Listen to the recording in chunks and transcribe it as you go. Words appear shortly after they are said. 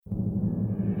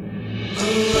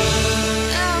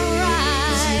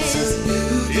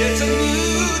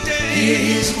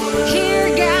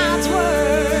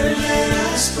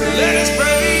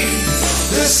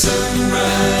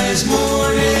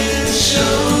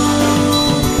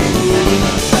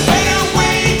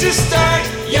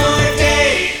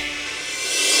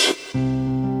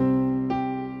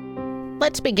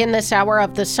Let's begin this hour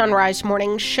of the Sunrise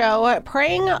Morning Show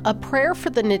praying a prayer for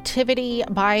the Nativity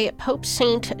by Pope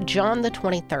Saint John the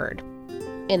 23rd.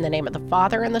 In the name of the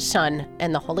Father, and the Son,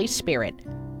 and the Holy Spirit.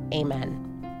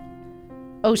 Amen.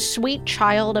 O sweet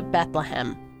child of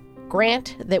Bethlehem,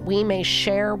 grant that we may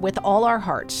share with all our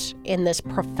hearts in this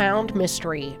profound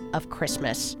mystery of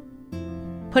Christmas.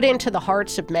 Put into the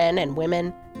hearts of men and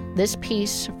women this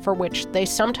peace for which they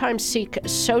sometimes seek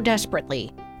so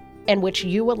desperately, and which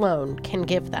you alone can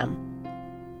give them.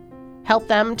 Help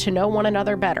them to know one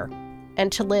another better,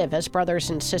 and to live as brothers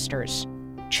and sisters,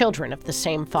 children of the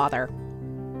same Father.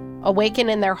 Awaken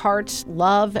in their hearts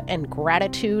love and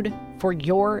gratitude for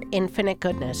your infinite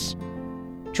goodness.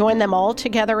 Join them all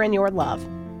together in your love,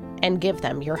 and give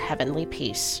them your heavenly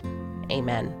peace.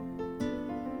 Amen.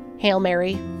 Hail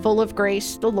Mary, full of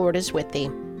grace, the Lord is with thee.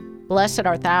 Blessed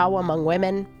art thou among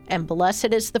women, and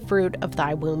blessed is the fruit of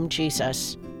thy womb,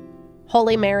 Jesus.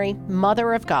 Holy Mary,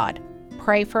 Mother of God,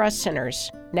 pray for us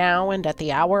sinners, now and at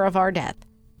the hour of our death.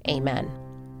 Amen.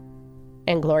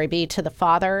 And glory be to the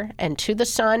Father, and to the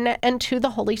Son, and to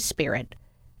the Holy Spirit,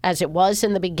 as it was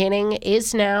in the beginning,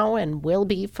 is now, and will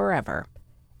be forever.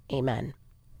 Amen.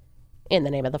 In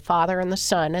the name of the Father, and the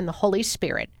Son, and the Holy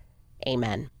Spirit.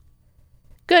 Amen.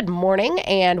 Good morning,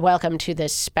 and welcome to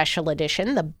this special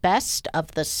edition, the Best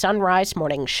of the Sunrise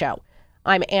Morning Show.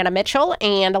 I'm Anna Mitchell,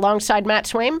 and alongside Matt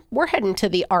Swaim, we're heading to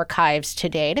the archives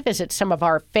today to visit some of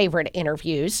our favorite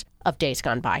interviews of days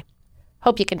gone by.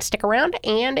 Hope you can stick around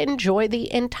and enjoy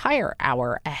the entire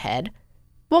hour ahead.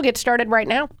 We'll get started right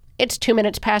now. It's 2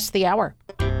 minutes past the hour.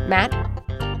 Matt?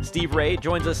 Steve Ray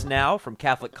joins us now from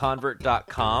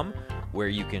CatholicConvert.com, where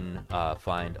you can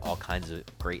find all kinds of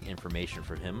great information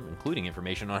from him, including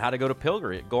information on how to go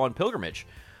on pilgrimage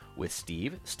with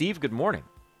Steve. Steve, good morning.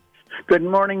 Good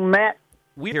morning, Matt.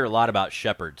 We hear a lot about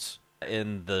shepherds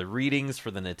in the readings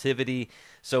for the Nativity,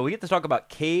 so we get to talk about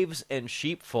caves and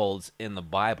sheepfolds in the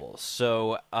Bible.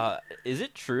 So is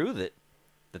it true that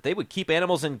they would keep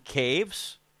animals in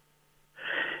caves?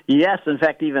 Yes, in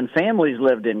fact, even families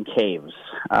lived in caves.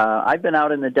 I've been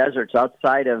out in the deserts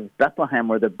outside of Bethlehem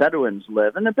where the Bedouins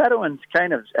live, and the Bedouins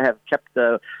kind of have kept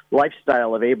the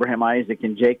lifestyle of Abraham, Isaac,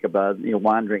 and Jacob,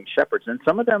 wandering shepherds. And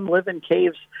some of them live in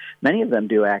caves, many of them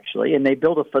do actually, and they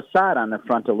build a facade on the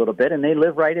front a little bit, and they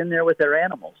live right in there with their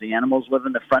animals. The animals live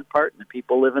in the front part, and the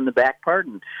people live in the back part,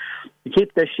 and you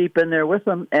keep the sheep in there with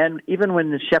them. And even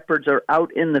when the shepherds are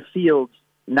out in the fields,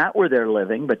 not where they're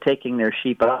living, but taking their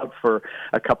sheep out for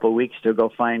a couple of weeks to go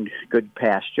find good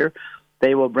pasture,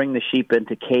 they will bring the sheep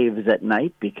into caves at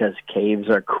night because caves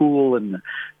are cool in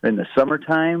the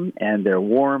summertime and they're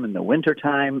warm in the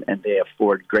wintertime, and they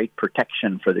afford great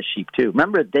protection for the sheep too.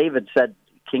 Remember,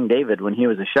 King David, when he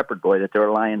was a shepherd boy, that there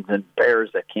were lions and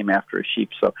bears that came after his sheep.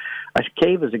 So a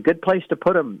cave is a good place to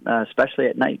put them, especially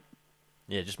at night.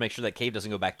 Yeah, just make sure that cave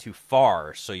doesn't go back too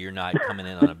far so you're not coming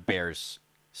in on a bear's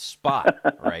spot,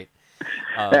 right?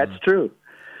 That's true.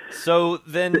 So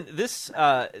then this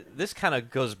kind of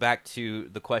goes back to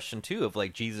the question too of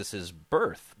like Jesus's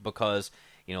birth, because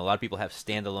a lot of people have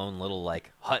standalone little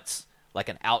like huts, like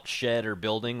an outshed or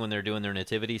building when they're doing their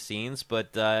nativity scenes.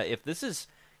 But if this has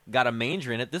got a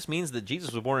manger in it, this means that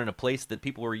Jesus was born in a place that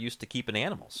people were used to keeping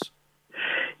animals.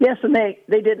 Yes, and they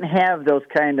didn't have those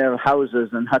kind of houses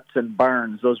and huts and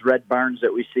barns, those red barns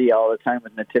that we see all the time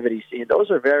with nativity scenes.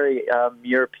 Those are very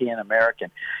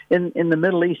European-American. In the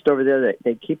Middle East over there,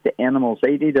 they keep the animals.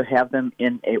 They either have them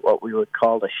in what we would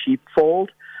call a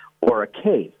sheepfold or a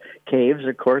cave. Caves,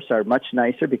 of course, are much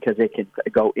nicer because they can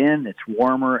go in, it's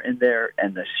warmer in there,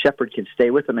 and the shepherd can stay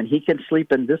with them. And he can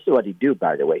sleep in, this is what he'd do,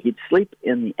 by the way, he'd sleep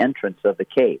in the entrance of the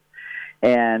cave.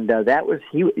 And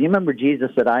you remember Jesus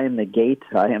said, I am the gate,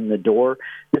 I am the door.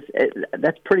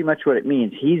 That's pretty much what it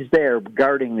means. He's there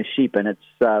guarding the sheep, and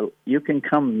it's, you can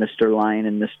come, Mr. Lion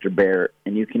and Mr. Bear,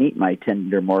 and you can eat my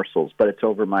tender morsels, but it's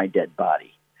over my dead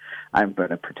body. I'm going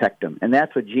to protect them. And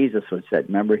that's what Jesus would said.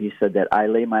 Remember, he said that I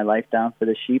lay my life down for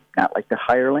the sheep, not like the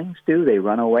hirelings do. They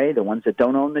run away. The ones that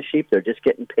don't own the sheep, they're just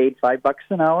getting paid $5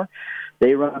 an hour.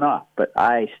 They run off, but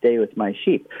I stay with my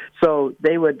sheep. So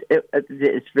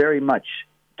it's very much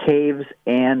caves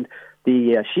and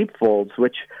the sheepfolds,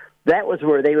 which that was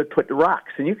where they would put the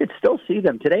rocks. And you could still see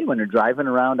them today when they're driving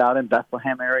around out in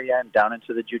Bethlehem area and down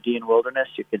into the Judean wilderness.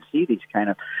 You can see these kind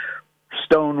of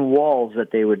stone walls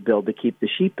that they would build to keep the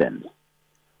sheep in.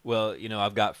 Well,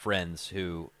 I've got friends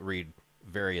who read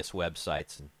various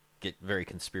websites and get very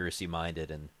conspiracy-minded,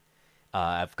 and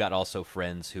I've got also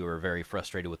friends who are very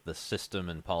frustrated with the system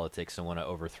and politics and want to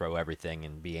overthrow everything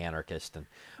and be anarchist. And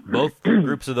both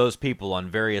groups of those people on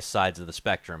various sides of the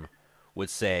spectrum would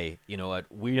say, you know what,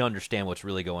 we understand what's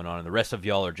really going on, and the rest of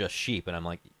y'all are just sheep. And I'm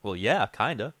like, well, yeah,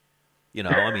 kind of. You know,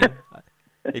 I mean,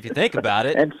 if you think about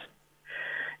it. And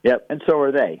so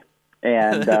are they.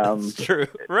 And That's true.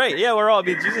 Right. Yeah, we're all, I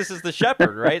mean, Jesus is the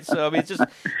shepherd, right? So, I mean, it's just,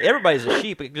 everybody's a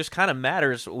sheep. It just kind of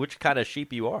matters which kind of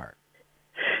sheep you are.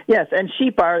 Yes, and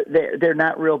sheep they're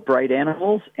not real bright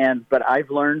animals, but I've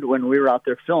learned when we were out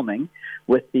there filming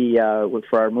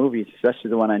for our movies, especially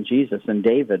the one on Jesus and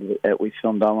David that we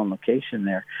filmed all on location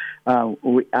there.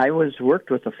 I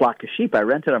worked with a flock of sheep. I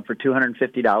rented them for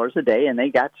 $250 a day, and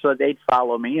they'd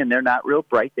follow me, and they're not real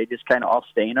bright. They just kind of all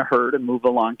stay in a herd and move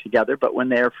along together. But when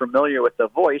they're familiar with the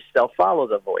voice, they'll follow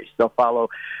the voice. They'll follow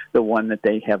the one that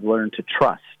they have learned to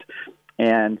trust.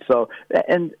 And so,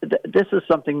 this is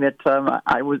something that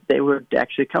they would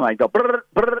actually come. I'd go, brr,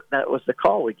 brr. That was the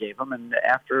call we gave them. And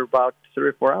after about 3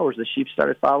 or 4 hours, the sheep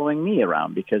started following me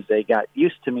around because they got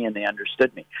used to me and they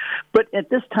understood me. But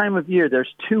at this time of year,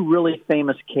 there's 2 really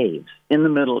famous caves in the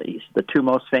Middle East, the 2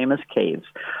 most famous caves.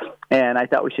 And I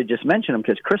thought we should just mention them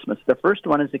because Christmas, the first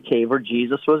one is a cave where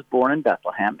Jesus was born in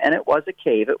Bethlehem. And it was a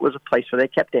cave. It was a place where they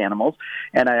kept animals.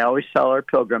 And I always tell our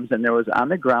pilgrims, and there was on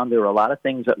the ground, there were a lot of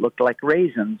things that looked like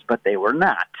raisins, but they were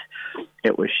not.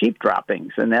 It was sheep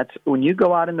droppings. And that's when you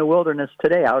go out in the wilderness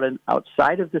today,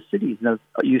 outside of the cities,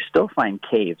 you still find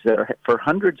caves that are for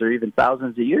hundreds or even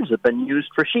thousands of years have been used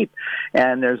for sheep.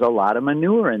 And there's a lot of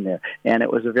manure in there. And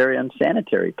it was a very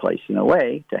unsanitary place in a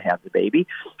way to have the baby.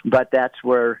 But that's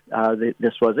where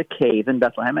this was a cave in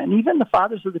Bethlehem. And even the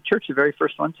fathers of the church, the very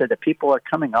first one, said that people are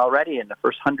coming already in the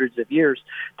first hundreds of years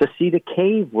to see the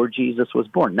cave where Jesus was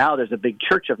born. Now there's a big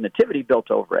church of Nativity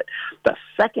built over it. The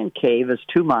second cave is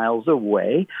 2 miles away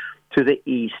to the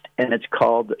east, and it's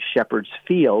called Shepherd's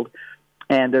Field.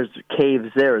 And there's caves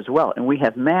there as well. And we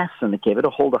have Mass in the cave.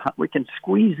 It'll hold we can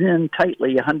squeeze in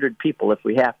tightly 100 people if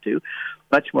we have to.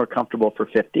 Much more comfortable for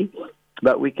 50.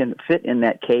 But we can fit in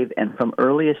that cave. And from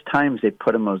earliest times, they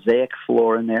put a mosaic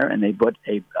floor in there, and they put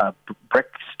a brick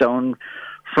stone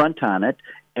front on it.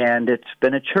 And it's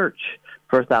been a church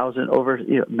for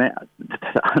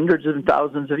hundreds and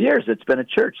thousands of years. It's been a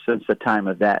church since the time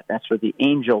of that. That's where the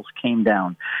angels came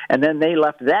down. And then they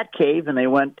left that cave and they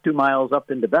went 2 miles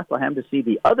up into Bethlehem to see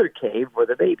the other cave where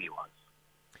the baby was.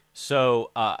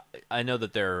 So I know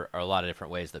that there are a lot of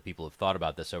different ways that people have thought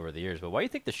about this over the years, but why do you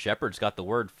think the shepherds got the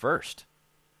word first?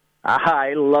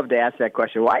 I love to ask that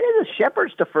question. Why did the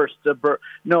shepherds first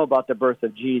know about the birth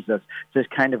of Jesus? It's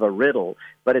just kind of a riddle,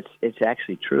 but it's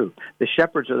actually true. The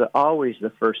shepherds are always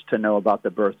the first to know about the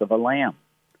birth of a lamb.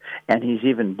 And he's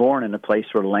even born in a place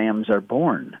where lambs are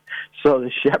born. So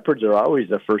the shepherds are always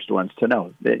the first ones to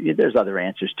know. There's other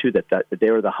answers, too, that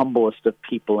they were the humblest of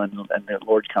people, and the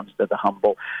Lord comes to the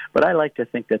humble. But I like to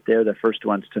think that they're the first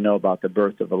ones to know about the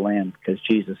birth of a lamb because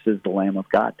Jesus is the Lamb of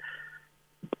God.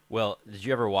 Well, did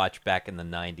you ever watch back in the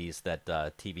 90s that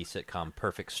TV sitcom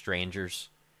Perfect Strangers?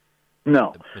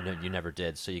 No. No, you never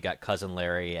did. So you got Cousin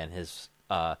Larry and his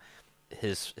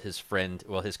friend,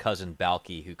 well, his cousin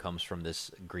Balky, who comes from this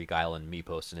Greek island,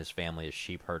 Mypos, and his family is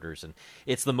sheep herders. And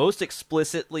it's the most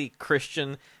explicitly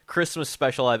Christian Christmas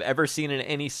special I've ever seen in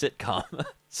any sitcom.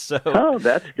 So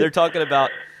that's good. They're talking about,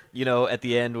 at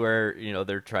the end where,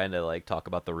 they're trying to talk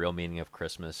about the real meaning of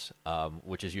Christmas,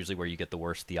 which is usually where you get the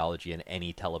worst theology in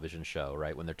any television show,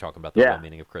 right? When they're talking about the real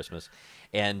meaning of Christmas.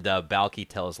 And Balky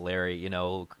tells Larry,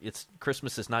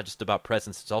 Christmas is not just about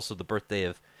presents, it's also the birthday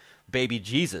of baby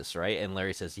Jesus, right? And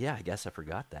Larry says, yeah, I guess I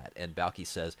forgot that. And Balky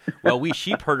says, well, we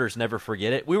sheep herders never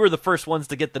forget it. We were the first ones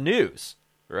to get the news,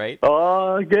 right?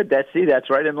 Oh, good. That's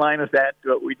right in line with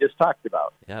what we just talked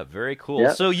about. Yeah, very cool.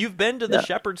 Yep. So you've been to the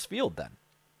Shepherd's Field then?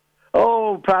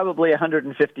 Oh, probably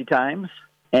 150 times.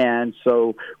 And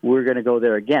so we're going to go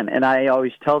there again. And I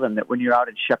always tell them that when you're out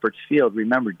at Shepherd's Field,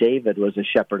 remember David was a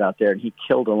shepherd out there, and he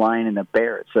killed a lion and a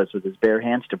bear, it says, with his bare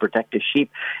hands to protect his sheep.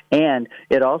 And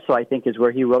it also, I think, is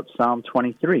where he wrote Psalm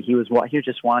 23. He was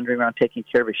just wandering around taking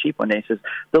care of his sheep one day. He says,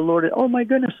 the Lord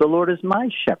is my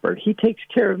shepherd. He takes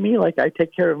care of me like I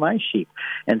take care of my sheep.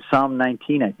 And Psalm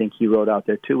 19, I think he wrote out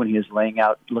there, too, when he was laying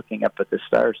out, looking up at the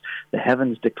stars. The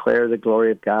heavens declare the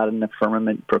glory of God, and the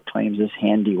firmament proclaims his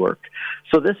handiwork.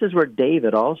 So this is where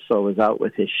David also was out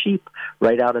with his sheep,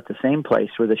 right out at the same place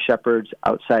where the shepherds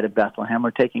outside of Bethlehem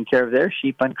were taking care of their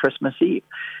sheep on Christmas Eve.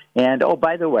 And, oh,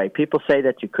 by the way, people say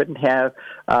that you couldn't have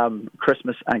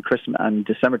Christmas on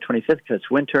December 25th because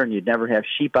it's winter and you'd never have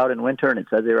sheep out in winter, and it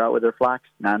says they were out with their flocks.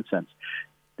 Nonsense.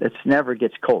 It never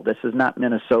gets cold. This is not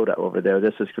Minnesota over there.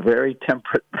 This is very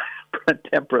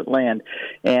temperate land,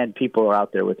 and people are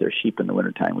out there with their sheep in the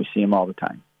wintertime. We see them all the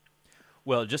time.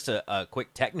 Well, just a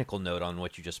quick technical note on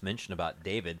what you just mentioned about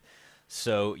David.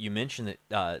 So you mentioned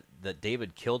that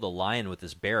David killed a lion with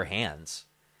his bare hands,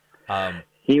 but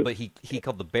he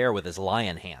killed the bear with his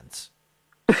lion hands.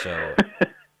 So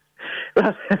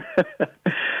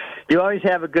you always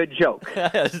have a good joke.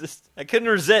 I couldn't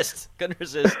resist,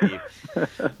 Steve.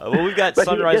 Well, we've got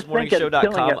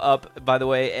sunrisemorningshow.com up, by the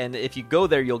way, and if you go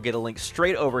there, you'll get a link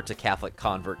straight over to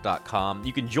CatholicConvert.com.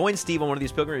 You can join Steve on one of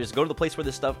these pilgrimages. Go to the place where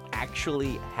this stuff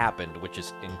actually happened, which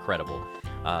is incredible.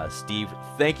 Steve,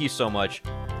 thank you so much.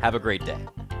 Have a great day.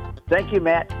 Thank you,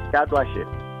 Matt. God bless you.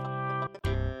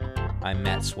 I'm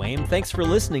Matt Swaim. Thanks for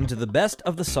listening to the best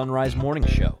of the Sunrise Morning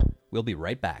Show. We'll be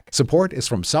right back. Support is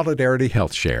from Solidarity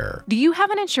Health Share. Do you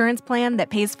have an insurance plan that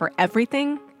pays for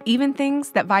everything, even things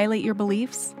that violate your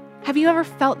beliefs? Have you ever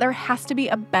felt there has to be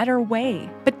a better way,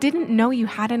 but didn't know you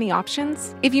had any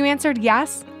options? If you answered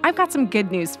yes, I've got some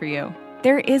good news for you.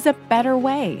 There is a better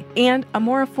way and a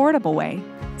more affordable way.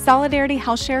 Solidarity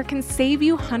Health Share can save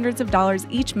you hundreds of dollars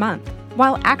each month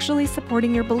while actually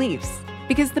supporting your beliefs.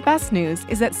 Because the best news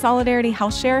is that Solidarity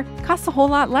Health Share costs a whole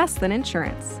lot less than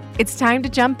insurance. It's time to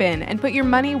jump in and put your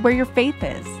money where your faith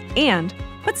is and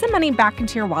put some money back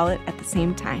into your wallet at the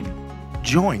same time.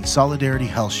 Join Solidarity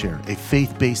Health Share, a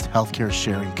faith-based healthcare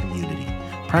sharing community.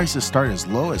 Prices start as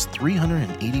low as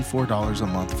 $384 a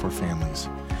month for families.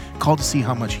 Call to see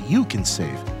how much you can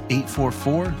save.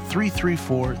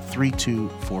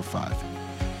 844-334-3245.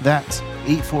 That's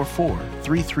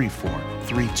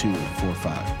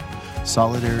 844-334-3245.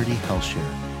 Solidarity Health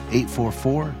Share,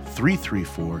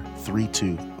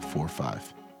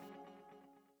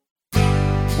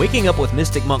 844-334-3245. Waking up with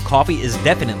Mystic Monk coffee is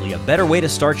definitely a better way to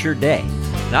start your day.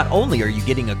 Not only are you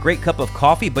getting a great cup of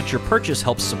coffee, but your purchase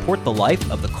helps support the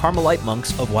life of the Carmelite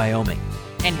monks of Wyoming.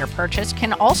 And your purchase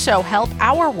can also help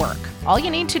our work. All you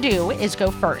need to do is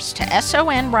go first to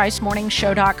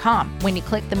sonrisemorningshow.com. When you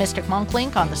click the Mystic Monk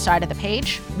link on the side of the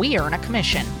page, we earn a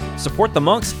commission. Support the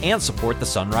monks and support the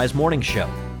Sunrise Morning Show.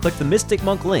 Click the Mystic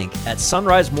Monk link at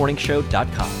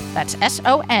sunrisemorningshow.com. That's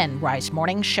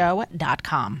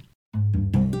sonrisemorningshow.com.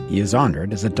 He is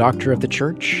honored as a doctor of the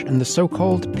Church and the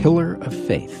so-called Pillar of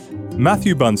Faith.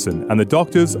 Matthew Bunson and the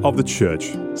Doctors of the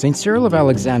Church. St. Cyril of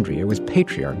Alexandria was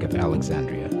Patriarch of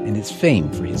Alexandria and is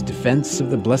famed for his defense of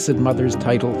the Blessed Mother's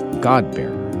title,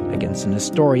 God-bearer, against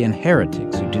Nestorian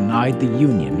heretics who denied the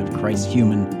union of Christ's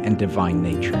human and divine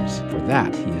natures. For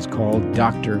that, he is called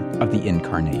Doctor of the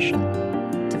Incarnation.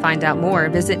 To find out more,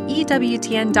 visit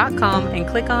EWTN.com and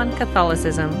click on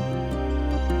Catholicism.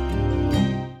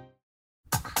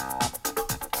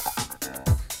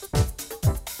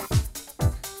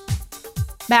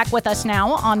 Back with us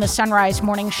now on the Sunrise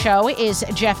Morning Show is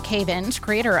Jeff Cavins,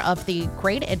 creator of the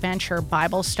Great Adventure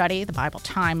Bible Study, the Bible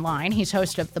Timeline. He's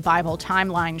host of the Bible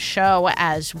Timeline Show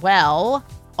as well,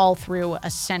 all through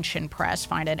Ascension Press.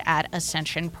 Find it at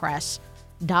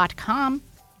ascensionpress.com.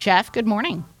 Jeff, good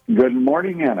morning. Good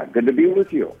morning, Anna. Good to be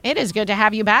with you. It is good to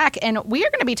have you back. And we are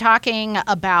going to be talking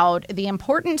about the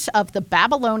importance of the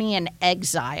Babylonian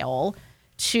exile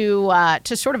to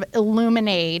sort of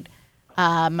illuminate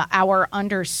our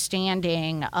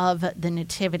understanding of the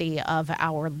Nativity of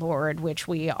our Lord, which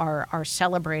we are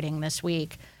celebrating this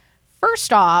week.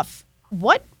 First off,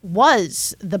 what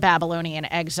was the Babylonian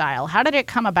exile? How did it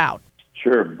come about?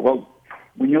 Sure. Well,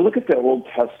 when you look at the Old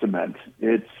Testament,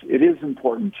 it is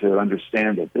important to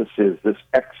understand that this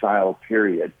exile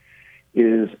period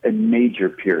is a major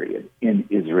period in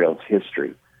Israel's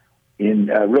history.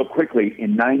 Real quickly,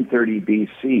 in 930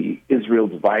 BC, Israel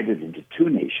divided into two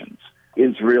nations.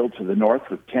 Israel to the north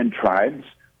with 10 tribes,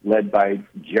 led by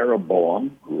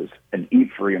Jeroboam, who was an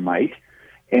Ephraimite.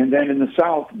 And then in the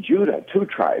south, Judah, 2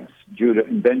 tribes, Judah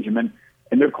and Benjamin,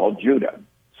 and they're called Judah.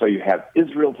 So you have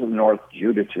Israel to the north,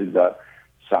 Judah to the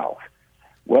south.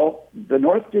 Well, the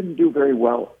north didn't do very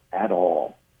well at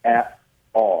all.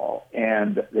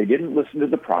 And they didn't listen to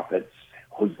the prophets,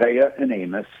 Hosea and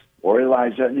Amos, or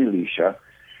Elijah and Elisha.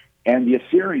 And the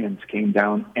Assyrians came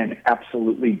down and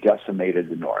absolutely decimated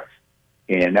the north.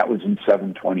 And that was in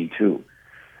 722.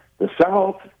 The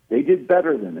south, they did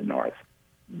better than the north,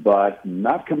 but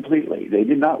not completely. They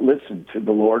did not listen to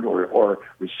the Lord or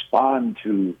respond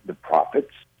to the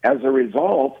prophets. As a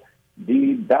result,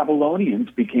 the Babylonians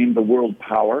became the world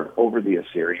power over the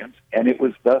Assyrians, and it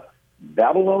was the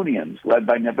Babylonians, led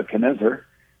by Nebuchadnezzar,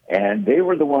 and they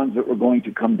were the ones that were going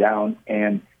to come down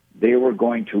and they were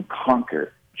going to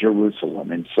conquer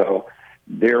Jerusalem. And so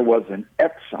there was an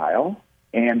exile,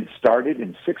 and it started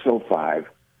in 605.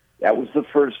 That was the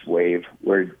first wave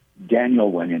where Daniel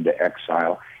went into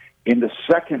exile. In the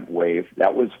second wave,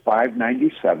 that was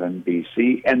 597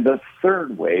 BC, and the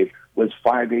third wave was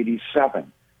 587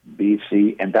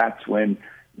 BC, and that's when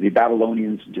The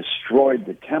Babylonians destroyed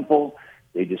the temple,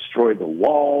 they destroyed the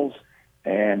walls,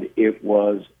 and it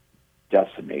was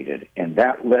decimated. And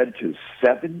that led to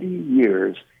 70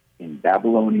 years in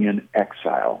Babylonian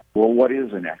exile. Well, what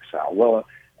is an exile? Well,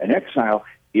 an exile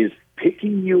is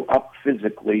picking you up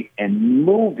physically and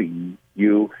moving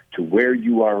you to where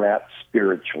you are at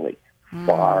spiritually,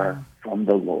 far from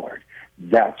the Lord.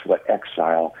 That's what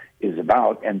exile is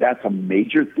about, and that's a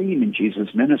major theme in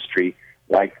Jesus' ministry,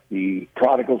 like the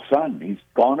prodigal son. He's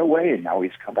gone away, and now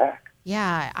he's come back.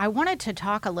 Yeah, I wanted to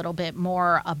talk a little bit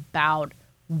more about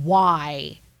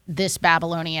why this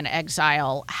Babylonian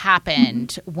exile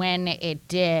happened when it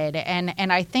did.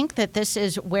 And I think that this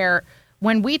is where,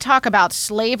 when we talk about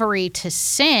slavery to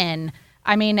sin,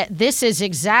 I mean, this is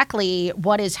exactly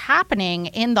what is happening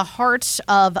in the hearts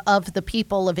of the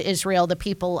people of Israel, the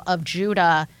people of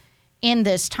Judah in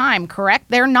this time, correct?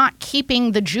 They're not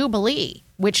keeping the Jubilee,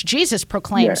 which Jesus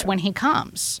proclaims when he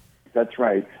comes. That's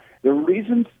right. The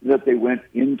reasons that they went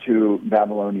into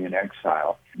Babylonian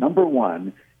exile, number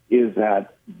one, is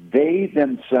that they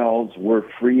themselves were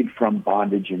freed from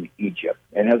bondage in Egypt.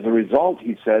 And as a result,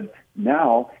 he said,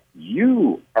 now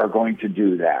you are going to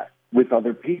do that with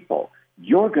other people.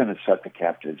 You're going to set the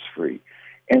captives free.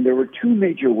 And there were two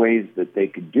major ways that they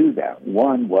could do that.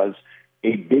 One was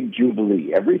a big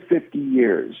jubilee. Every 50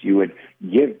 years, you would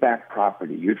give back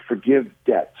property. You'd forgive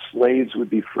debt. Slaves would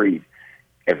be freed.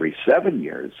 Every 7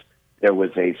 years, there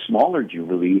was a smaller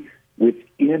jubilee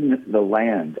within the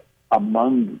land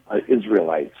among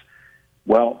Israelites.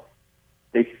 Well,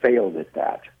 they failed at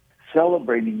that,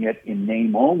 celebrating it in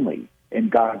name only, and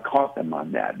God caught them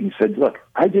on that. He said, look,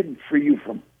 I didn't free you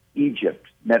from Egypt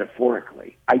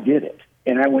metaphorically. I did it,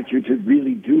 and I want you to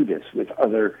really do this with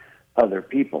other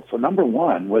people. So number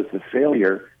one was the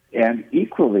failure, and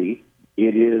equally,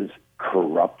 it is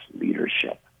corrupt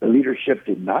leadership. The leadership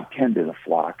did not tend to the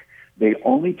flock. They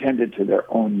only tended to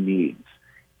their own needs.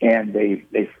 And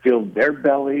they filled their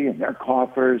belly and their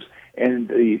coffers, and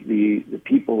the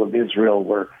people of Israel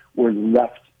were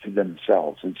left to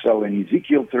themselves. And so in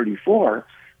Ezekiel 34,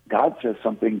 God says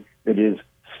something that is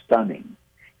stunning.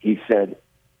 He said,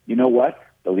 you know what?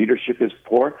 The leadership is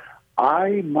poor.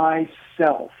 I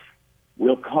myself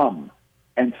will come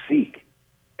and seek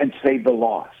and save the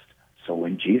lost. So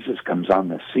when Jesus comes on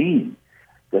the scene,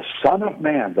 the Son of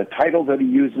Man, the title that he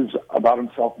uses about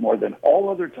himself more than all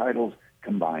other titles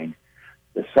combined,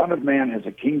 the Son of Man has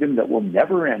a kingdom that will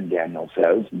never end, Daniel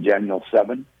says in Daniel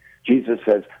 7. Jesus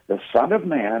says, the Son of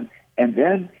Man, and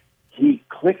then he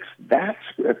clicks that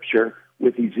scripture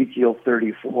with Ezekiel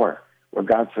 34, where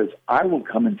God says, I will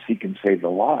come and seek and save the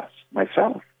lost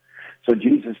myself. So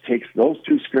Jesus takes those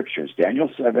two scriptures, Daniel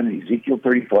 7 and Ezekiel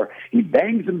 34, he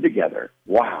bangs them together.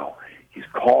 Wow, he's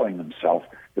calling himself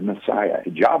the Messiah.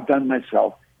 A job done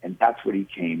myself, and that's what he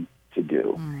came to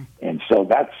do. And so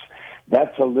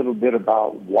that's a little bit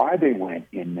about why they went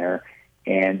in there.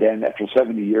 And then after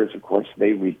 70 years, of course,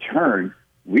 they return,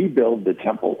 rebuild the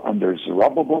temple under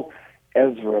Zerubbabel.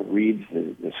 Ezra reads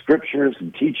the scriptures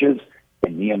and teaches,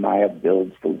 and Nehemiah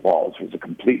builds the walls. It was a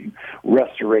complete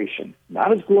restoration.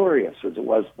 Not as glorious as it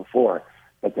was before,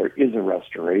 but there is a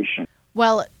restoration.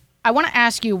 Well, I want to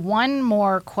ask you one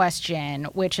more question,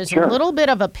 which is a little bit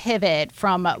of a pivot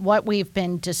from what we've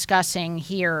been discussing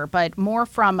here, but more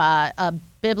from a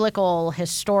biblical,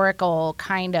 historical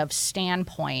kind of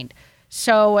standpoint.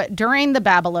 So during the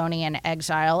Babylonian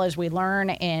exile, as we learn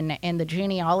in the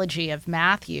genealogy of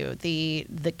Matthew,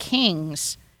 the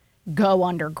kings go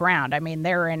underground. I mean,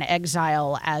 they're in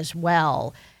exile as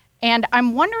well. And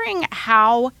I'm wondering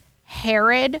how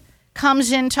Herod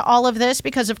comes into all of this,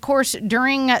 because, of course,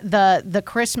 during the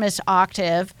Christmas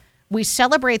octave, we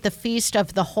celebrate the Feast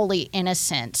of the Holy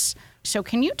Innocents. So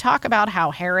can you talk about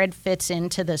how Herod fits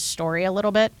into this story a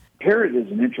little bit? Herod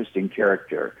is an interesting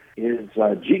character. His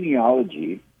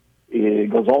genealogy,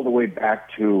 it goes all the way back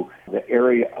to the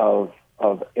area of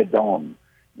Edom,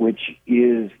 which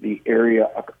is the area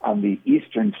on the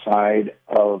eastern side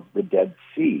of the Dead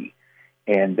Sea.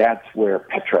 And that's where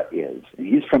Petra is. And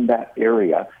he's from that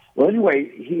area. Well, anyway,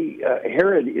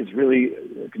 Herod is really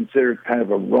considered kind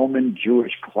of a Roman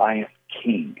Jewish client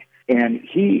king. And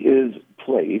he is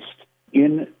placed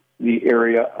in the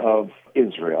area of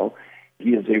Israel. He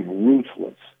is a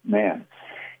ruthless man.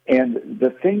 And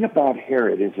the thing about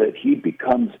Herod is that he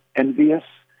becomes envious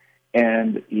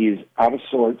and he's out of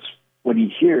sorts when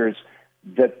he hears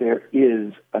that there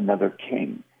is another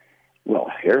king.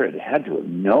 Well, Herod had to have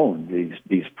known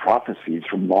these prophecies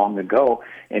from long ago,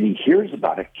 and he hears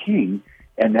about a king,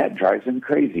 and that drives him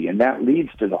crazy, and that leads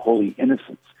to the Holy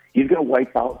Innocents. He's going to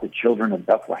wipe out the children of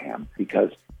Bethlehem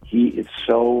because he is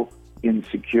so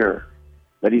insecure.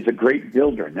 but he's a great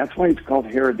builder, and that's why he's called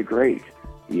Herod the Great.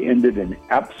 He ended in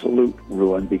absolute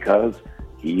ruin because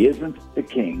he isn't the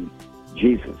king.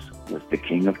 Jesus was the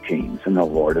King of Kings and the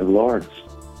Lord of Lords.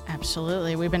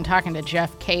 Absolutely. We've been talking to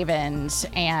Jeff Cavins,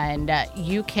 and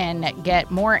you can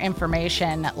get more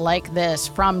information like this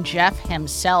from Jeff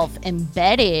himself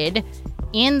embedded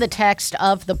in the text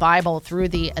of the Bible through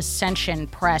the Ascension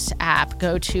Press app.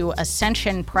 Go to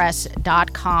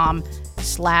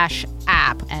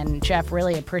ascensionpress.com/app. And Jeff,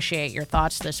 really appreciate your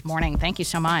thoughts this morning. Thank you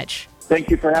so much. Thank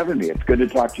you for having me. It's good to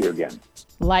talk to you again.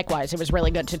 Likewise, it was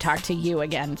really good to talk to you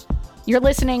again. You're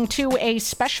listening to a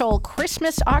special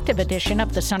Christmas Octave edition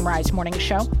of the Sunrise Morning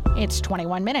Show. It's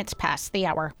 21 minutes past the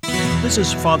hour. This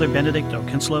is Father Benedict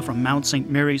O'Kinsella from Mount St.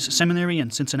 Mary's Seminary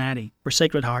in Cincinnati for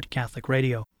Sacred Heart Catholic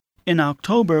Radio. In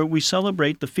October, we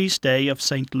celebrate the feast day of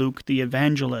St. Luke the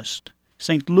Evangelist.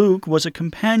 St. Luke was a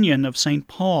companion of St.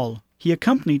 Paul. He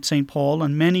accompanied St. Paul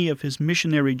on many of his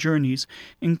missionary journeys,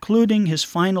 including his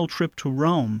final trip to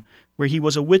Rome, where he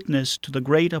was a witness to the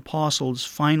great apostle's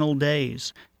final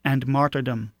days and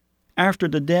martyrdom. After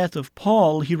the death of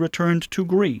Paul, he returned to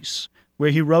Greece,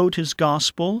 where he wrote his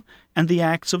Gospel and the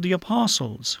Acts of the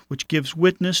Apostles, which gives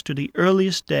witness to the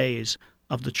earliest days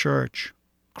of the Church.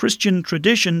 Christian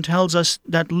tradition tells us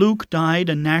that Luke died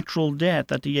a natural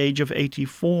death at the age of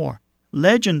 84.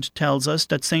 Legend tells us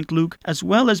that St. Luke, as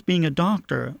well as being a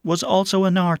doctor, was also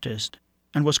an artist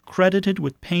and was credited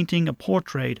with painting a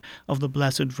portrait of the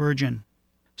Blessed Virgin.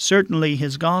 Certainly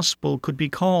his Gospel could be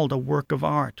called a work of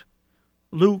art.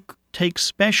 Luke takes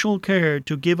special care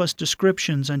to give us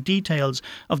descriptions and details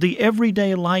of the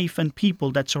everyday life and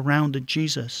people that surrounded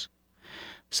Jesus.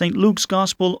 St. Luke's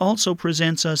Gospel also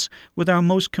presents us with our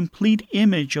most complete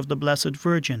image of the Blessed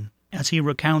Virgin, as he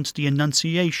recounts the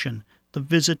Annunciation, the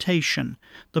Visitation,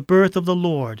 the birth of the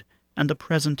Lord, and the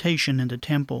presentation in the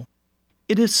temple.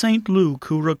 It is St. Luke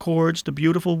who records the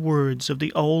beautiful words of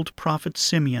the old prophet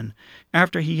Simeon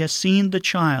after he has seen the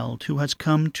child who has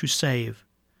come to save.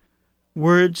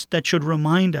 Words that should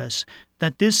remind us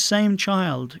that this same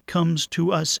child comes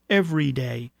to us every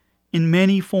day in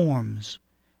many forms,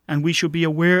 and we should be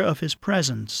aware of his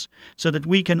presence so that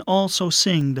we can also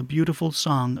sing the beautiful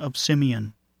song of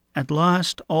Simeon. At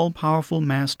last, all-powerful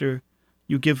Master,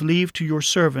 you give leave to your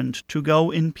servant to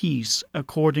go in peace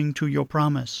according to your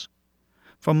promise.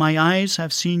 For my eyes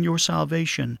have seen your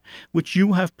salvation, which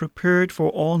you have prepared for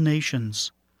all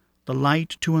nations, the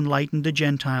light to enlighten the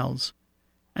Gentiles,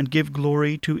 and give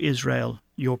glory to Israel,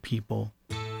 your people.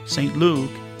 St.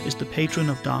 Luke is the patron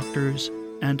of doctors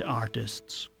and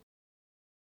artists.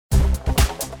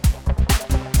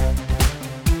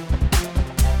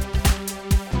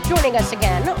 Joining us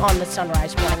again on the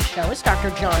Sunrise Morning Show is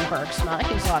Dr. John Bergsma.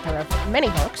 He's author of many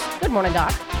books. Good morning,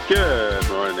 Doc. Good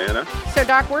morning, Anna. So,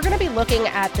 Doc, we're going to be looking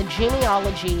at the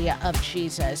genealogy of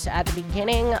Jesus at the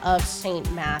beginning of St.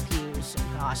 Matthew's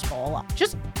Gospel.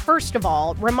 Just first of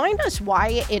all, remind us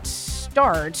why it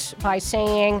starts by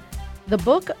saying the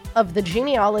book of the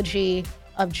genealogy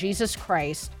of Jesus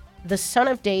Christ, the son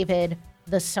of David,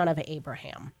 the son of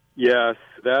Abraham. Yes,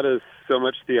 that is so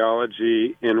much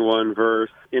theology in one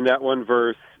verse. In that one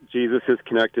verse, Jesus is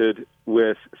connected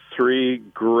with three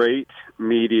great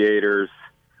mediators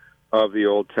of the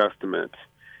Old Testament,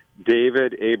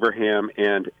 David, Abraham,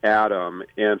 and Adam.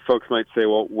 And folks might say,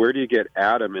 well, where do you get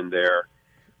Adam in there?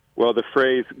 Well, the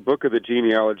phrase book of the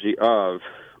genealogy of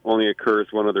only occurs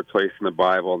one other place in the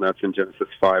Bible, and that's in Genesis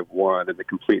 5:1, and the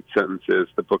complete sentence is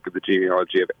the book of the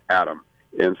genealogy of Adam.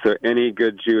 And so any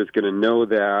good Jew is going to know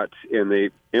that, and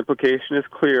the implication is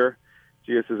clear.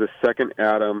 Jesus is a second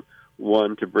Adam,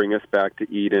 one to bring us back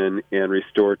to Eden and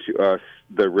restore to us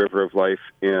the river of life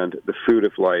and the food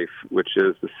of life, which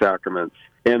is the sacraments.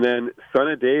 And then Son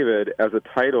of David as a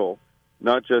title,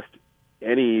 not just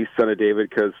any Son of David,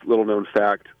 because little known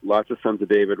fact, lots of sons of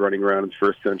David running around in the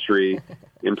first century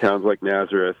in towns like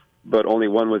Nazareth, but only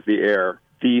one was the heir,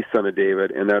 the Son of David,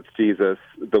 and that's Jesus,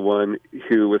 the one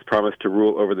who was promised to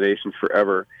rule over the nations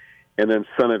forever. And then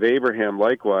Son of Abraham,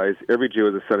 likewise, every Jew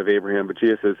is a son of Abraham, but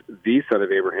Jesus is the Son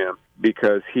of Abraham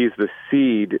because he's the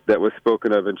seed that was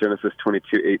spoken of in Genesis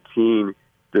 22:18,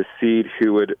 the seed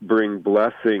who would bring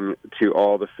blessing to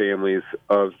all the families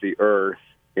of the earth.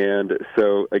 And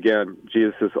so, again,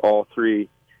 Jesus is all three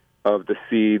of the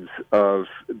seeds of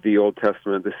the Old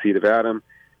Testament, the seed of Adam,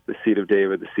 the seed of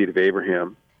David, the seed of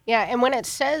Abraham. Yeah, and when it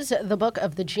says the book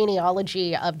of the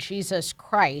genealogy of Jesus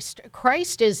Christ,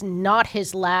 Christ is not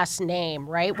his last name,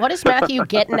 right? What is Matthew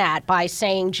getting at by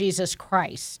saying Jesus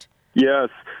Christ? Yes,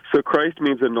 so Christ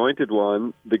means anointed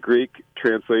one. The Greek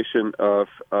translation of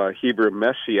Hebrew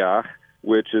Meshiach,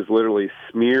 which is literally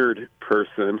smeared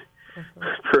person.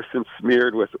 person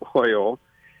smeared with oil,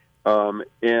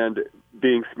 and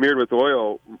being smeared with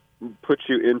oil puts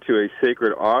you into a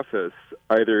sacred office,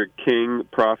 either king,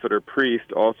 prophet, or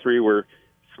priest. All three were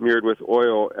smeared with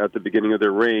oil at the beginning of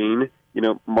their reign,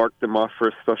 marked them off for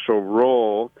a special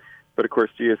role. But, of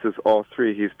course, Jesus is all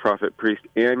three. He's prophet, priest,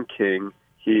 and king.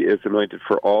 He is anointed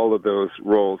for all of those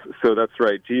roles. So that's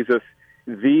right. Jesus,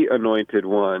 the anointed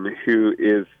one, who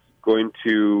is going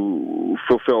to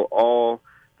fulfill all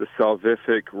the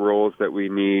salvific roles that we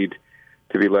need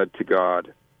to be led to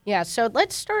God. Yeah, so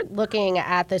let's start looking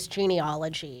at this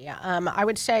genealogy. I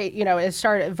would say,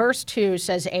 verse 2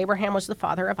 says Abraham was the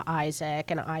father of Isaac,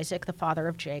 and Isaac the father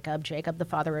of Jacob, Jacob the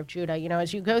father of Judah.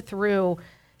 As you go through,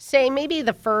 say, maybe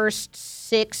the first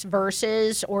 6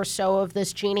 verses or so of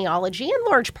this genealogy, in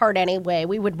large part anyway,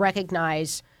 we would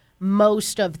recognize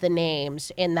most of the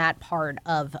names in that part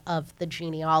of the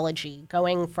genealogy,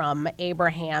 going from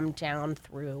Abraham down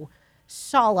through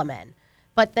Solomon.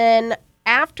 But then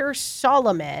after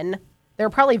Solomon, there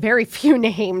are probably very few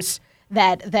names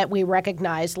that we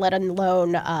recognize, let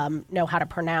alone know how to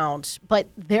pronounce. But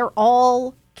they're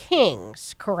all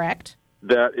kings, correct?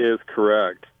 That is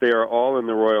correct. They are all in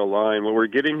the royal line. What we're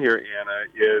getting here, Anna,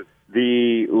 is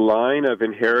the line of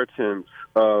inheritance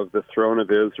of the throne of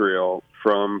Israel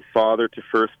from father to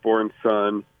firstborn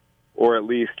son, or at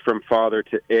least from father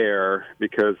to heir,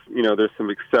 because, there's some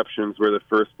exceptions where the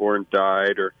firstborn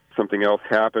died or something else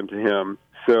happened to him.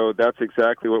 So that's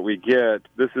exactly what we get.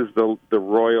 This is the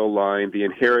royal line, the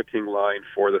inheriting line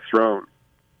for the throne.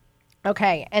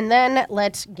 Okay, and then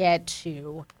let's get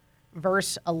to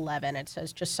verse 11. It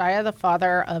says, Josiah the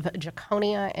father of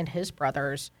Jeconiah and his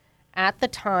brothers at the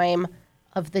time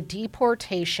of the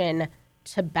deportation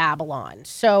to Babylon.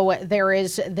 So there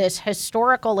is this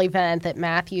historical event that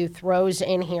Matthew throws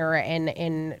in here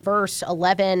in verse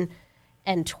 11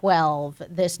 and 12,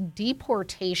 this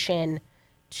deportation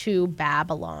to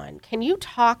Babylon. Can you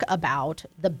talk about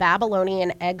the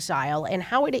Babylonian exile and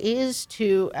how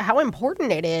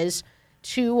important it is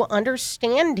to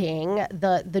understanding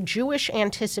the Jewish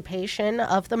anticipation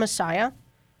of the Messiah?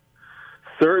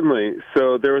 Certainly.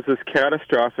 So there was this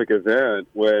catastrophic event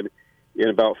when, in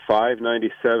about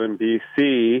 597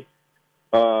 BC,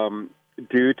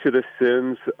 due to the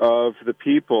sins of the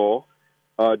people,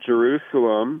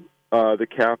 Jerusalem, the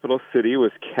capital city,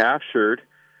 was captured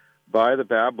by the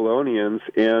Babylonians,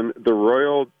 and the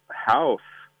royal house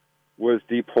was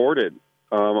deported.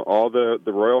 All the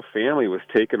royal family was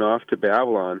taken off to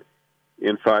Babylon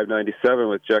in 597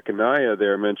 with Jeconiah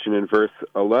there mentioned in verse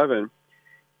 11.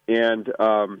 And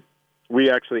we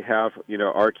actually have,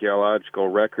 archaeological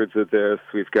records of this.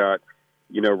 We've got,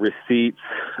 receipts,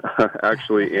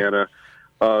 actually, Anna,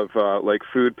 of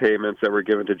food payments that were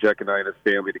given to Jeconiah and his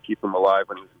family to keep him alive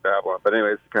when he was in Babylon. But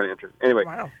anyway, it's kind of interesting. Anyway,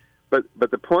 wow.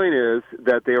 But the point is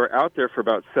that they were out there for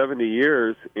about 70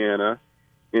 years, Anna,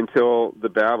 until the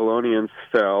Babylonians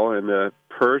fell and the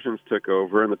Persians took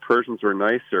over, and the Persians were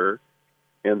nicer,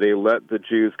 and they let the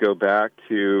Jews go back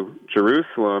to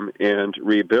Jerusalem and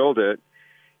rebuild it.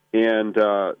 And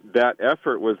that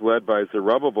effort was led by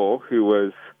Zerubbabel, who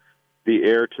was the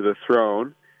heir to the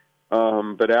throne.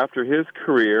 But after his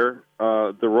career,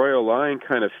 the royal line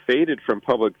kind of faded from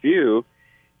public view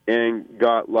and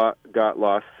got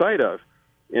lost sight of.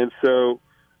 And so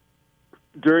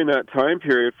during that time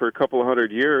period, for a couple of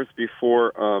hundred years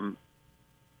before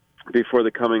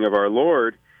the coming of our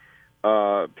Lord,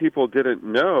 people didn't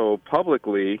know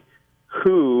publicly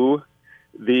who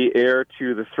the heir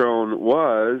to the throne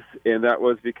was, and that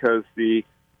was because the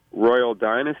royal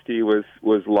dynasty was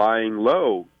lying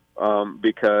low,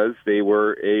 because they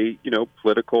were a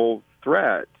political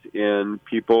threat, and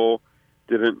people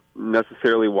didn't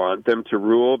necessarily want them to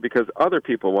rule because other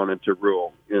people wanted to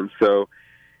rule. And so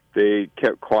they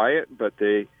kept quiet, but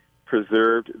they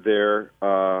preserved their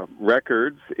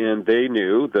records, and they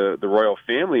knew, the royal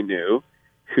family knew,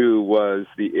 who was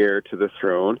the heir to the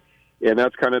throne. And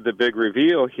that's kind of the big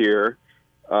reveal here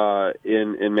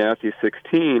in Matthew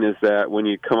 16, is that when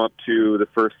you come up to the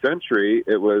first century,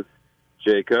 it was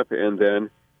Jacob and then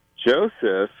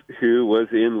Joseph who was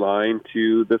in line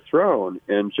to the throne.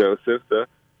 And Joseph, the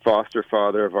foster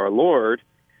father of our Lord,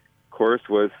 of course,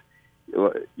 was,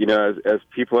 as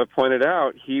people have pointed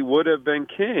out, he would have been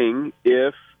king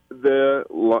if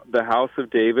the house of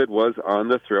David was on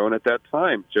the throne at that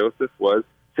time.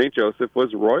 Saint Joseph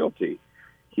was royalty.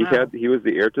 He was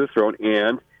the heir to the throne,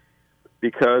 and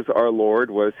because our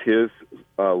Lord was his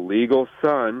legal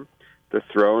son, the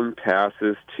throne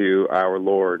passes to our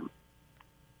Lord.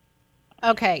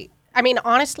 Okay. I mean,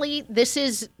 honestly, this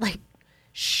is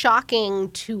shocking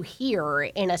to hear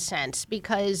in a sense,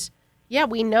 because Yeah,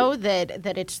 we know that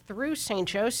it's through St.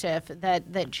 Joseph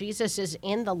that Jesus is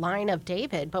in the line of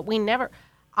David, but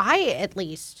I at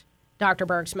least, Dr.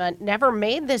 Bergsma, never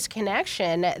made this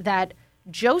connection that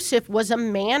Joseph was a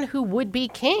man who would be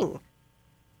king.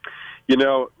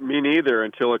 Me neither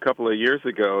until a couple of years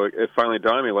ago. It finally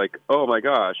dawned on me, like, oh my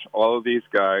gosh, all of these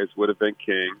guys would have been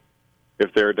king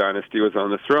if their dynasty was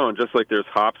on the throne, just like there's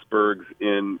Habsburgs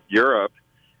in Europe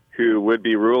who would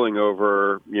be ruling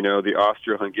over, the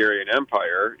Austro-Hungarian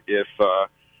Empire if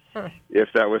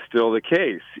that was still the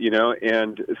case,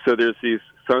 And so there's these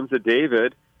sons of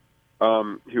David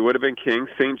who would have been king.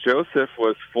 St. Joseph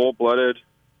was full-blooded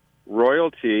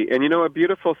royalty. And, a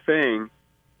beautiful thing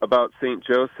about St.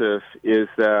 Joseph is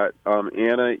that,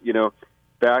 Anna,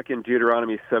 back in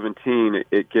Deuteronomy 17,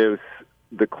 it gives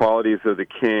the qualities of the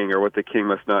king, or what the king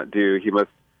must not do. He must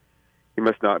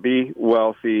not be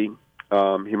wealthy.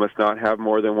 He must not have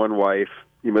more than one wife.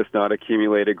 He must not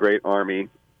accumulate a great army.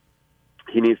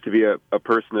 He needs to be a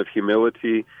person of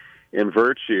humility and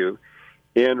virtue.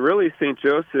 And really, St.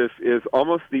 Joseph is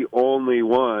almost the only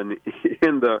one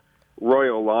in the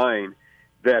royal line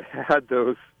that had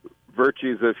those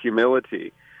virtues of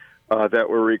humility that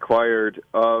were required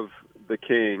of the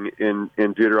king in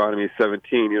Deuteronomy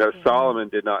 17. Solomon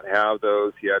did not have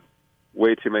those. He had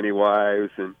way too many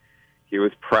wives, and he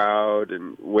was proud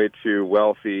and way too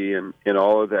wealthy and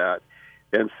all of that.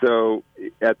 And so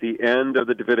at the end of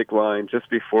the Davidic line, just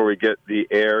before we get the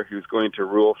heir who's going to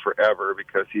rule forever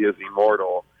because he is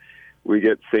immortal, we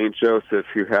get St. Joseph,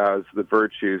 who has the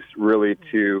virtues really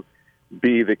to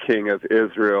be the king of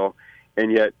Israel,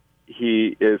 and yet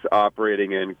he is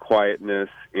operating in quietness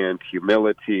and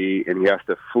humility, and he has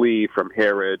to flee from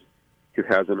Herod, who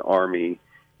has an army,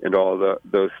 and all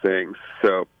those things.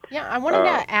 So yeah, I wanted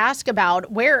to ask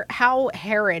about how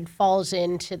Herod falls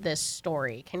into this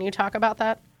story. Can you talk about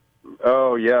that?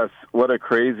 Oh, yes. What a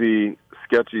crazy,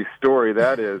 sketchy story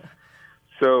that is.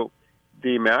 So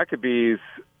the Maccabees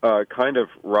kind of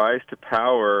rise to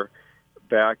power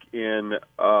back in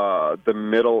the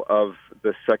middle of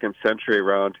the 2nd century,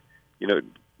 around,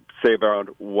 say around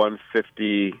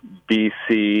 150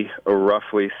 BC,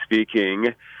 roughly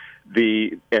speaking.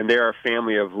 And they're a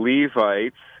family of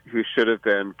Levites who should have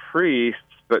been priests,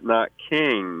 but not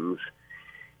kings.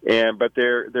 But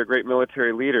they're great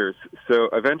military leaders. So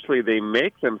eventually they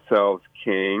make themselves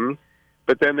king,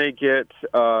 but then they get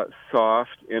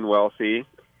soft and wealthy,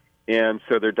 and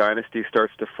so their dynasty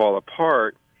starts to fall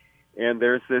apart. And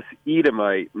there's this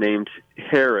Edomite named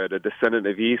Herod, a descendant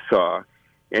of Esau,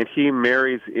 and he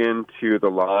marries into the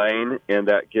line, and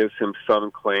that gives him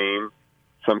some claim,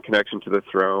 some connection to the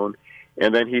throne.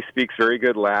 And then he speaks very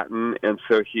good Latin, and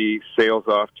so he sails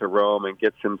off to Rome and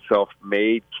gets himself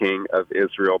made king of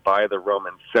Israel by the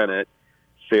Roman Senate,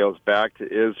 sails back to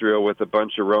Israel with a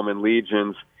bunch of Roman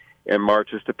legions, and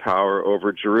marches to power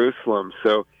over Jerusalem.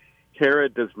 So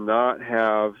Herod does not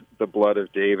have the blood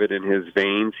of David in his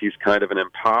veins. He's kind of an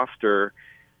imposter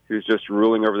who's just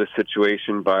ruling over the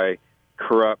situation by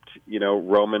corrupt,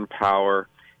 Roman power,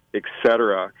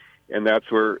 etc. And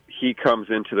that's where he comes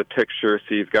into the picture.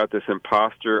 So you've got this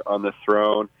imposter on the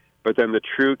throne, but then the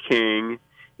true king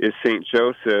is St.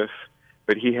 Joseph,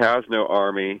 but he has no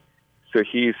army, so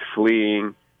he's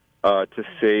fleeing to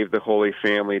save the Holy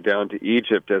Family down to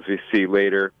Egypt, as we see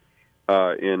later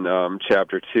in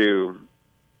chapter 2.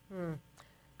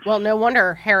 Well, no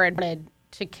wonder Herod wanted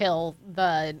to kill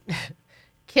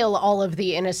all of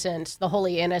the innocents, the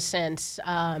holy innocents,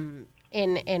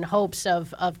 in hopes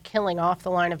of killing off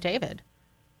the line of David.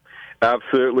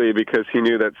 Absolutely, because he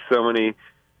knew that so many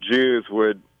Jews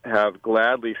would have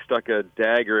gladly stuck a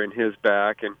dagger in his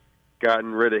back and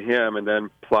gotten rid of him, and then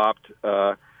plopped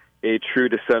a true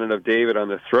descendant of David on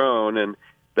the throne, and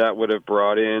that would have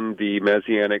brought in the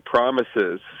Messianic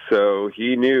promises. So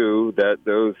he knew that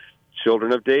those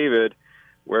children of David,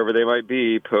 wherever they might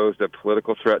be, posed a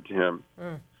political threat to him.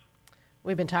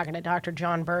 We've been talking to Dr.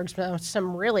 John Bergsma,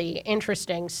 some really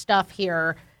interesting stuff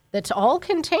here that's all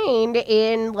contained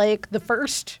in the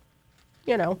first,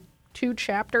 2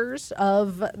 chapters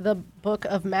of the book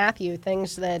of Matthew,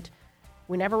 things that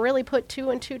we never really put 2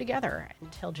 and 2 together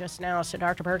until just now. So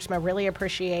Dr. Bergsma, really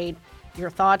appreciate your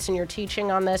thoughts and your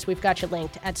teaching on this. We've got you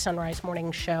linked at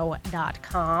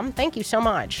sunrisemorningshow.com. Thank you so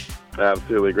much.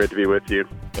 Absolutely. Great to be with you.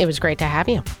 It was great to have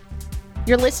you.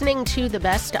 You're listening to the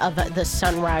best of the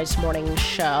Sunrise Morning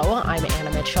Show. I'm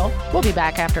Anna Mitchell. We'll be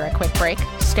back after a quick break.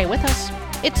 Stay with us.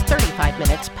 It's 35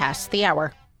 minutes past the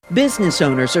hour. Business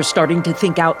owners are starting to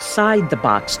think outside the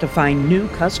box to find new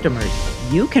customers.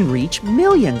 You can reach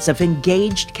millions of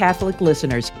engaged Catholic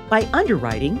listeners by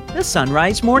underwriting the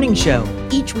Sunrise Morning Show.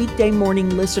 Each weekday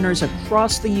morning, listeners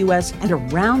across the U.S. and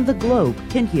around the globe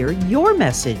can hear your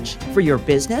message for your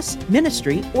business,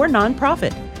 ministry, or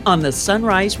nonprofit on the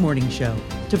Sunrise Morning Show.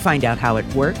 To find out how it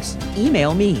works,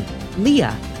 email me,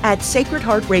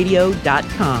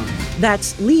 Leah@sacredheartradio.com.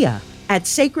 That's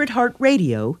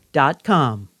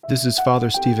Leah@sacredheartradio.com. This is Father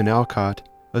Stephen Alcott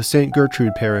of St.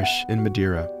 Gertrude Parish in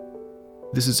Madeira.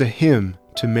 This is a hymn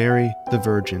to Mary the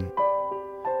Virgin.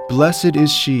 Blessed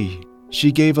is she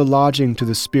gave a lodging to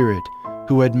the Spirit,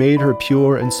 who had made her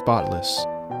pure and spotless.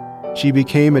 She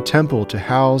became a temple to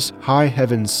house high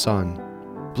heaven's sun.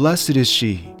 Blessed is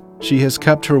she has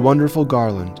kept her wonderful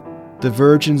garland, the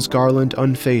Virgin's garland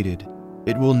unfaded.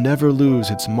 It will never lose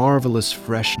its marvelous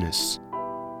freshness.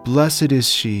 Blessed is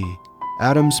she,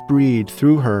 Adam's breed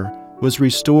through her was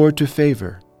restored to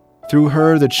favor. Through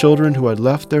her the children who had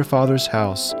left their father's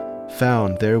house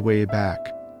found their way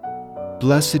back.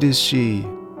 Blessed is she,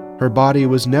 her body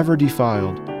was never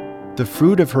defiled. The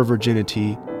fruit of her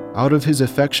virginity, out of his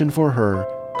affection for her,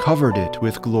 covered it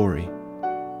with glory.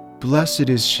 Blessed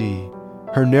is she,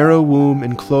 her narrow womb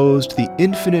enclosed the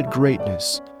infinite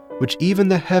greatness, which even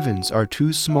the heavens are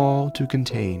too small to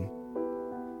contain.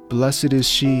 Blessed is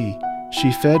she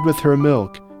fed with her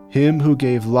milk him who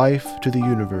gave life to the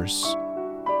universe.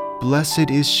 Blessed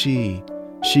is she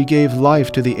gave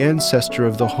life to the ancestor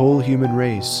of the whole human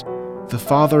race, the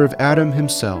father of Adam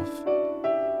himself.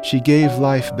 She gave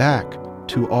life back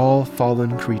to all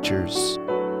fallen creatures.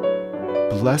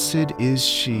 Blessed is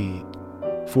she,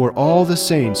 for all the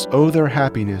saints owe their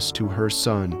happiness to her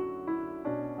Son.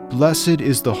 Blessed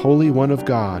is the Holy One of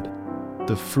God,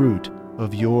 the fruit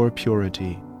of your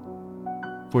purity.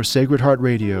 For Sacred Heart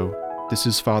Radio, this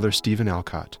is Father Stephen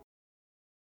Alcott.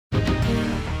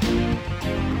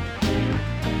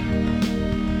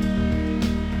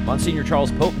 Monsignor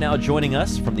Charles Pope now joining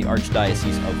us from the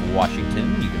Archdiocese of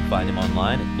Washington. You can find him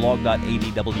online at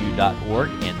blog.adw.org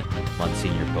and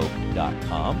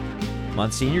monsignorpope.com.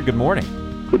 Monsignor, good morning.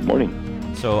 Good morning.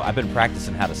 So I've been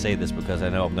practicing how to say this because I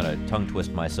know I'm going to tongue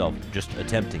twist myself just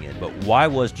attempting it. But why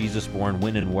was Jesus born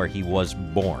when and where he was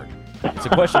born? It's a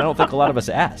question I don't think a lot of us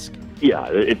ask. Yeah,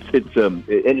 it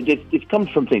comes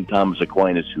from St. Thomas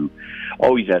Aquinas, who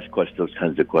always asks those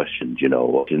kinds of questions, in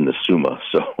the Summa.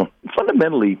 So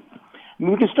fundamentally,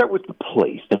 we can start with the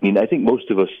place. I think most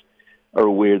of us are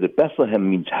aware that Bethlehem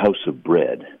means house of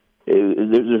bread.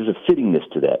 There's a fittingness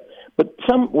to that. But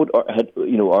some had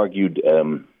argued,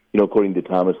 according to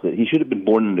Thomas, that he should have been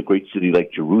born in a great city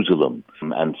like Jerusalem,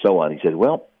 and so on. He said,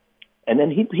 well, and then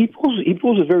he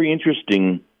pulls a very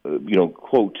interesting,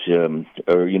 quote or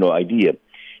idea.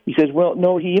 He says, well,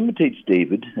 no, he imitates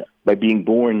David by being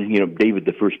born, David,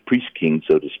 the first priest king,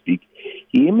 so to speak.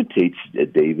 He imitates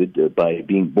David by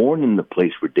being born in the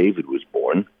place where David was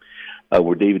born,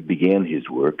 where David began his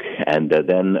work, and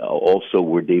then also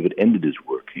where David ended his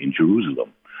work in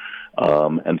Jerusalem.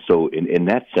 And so in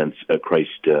that sense,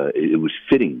 Christ, it was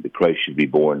fitting that Christ should be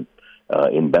born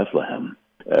in Bethlehem.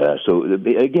 So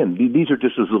again, these are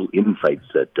just those little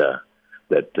insights that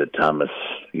Thomas,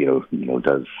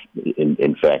 does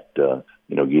in fact,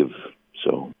 give.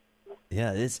 So.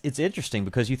 Yeah, it's interesting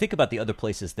because you think about the other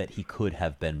places that he could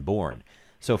have been born.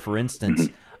 So, for instance,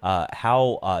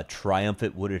 how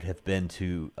triumphant would it have been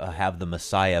to have the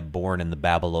Messiah born in the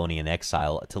Babylonian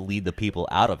exile to lead the people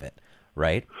out of it,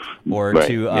 right? Or right,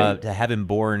 to have him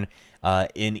born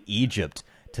in Egypt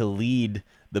to lead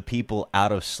the people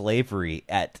out of slavery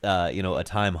at a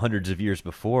time hundreds of years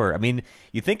before.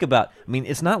 You think about.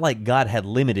 It's not like God had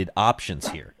limited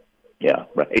options here. Yeah,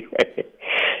 right.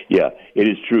 Yeah, it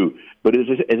is true. But as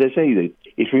I say,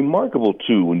 it's remarkable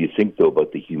too when you think though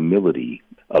about the humility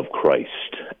of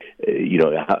Christ.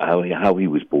 How he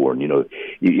was born.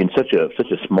 In such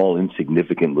a small,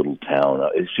 insignificant little town.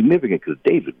 It's significant because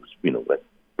David was.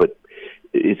 But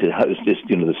it's just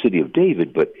the city of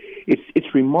David. But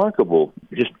it's remarkable.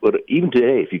 Just even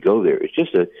today, if you go there, it's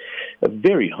just a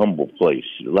very humble place.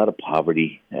 A lot of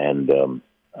poverty and.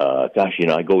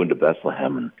 I go into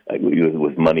Bethlehem and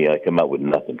with money, I come out with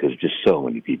nothing because just so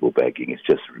many people begging. It's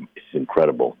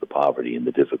incredible, the poverty and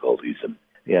the difficulties. And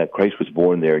yeah, Christ was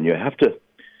born there, and you have to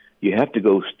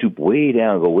go stoop way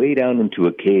down into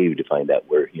a cave to find out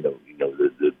where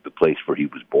the place where he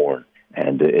was born.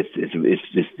 And it's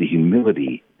just the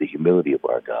humility of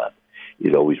our God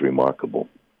is always remarkable.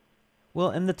 Well,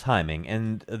 and the timing,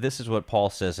 and this is what Paul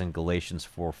says in Galatians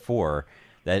 4:4.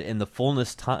 That in the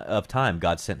fullness of time,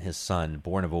 God sent his Son,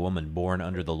 born of a woman, born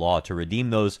under the law, to redeem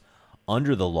those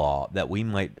under the law, that we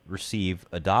might receive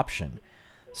adoption.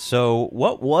 So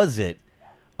what was it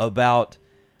about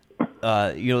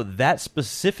that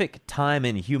specific time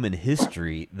in human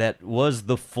history that was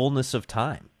the fullness of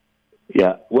time.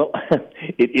 Yeah, well,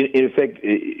 in effect,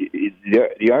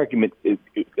 the argument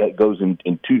goes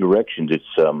in two directions. It's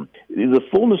the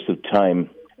fullness of time.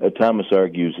 Thomas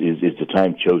argues is the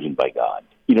time chosen by God.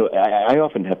 I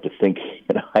often have to think.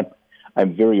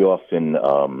 I'm very often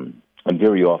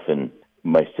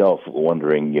myself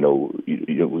wondering.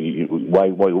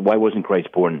 Why wasn't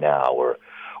Christ born now? Or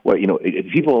well,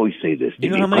 people always say this. Do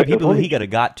you know how many people he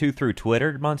got to through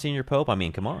Twitter, Monsignor Pope? I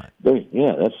mean, come on.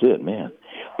 Yeah, that's it, man.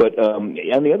 But on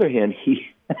the other hand,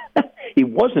 he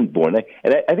wasn't born,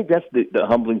 and I think that's the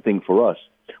humbling thing for us.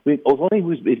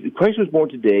 If Christ was born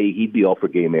today, he'd be all for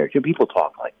gay marriage. And people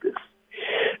talk like this,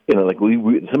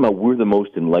 somehow we're the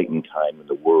most enlightened time in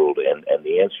the world, and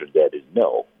the answer to that is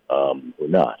no, we're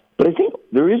not. But I think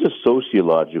there is a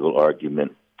sociological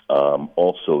argument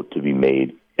also to be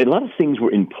made. A lot of things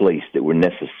were in place that were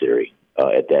necessary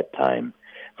at that time.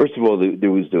 First of all,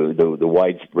 there was the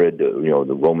widespread,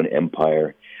 the Roman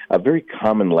Empire, a very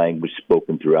common language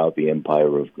spoken throughout the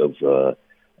empire of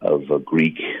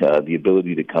Greek, the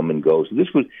ability to come and go.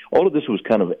 So all of this was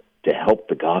kind of to help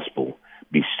the gospel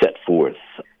be set forth,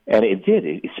 and it did.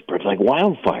 It spread like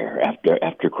wildfire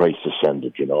after Christ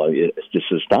ascended. It's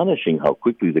just astonishing how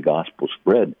quickly the gospel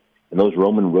spread. And those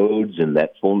Roman roads and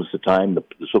that fullness of time, the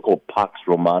so-called Pax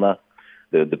Romana,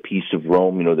 the peace of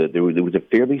Rome. There was a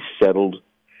fairly settled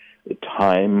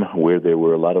time where there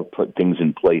were a lot of things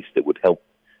in place that would help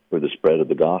for the spread of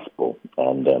the gospel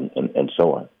and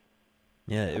so on.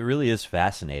 Yeah, it really is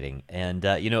fascinating. And,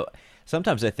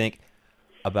 sometimes I think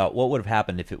about what would have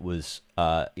happened if it was,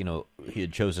 he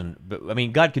had chosen, I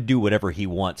mean, God could do whatever he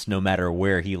wants no matter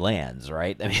where he lands,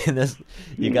 right? I mean,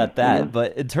 you got that.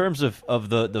 But in terms of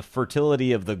the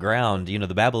fertility of the ground,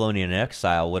 the Babylonian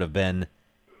exile would have been,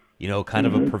 kind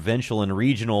of a provincial and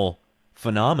regional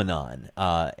phenomenon.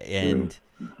 And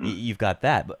you've got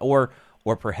that. Or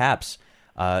perhaps,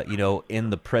 in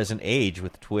the present age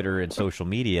with Twitter and social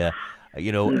media,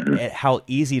 how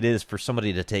easy it is for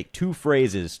somebody to take two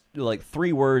phrases, like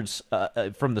 3 words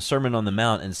from the Sermon on the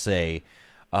Mount and say,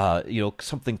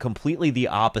 something completely the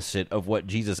opposite of what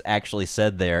Jesus actually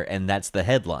said there, and that's the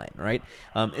headline, right?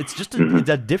 It's just it's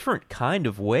a different kind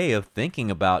of way of thinking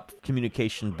about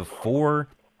communication before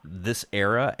this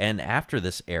era and after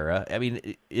this era. I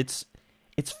mean, it's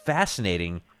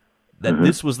fascinating that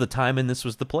this was the time and this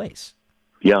was the place.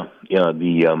 Yeah.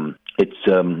 It's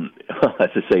as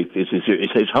I say,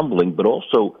 it's humbling, but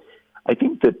also I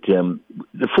think that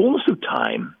the fullness of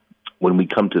time, when we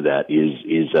come to that,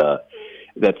 is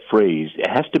that phrase. It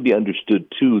has to be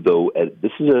understood too, though.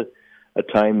 This is a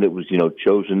time that was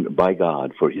chosen by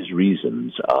God for His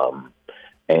reasons,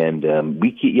 and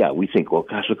we think, well,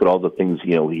 gosh, look at all the things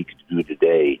He could do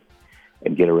today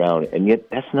and get around, and yet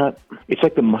that's not. It's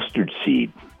like the mustard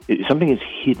seed. Something is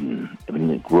hidden,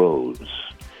 it grows.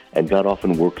 And God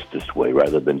often works this way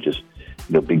rather than just,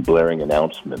 big blaring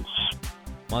announcements.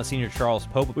 Monsignor Charles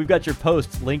Pope, we've got your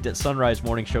posts linked at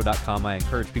sunrisemorningshow.com. I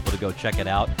encourage people to go check it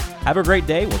out. Have a great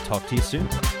day. We'll talk to you soon.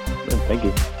 Thank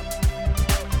you.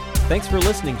 Thanks for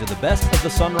listening to the best of the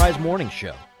Sunrise Morning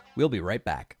Show. We'll be right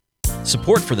back.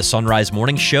 Support for the Sunrise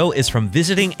Morning Show is from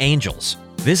Visiting Angels.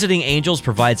 Visiting Angels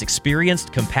provides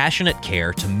experienced, compassionate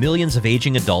care to millions of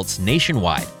aging adults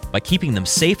nationwide by keeping them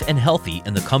safe and healthy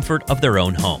in the comfort of their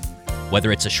own home.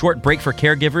 Whether it's a short break for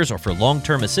caregivers or for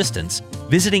long-term assistance,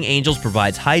 Visiting Angels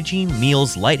provides hygiene,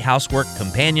 meals, light housework,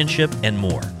 companionship, and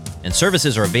more. And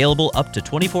services are available up to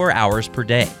 24 hours per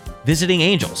day. Visiting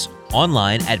Angels,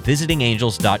 online at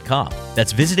visitingangels.com.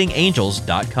 That's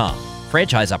visitingangels.com.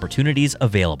 Franchise opportunities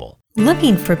available.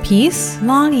 Looking for peace?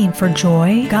 Longing for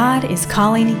joy? God is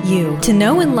calling you to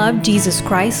know and love Jesus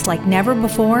Christ like never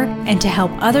before and to help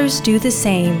others do the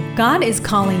same. God is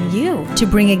calling you to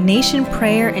bring Ignatian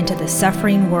prayer into the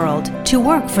suffering world, to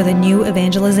work for the new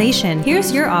evangelization.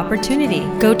 Here's your opportunity.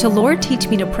 Go to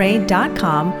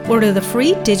LordTeachMeToPray.com, order the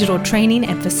free digital training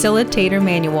and facilitator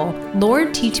manual,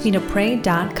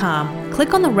 LordTeachMeToPray.com.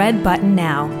 Click on the red button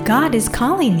now. God is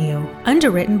calling you.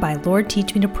 Underwritten by Lord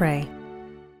Teach Me to Pray.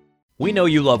 We know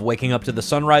you love waking up to the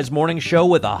Sunrise Morning Show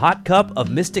with a hot cup of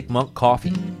Mystic Monk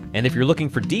coffee. And if you're looking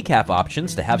for decaf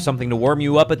options to have something to warm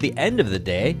you up at the end of the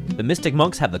day, the Mystic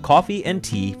Monks have the coffee and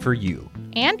tea for you.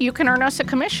 And you can earn us a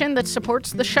commission that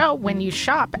supports the show when you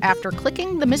shop after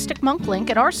clicking the Mystic Monk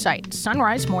link at our site,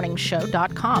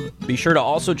 sunrisemorningshow.com. Be sure to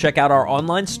also check out our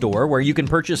online store where you can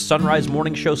purchase Sunrise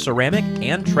Morning Show ceramic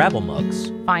and travel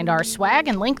mugs. Find our swag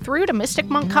and link through to Mystic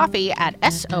Monk Coffee at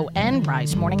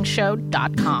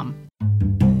sonrisemorningshow.com.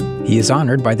 He is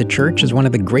honored by the Church as one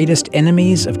of the greatest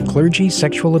enemies of clergy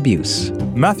sexual abuse.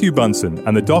 Matthew Bunson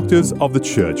and the Doctors of the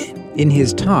Church. In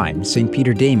his time, St.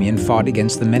 Peter Damian fought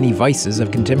against the many vices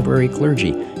of contemporary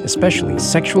clergy, especially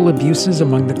sexual abuses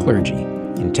among the clergy.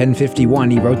 In 1051,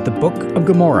 he wrote the Book of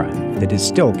Gomorrah that is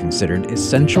still considered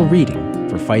essential reading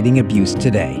for fighting abuse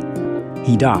today.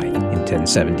 He died in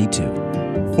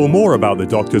 1072. For more about the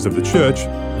Doctors of the Church,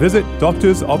 visit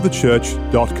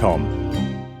doctorsofthechurch.com.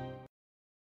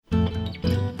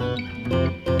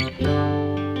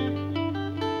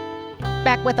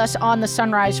 Back with us on the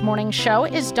Sunrise Morning Show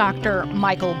is Dr.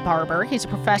 Michael Barber. He's a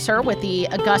professor with the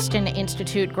Augustine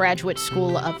Institute Graduate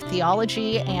School of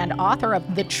Theology and author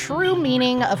of The True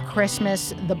Meaning of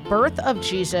Christmas, The Birth of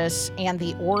Jesus, and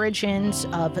the Origins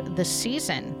of the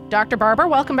Season. Dr. Barber,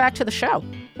 welcome back to the show.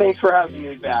 Thanks for having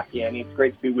me back, Annie. It's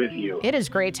great to be with you. It is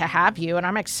great to have you, and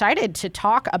I'm excited to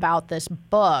talk about this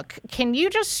book. Can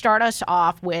you just start us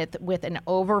off with an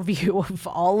overview of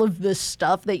all of this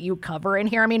stuff that you cover in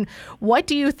here? I mean, what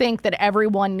do you think that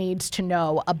everyone needs to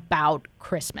know about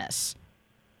Christmas?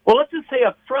 Well, let's just say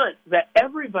up front that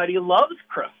everybody loves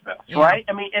Christmas, right?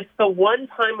 I mean, it's the one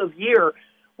time of year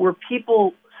where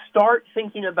people start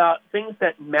thinking about things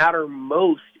that matter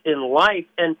most in life,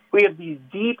 and we have these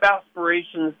deep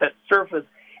aspirations that surface.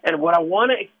 And what I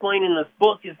want to explain in this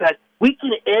book is that we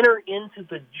can enter into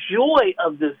the joy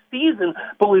of this season,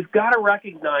 but we've got to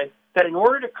recognize that in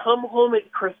order to come home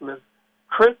at Christmas,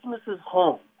 Christmas's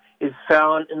home is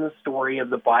found in the story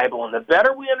of the Bible. And the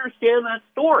better we understand that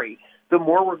story, the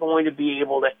more we're going to be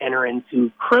able to enter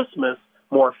into Christmas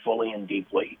more fully and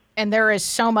deeply. And there is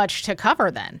so much to cover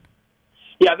then.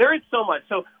 Yeah, there is so much.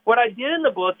 So what I did in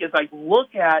the book is I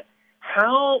look at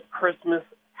how Christmas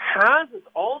has its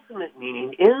ultimate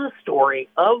meaning in the story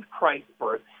of Christ's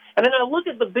birth. And then I look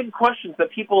at the big questions that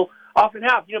people often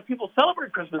have. You know, people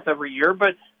celebrate Christmas every year,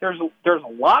 but there's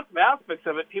lots of aspects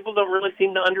of it people don't really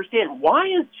seem to understand. Why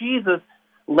is Jesus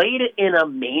laid in a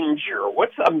manger?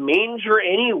 What's a manger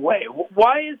anyway?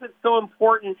 Why is it so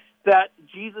important that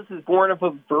Jesus is born of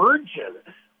a virgin?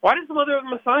 Why does the mother of the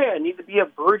Messiah need to be a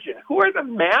virgin? Who are the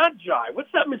Magi?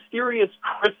 What's that mysterious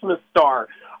Christmas star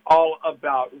all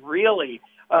about, really?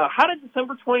 How did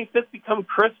December 25th become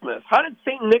Christmas? How did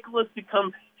St. Nicholas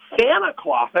become Santa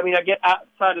Claus? I mean, I get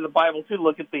outside of the Bible, too, to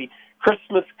look at the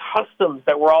Christmas customs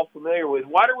that we're all familiar with.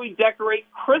 Why do we decorate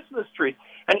Christmas trees?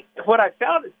 And what I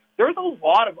found is there's a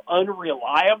lot of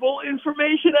unreliable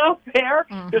information out there.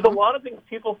 Mm-hmm. There's a lot of things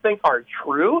people think are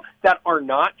true that are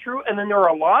not true, and then there are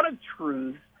a lot of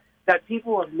truths that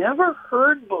people have never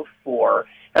heard before.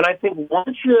 And I think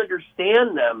once you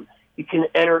understand them, you can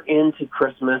enter into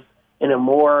Christmas in a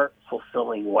more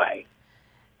fulfilling way.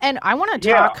 And I want to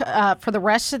talk for the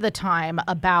rest of the time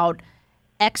about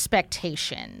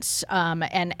expectations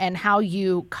and how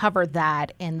you cover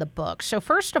that in the book. So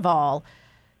first of all,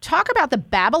 talk about the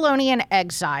Babylonian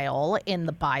exile in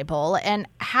the Bible and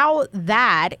how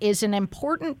that is an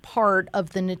important part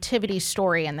of the nativity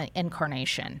story and the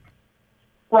incarnation.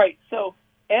 Right. So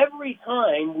every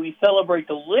time we celebrate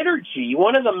the liturgy,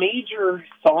 one of the major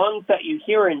songs that you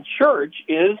hear in church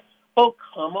is O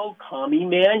Come,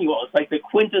 Emmanuel. It's like the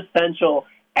quintessential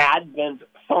Advent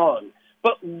song.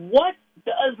 But what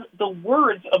does the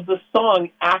words of the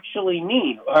song actually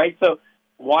mean? All right, so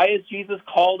why is Jesus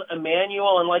called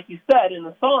Emmanuel? And like you said, in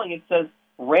the song it says,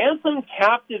 ransom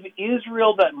captive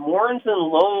Israel that mourns in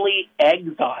lonely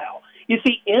exile. You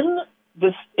see, in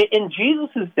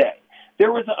Jesus' day, there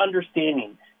was an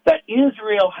understanding that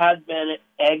Israel had been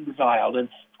exiled. And,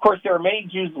 of course, there were many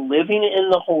Jews living in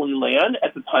the Holy Land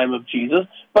at the time of Jesus.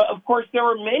 But, of course, there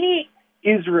were many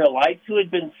Israelites who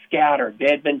had been scattered. They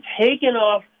had been taken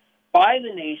off by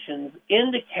the nations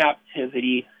into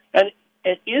captivity. And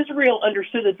Israel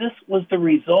understood that this was the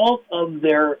result of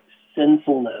their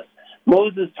sinfulness.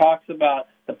 Moses talks about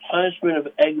the punishment of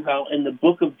exile in the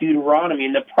book of Deuteronomy.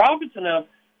 And the prophets announced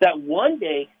that one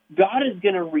day God is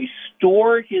going to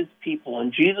restore his people.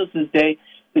 In Jesus' day,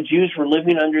 the Jews were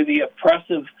living under the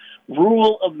oppressive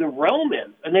rule of the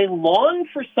Romans, and they longed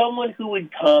for someone who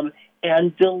would come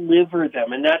and deliver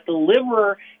them. And that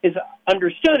deliverer is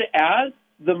understood as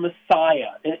the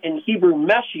Messiah, in Hebrew,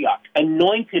 Meshiach,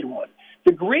 anointed one.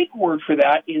 The Greek word for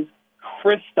that is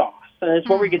Christos, and that's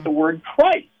where we get the word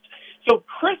Christ. So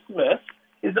Christmas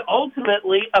is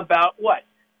ultimately about what?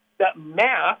 The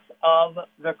Mass of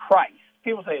the Christ.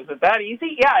 People say, is it that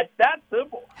easy? Yeah, it's that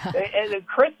simple. And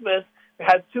Christmas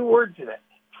has two words in it,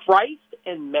 Christ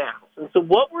and Mass. And so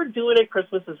what we're doing at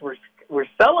Christmas is we're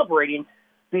celebrating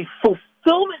the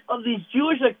fulfillment of these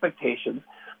Jewish expectations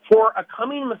for a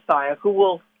coming Messiah who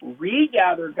will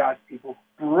regather God's people,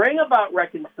 bring about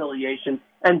reconciliation,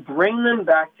 and bring them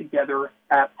back together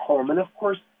at home. And, of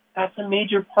course, that's a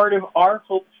major part of our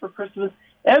hopes for Christmas.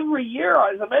 Every year,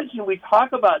 as I mentioned, we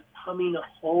talk about coming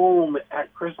home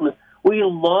at Christmas. We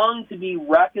long to be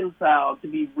reconciled, to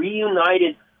be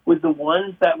reunited with the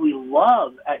ones that we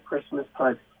love at Christmas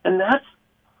time. And that's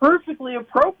perfectly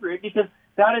appropriate because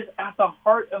that is at the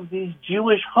heart of these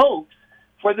Jewish hopes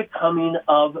for the coming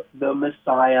of the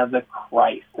Messiah, the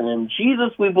Christ. And in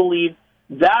Jesus, we believe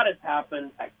that has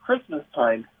happened at Christmas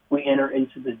time. We enter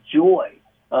into the joy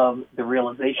of the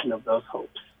realization of those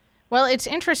hopes. Well, it's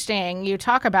interesting. You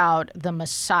talk about the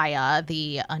Messiah,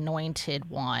 the anointed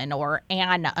one, or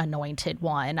an anointed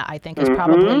one, I think is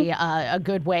probably a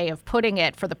good way of putting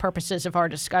it for the purposes of our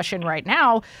discussion right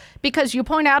now, because you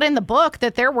point out in the book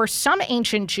that there were some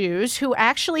ancient Jews who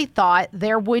actually thought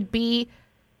there would be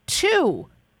two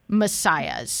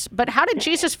Messiahs. But how did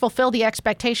Jesus fulfill the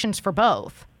expectations for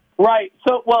both? Right.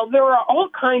 So, well, there are all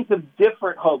kinds of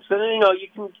different hopes. And, you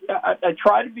can I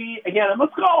try to be, again, I'm a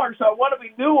scholar, so I want to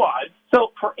be nuanced.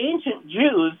 So for ancient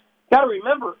Jews, got to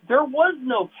remember, there was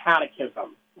no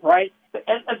catechism, right?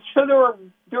 And so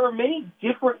there are many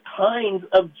different kinds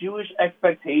of Jewish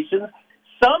expectations.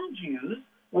 Some Jews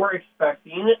were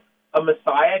expecting a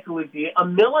Messiah who would be a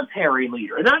military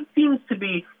leader. And that seems to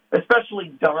be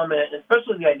especially dominant,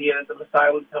 especially the idea that the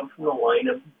Messiah would come from the line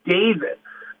of David.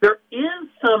 There is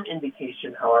some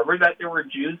indication, however, that there were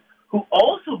Jews who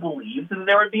also believed that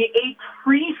there would be a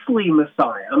priestly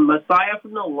Messiah, a Messiah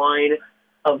from the line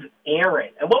of Aaron.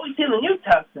 And what we see in the New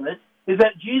Testament is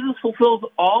that Jesus fulfills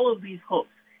all of these hopes.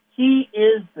 He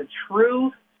is the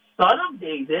true son of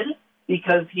David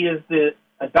because he is the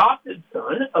adopted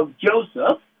son of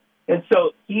Joseph. And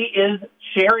so he is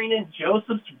sharing in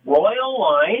Joseph's royal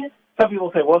line. Some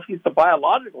people say, well, if he's the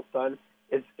biological son,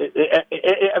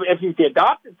 if he's the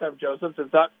adopted son of Joseph, does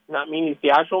that not mean he's the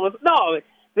actual one? No,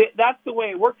 that's the way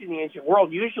it worked in the ancient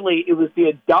world. Usually it was the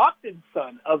adopted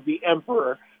son of the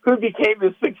emperor who became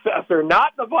his successor,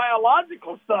 not the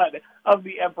biological son of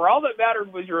the emperor. All that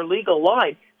mattered was your legal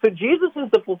line. So Jesus is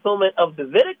the fulfillment of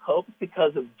Davidic hopes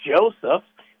because of Joseph.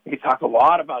 We could talk a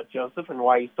lot about Joseph and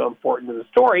why he's so important to the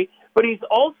story, but he's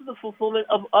also the fulfillment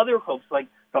of other hopes, like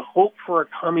the hope for a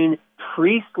coming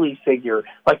priestly figure,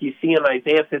 like you see in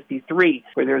Isaiah 53,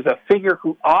 where there's a figure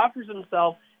who offers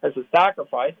himself as a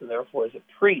sacrifice and therefore as a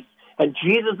priest. And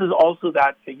Jesus is also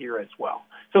that figure as well.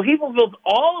 So he fulfills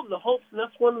all of the hopes, and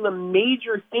that's one of the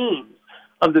major themes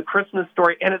of the Christmas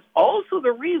story. And it's also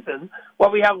the reason why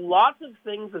we have lots of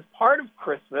things as part of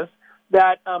Christmas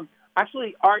that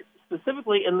actually aren't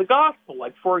specifically in the gospel.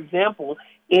 Like, for example,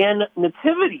 in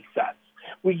nativity sets,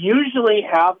 we usually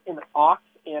have an ox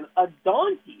and a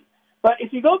donkey. But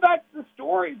if you go back to the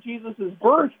story of Jesus'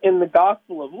 birth in the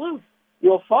Gospel of Luke,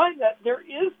 you'll find that there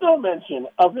is no mention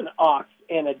of an ox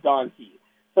and a donkey.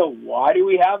 So why do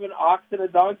we have an ox and a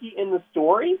donkey in the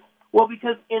story? Well,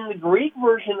 because in the Greek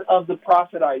version of the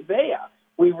prophet Isaiah,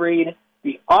 we read,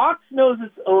 the ox knows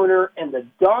its owner and the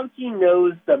donkey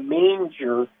knows the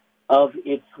manger of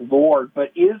its Lord,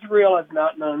 but Israel has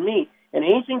not known me. And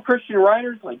ancient Christian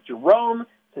writers like Jerome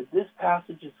said this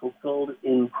passage is fulfilled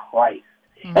in Christ.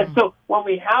 Mm-hmm. And so when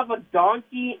we have a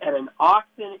donkey and an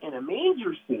oxen and a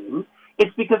manger scene,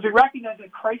 it's because we recognize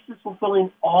that Christ is fulfilling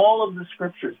all of the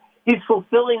scriptures. He's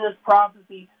fulfilling this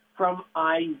prophecy from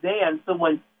Isaiah. And so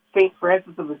when St.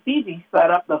 Francis of Assisi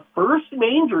set up the first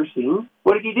manger scene,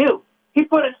 what did he do? He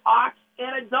put an ox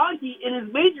and a donkey in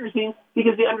his manger scene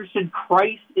because he understood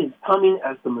Christ is coming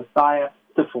as the Messiah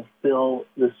to fulfill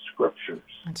the scriptures.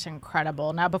 That's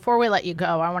incredible. Now, before we let you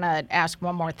go, I want to ask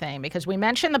one more thing, because we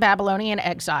mentioned the Babylonian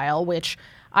Exile, which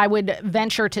I would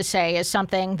venture to say is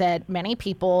something that many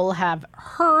people have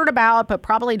heard about, but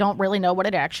probably don't really know what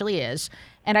it actually is.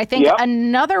 And I think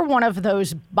another one of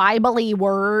those Bible-y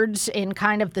words in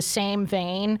kind of the same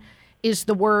vein is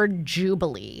the word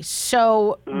Jubilee.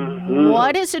 So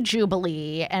what is a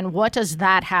Jubilee, and what does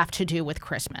that have to do with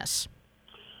Christmas?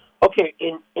 Okay,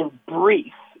 in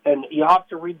brief, and you have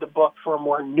to read the book for a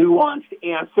more nuanced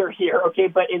answer here, okay,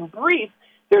 but in brief,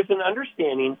 there's an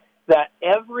understanding that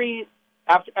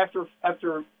after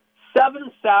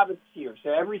 7 Sabbath years, so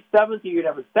every seventh year you'd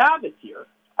have a Sabbath year,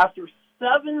 after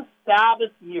 7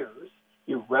 Sabbath years,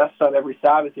 you rest on every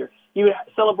Sabbath year, you would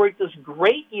celebrate this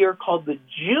great year called the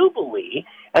Jubilee,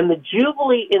 and the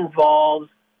Jubilee involves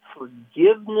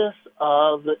forgiveness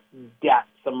of debts,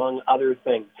 among other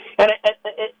things. And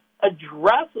it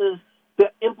addresses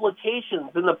the implications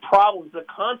and the problems, the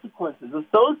consequences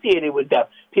associated with death.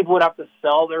 People would have to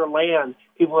sell their land.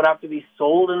 People would have to be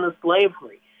sold into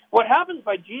slavery. What happens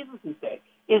by Jesus' day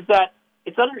is that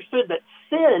it's understood that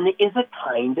sin is a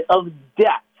kind of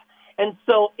debt. And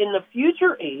so in the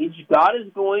future age, God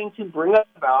is going to bring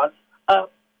about an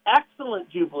excellent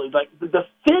Jubilee, like the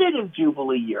definitive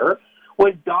Jubilee year,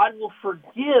 when God will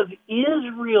forgive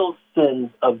Israel's sins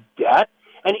of debt,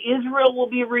 and Israel will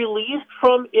be released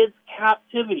from its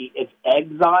captivity, its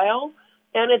exile,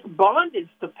 and its bondage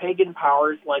to pagan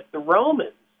powers like the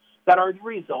Romans that are the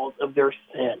result of their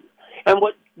sin. And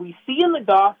what we see in the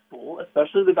gospel,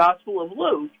 especially the Gospel of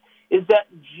Luke, is that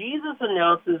Jesus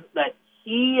announces that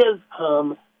he has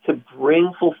come to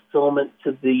bring fulfillment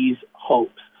to these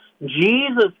hopes.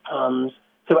 Jesus comes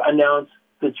to announce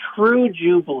the true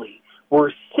Jubilee,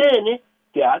 where sin,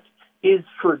 debt, is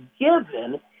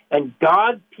forgiven and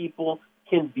God's people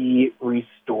can be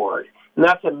restored. And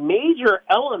that's a major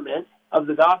element of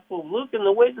the Gospel of Luke and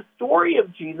the way the story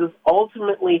of Jesus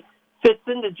ultimately fits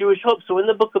into Jewish hope. So in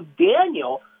the book of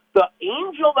Daniel, the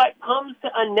angel that comes to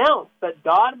announce that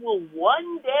God will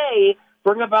one day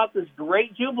bring about this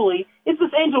great Jubilee is this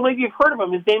angel. Maybe you've heard of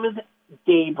him. His name is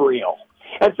Gabriel.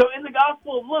 And so in the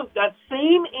Gospel of Luke, that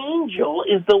same angel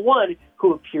is the one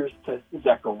who appears to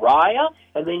Zechariah,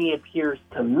 and then he appears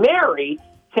to Mary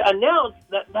to announce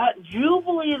that that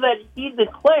Jubilee that he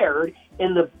declared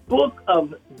in the book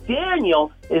of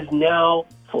Daniel is now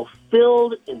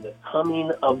fulfilled in the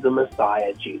coming of the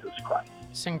Messiah, Jesus Christ.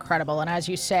 It's incredible. And as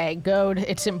you say,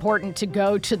 it's important to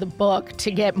go to the book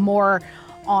to get more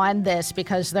on this,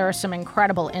 because there are some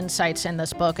incredible insights in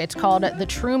this book. It's called The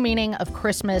True Meaning of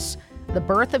Christmas, The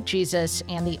Birth of Jesus,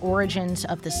 and the Origins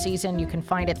of the Season. You can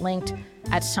find it linked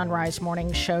at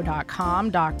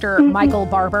sunrisemorningshow.com. Dr. Michael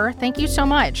Barber, thank you so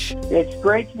much. It's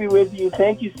great to be with you.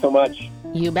 Thank you so much.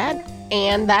 You bet.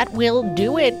 And that will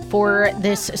do it for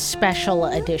this special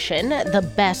edition, the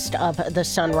best of the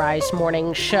Sunrise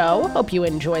Morning Show. Hope you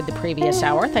enjoyed the previous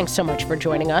hour. Thanks so much for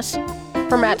joining us.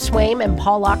 For Matt Swaim and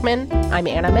Paul Lockman, I'm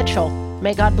Anna Mitchell.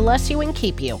 May God bless you and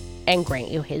keep you and grant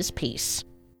you his peace.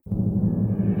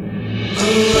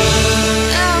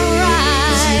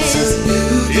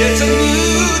 It's a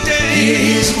new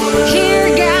day. Hear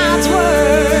God's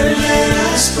word. Let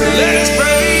us pray. Let us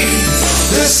pray.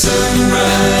 The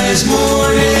Sunrise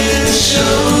Morning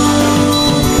Show.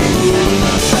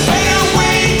 Can't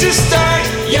wait to start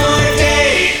your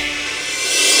day.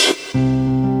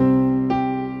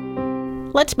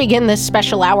 Let's begin this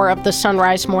special hour of the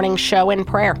Sunrise Morning Show in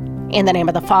prayer. In the name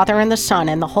of the Father, and the Son,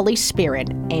 and the Holy Spirit.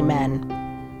 Amen.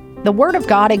 The Word of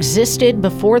God existed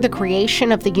before the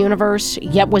creation of the universe,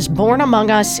 yet was born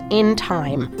among us in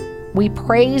time. We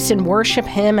praise and worship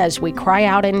him as we cry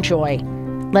out in joy.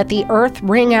 Let the earth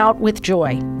ring out with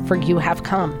joy, for you have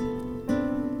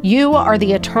come. You are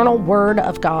the eternal Word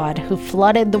of God who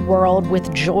flooded the world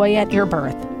with joy at your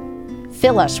birth.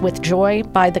 Fill us with joy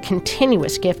by the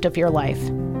continuous gift of your life.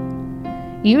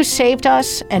 You saved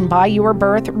us, and by your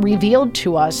birth revealed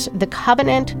to us the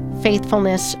covenant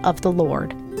faithfulness of the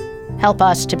Lord. Help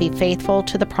us to be faithful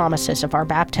to the promises of our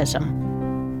baptism.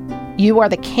 You are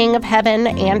the King of heaven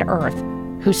and earth,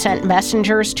 who sent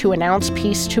messengers to announce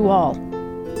peace to all.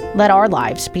 Let our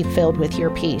lives be filled with your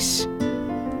peace.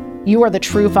 You are the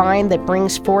true vine that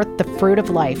brings forth the fruit of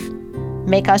life.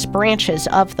 Make us branches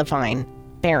of the vine,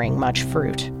 bearing much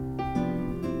fruit.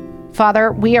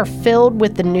 Father, we are filled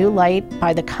with the new light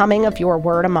by the coming of your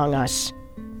word among us.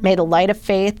 May the light of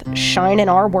faith shine in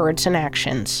our words and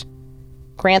actions.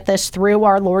 Grant this through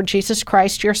our Lord Jesus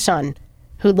Christ, your Son,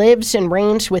 who lives and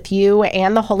reigns with you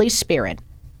and the Holy Spirit,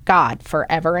 God,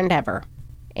 forever and ever.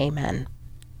 Amen.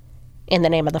 In the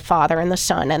name of the Father, and the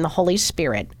Son, and the Holy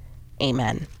Spirit.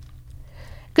 Amen.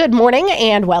 Good morning,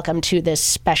 and welcome to this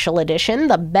special edition,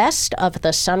 the best of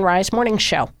the Sunrise Morning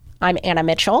Show. I'm Anna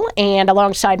Mitchell, and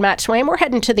alongside Matt Swaim, we're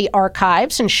heading to the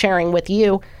archives and sharing with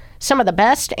you some of the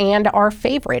best and our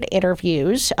favorite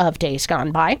interviews of days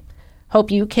gone by.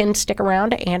 Hope you can stick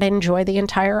around and enjoy the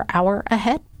entire hour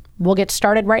ahead. We'll get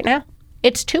started right now.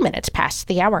 It's 2 minutes past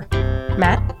the hour.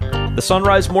 Matt? The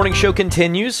Sunrise Morning Show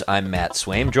continues. I'm Matt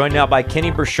Swaim, joined now by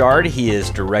Kenny Burchard. He is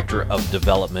Director of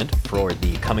Development for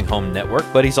the Coming Home Network,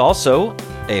 but he's also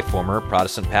a former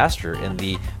Protestant pastor in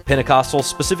the Pentecostal,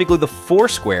 specifically the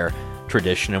Foursquare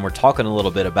tradition, and we're talking a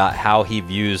little bit about how he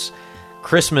views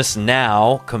Christmas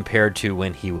now compared to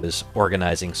when he was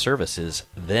organizing services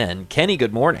then. Kenny,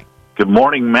 good morning. Good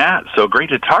morning, Matt. So great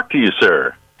to talk to you,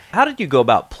 sir. How did you go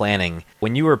about planning,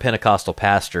 when you were a Pentecostal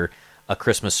pastor, a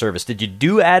Christmas service? Did you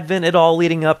do Advent at all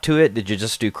leading up to it? Did you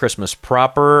just do Christmas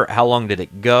proper? How long did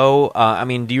it go?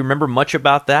 Do you remember much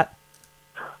about that?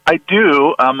 I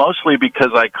do, mostly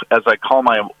because as I call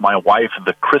my wife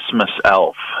the Christmas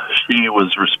elf. She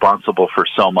was responsible for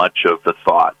so much of the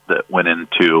thought that went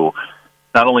into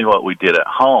not only what we did at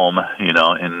home,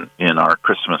 in our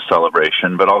Christmas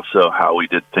celebration, but also how we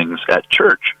did things at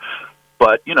church.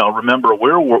 But, remember,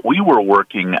 we were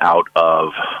working out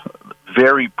of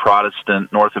very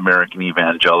Protestant, North American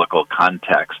evangelical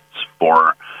contexts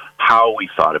for how we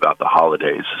thought about the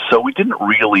holidays. So we didn't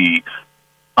really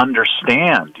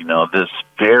understand, this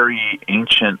very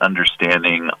ancient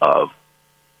understanding of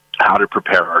how to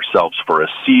prepare ourselves for a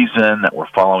season, that we're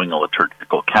following a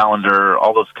liturgical calendar,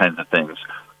 all those kinds of things.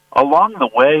 Along the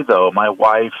way, though, my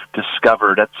wife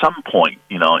discovered at some point,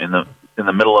 in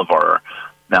the middle of our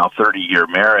now 30-year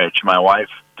marriage, my wife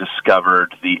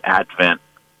discovered the Advent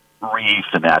wreath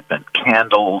and Advent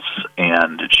candles,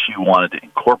 and she wanted to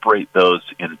incorporate those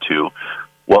into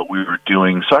what we were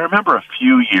doing. So I remember a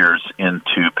few years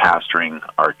into pastoring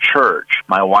our church,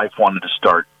 my wife wanted to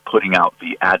start putting out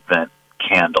the Advent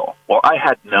candle. Well, I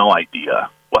had no idea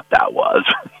what that was.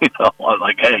 I was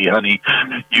like, hey, honey,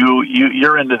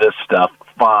 you're into this stuff,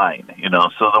 fine.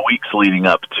 So the weeks leading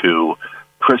up to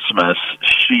Christmas,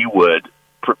 she would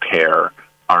prepare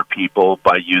our people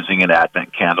by using an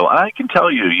Advent candle. And I can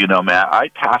tell you, Matt, I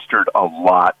pastored a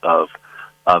lot of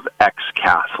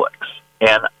ex-Catholics,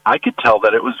 and I could tell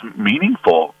that it was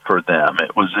meaningful for them.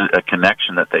 It was a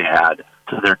connection that they had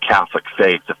to their Catholic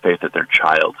faith, the faith of their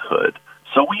childhood.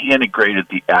 So we integrated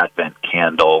the Advent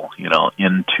candle,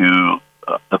 into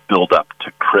the build-up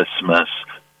to Christmas.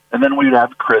 And then we'd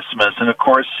have Christmas. And, of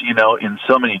course, in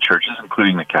so many churches,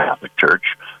 including the Catholic Church,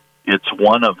 it's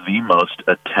one of the most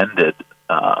attended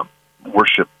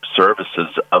worship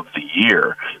services of the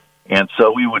year. And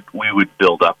so we would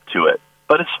build up to it.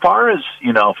 But as far as,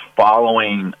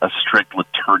 following a strict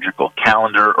liturgical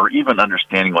calendar or even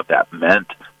understanding what that meant,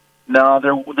 no,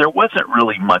 there wasn't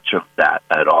really much of that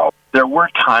at all. There were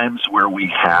times where we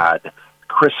had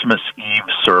Christmas Eve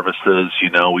services.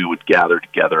 We would gather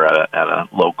together at a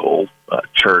local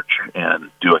church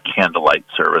and do a candlelight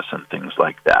service and things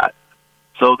like that.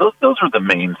 So those are the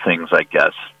main things, I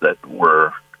guess, that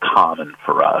were common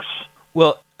for us.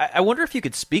 Well, I wonder if you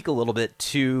could speak a little bit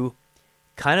to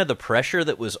kind of the pressure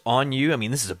that was on you. I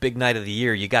mean, this is a big night of the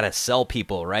year. You got to sell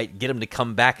people, right? Get them to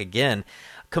come back again.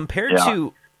 Compared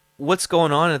to what's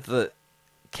going on at the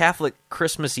Catholic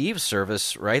Christmas Eve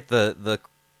service, right? The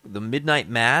midnight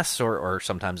mass, or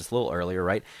sometimes it's a little earlier,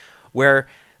 right? Where,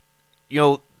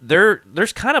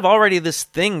 there's kind of already this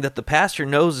thing that the pastor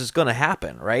knows is going to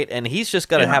happen, right? And he's just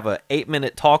got to have a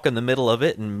 8-minute talk in the middle of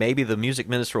it, and maybe the music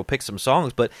minister will pick some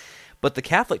songs. But the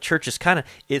Catholic Church is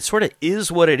it sort of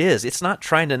is what it is. It's not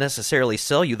trying to necessarily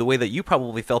sell you the way that you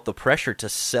probably felt the pressure to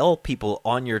sell people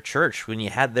on your church when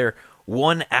you had their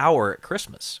 1 hour at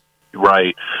Christmas.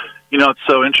 Right. It's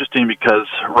so interesting because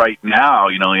right now,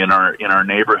 in our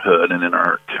neighborhood and in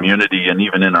our community and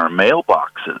even in our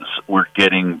mailboxes, we're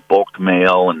getting bulk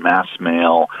mail and mass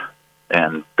mail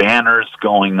and banners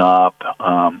going up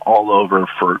all over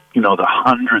for, the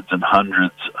hundreds and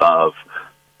hundreds of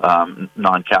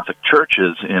non-Catholic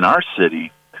churches in our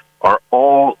city are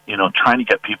all, trying to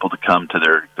get people to come to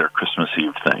their Christmas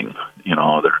Eve thing,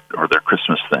 their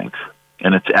Christmas thing.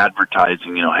 And it's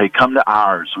advertising, hey, come to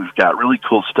ours. We've got really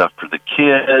cool stuff for the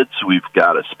kids. We've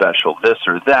got a special this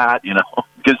or that,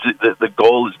 because the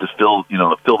goal is to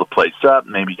fill the place up,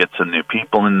 maybe get some new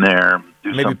people in there.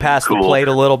 Maybe pass the plate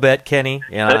a little bit, Kenny.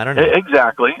 I don't know.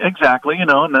 Exactly.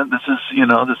 And then this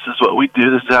is what we do.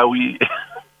 This is how we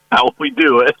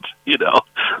do it,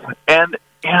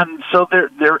 And so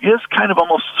there is kind of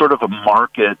almost sort of a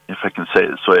market, if I can say it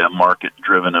this way, a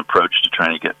market-driven approach to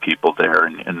trying to get people there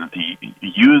and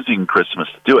using Christmas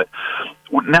to do it.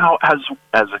 Now, as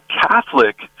a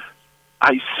Catholic,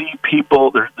 I see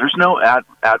people, there's no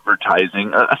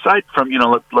advertising, aside from,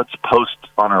 let's post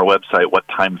on our website what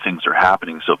time things are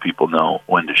happening so people know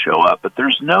when to show up. But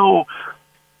there's no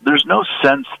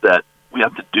sense that we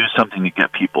have to do something to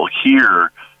get people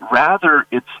here. Rather,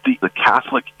 it's the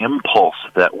Catholic impulse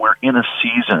that we're in a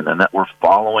season and that we're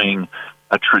following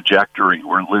a trajectory.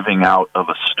 We're living out of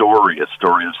a story of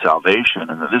salvation,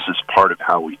 and that this is part of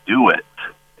how we do it.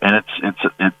 And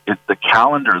it's the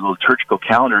calendar, the liturgical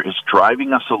calendar, is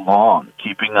driving us along,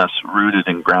 keeping us rooted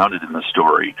and grounded in the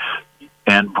story,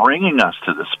 and bringing us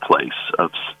to this place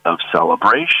of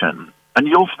celebration. And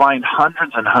you'll find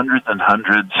hundreds and hundreds and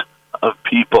hundreds of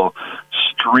people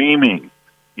streaming,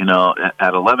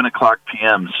 at 11 o'clock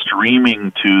p.m.,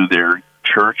 streaming to their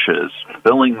churches,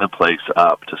 filling the place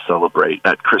up to celebrate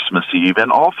at Christmas Eve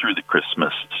and all through the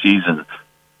Christmas season.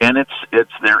 And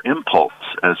it's their impulse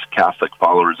as Catholic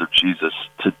followers of Jesus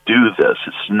to do this.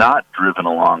 It's not driven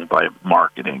along by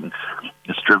marketing.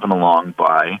 It's driven along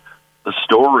by the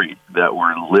story that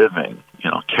we're living,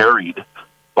 carried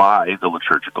by the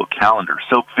liturgical calendar.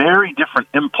 So very different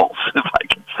impulse, if I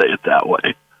can say it that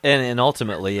way. And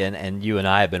ultimately, and you and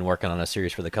I have been working on a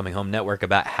series for the Coming Home Network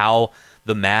about how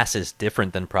the Mass is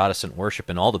different than Protestant worship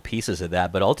and all the pieces of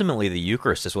that, but ultimately the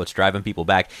Eucharist is what's driving people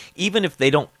back, even if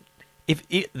they don't, if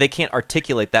they can't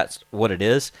articulate that's what it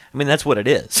is. I mean, that's what it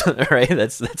is, right?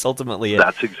 That's ultimately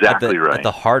that's exactly right at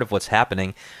the heart of what's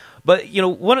happening. But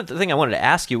one of the thing I wanted to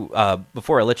ask you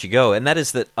before I let you go, and that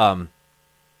is that a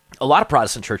lot of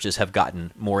Protestant churches have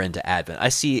gotten more into Advent. I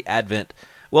see Advent.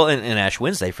 Well, and Ash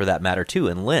Wednesday, for that matter, too,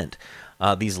 and Lent,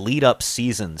 these lead-up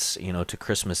seasons, to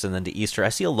Christmas and then to Easter. I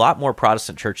see a lot more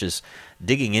Protestant churches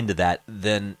digging into that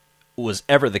than was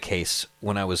ever the case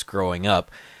when I was growing up.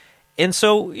 And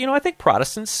so, I think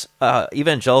Protestants,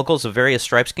 evangelicals of various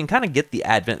stripes, can kind of get the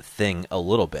Advent thing a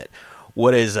little bit.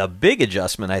 What is a big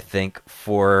adjustment, I think,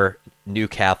 for new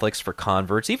Catholics, for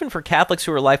converts, even for Catholics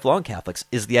who are lifelong Catholics,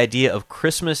 is the idea of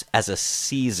Christmas as a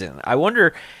season. I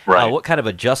wonder what kind of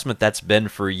adjustment that's been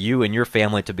for you and your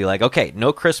family to be like, okay,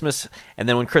 no Christmas, and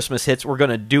then when Christmas hits, we're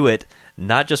going to do it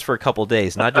not just for a couple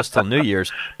days, not just till New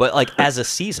Year's, but like as a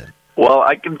season. Well,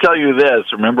 I can tell you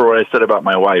this. Remember what I said about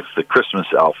my wife, the Christmas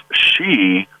elf?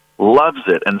 She loves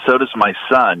it, and so does my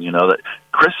son, that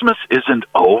Christmas isn't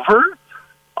over.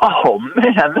 Oh,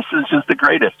 man, this is just the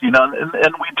greatest, and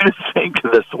we do think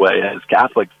this way as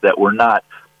Catholics, that we're not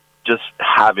just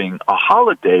having a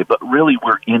holiday, but really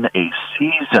we're in a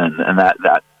season, and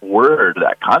that word,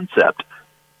 that concept,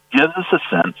 gives us a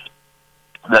sense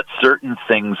that certain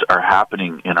things are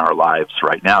happening in our lives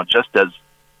right now. Just as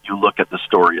you look at the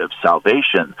story of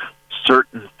salvation,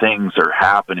 certain things are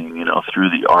happening, through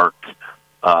the arc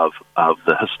of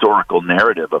the historical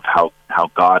narrative of how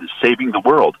God is saving the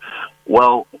world.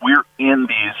 Well, we're in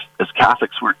these, as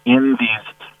Catholics, we're in these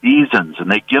seasons,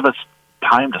 and they give us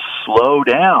time to slow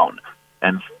down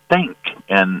and think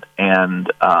and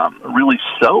really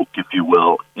soak, if you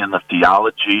will, in the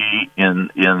theology, in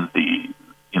the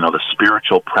the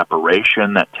spiritual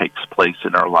preparation that takes place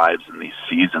in our lives in these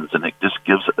seasons. And it just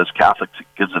gives, as Catholics, it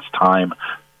gives us time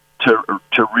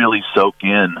to really soak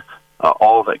in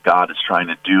all that God is trying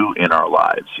to do in our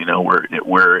lives.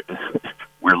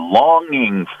 We're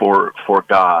longing for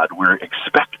God. We're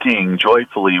expecting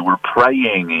joyfully. We're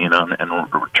praying, and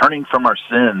we're returning from our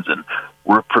sins, and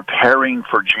we're preparing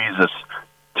for Jesus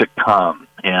to come.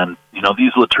 And,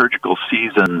 these liturgical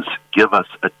seasons give us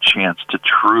a chance to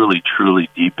truly, truly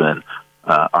deepen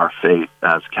our faith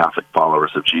as Catholic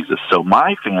followers of Jesus. So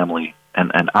my family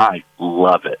and I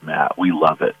love it, Matt. We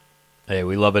love it. Hey,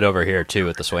 we love it over here, too,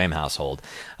 at the Swaim household.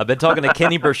 I've been talking to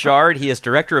Kenny Burchard. He is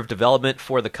Director of Development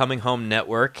for the Coming Home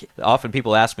Network. Often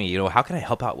people ask me, how can I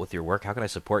help out with your work? How can I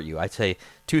support you? I say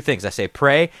two things. I say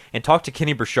pray and talk to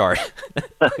Kenny Burchard.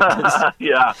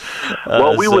 Yeah.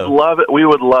 Well, we would love it. We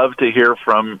would love to hear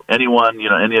from anyone,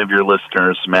 any of your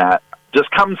listeners, Matt. Just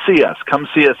come see us. Come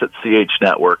see us at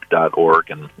chnetwork.org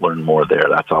and learn more there.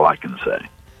 That's all I can say.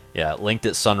 Yeah, linked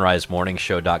at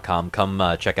sunrisemorningshow.com.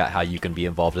 Come check out how you can be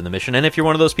involved in the mission. And if you're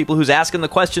one of those people who's asking the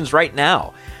questions right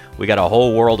now, we got a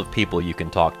whole world of people you can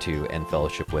talk to and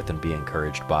fellowship with and be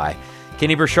encouraged by.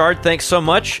 Kenny Burchard, thanks so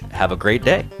much. Have a great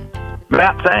day.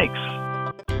 Matt, thanks.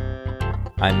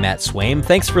 I'm Matt Swaim.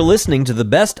 Thanks for listening to the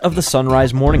Best of the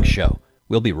Sunrise Morning Show.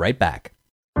 We'll be right back.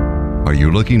 Are you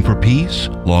looking for peace?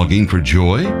 Longing for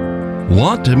joy?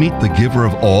 Want to meet the giver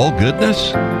of all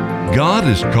goodness? God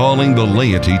is calling the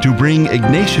laity to bring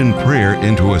Ignatian prayer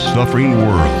into a suffering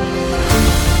world.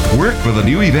 Work for the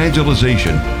new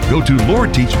evangelization. Go to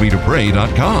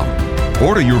LordTeachMeToPray.com.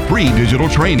 Order your free digital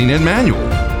training and manual.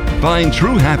 Find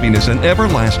true happiness and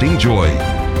everlasting joy.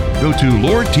 Go to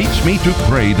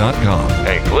LordTeachMeToPray.com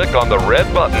and click on the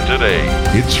red button today.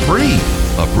 It's free.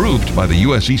 Approved by the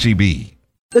USCCB.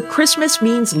 The Christmas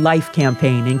Means Life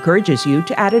campaign encourages you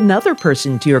to add another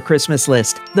person to your Christmas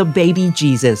list, the baby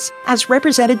Jesus, as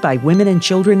represented by women and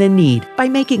children in need by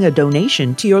making a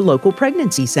donation to your local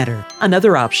pregnancy center.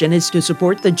 Another option is to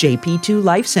support the JP2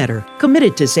 Life Center,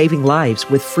 committed to saving lives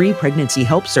with free pregnancy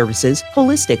help services,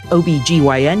 holistic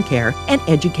OBGYN care, and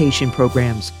education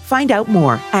programs. Find out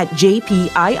more at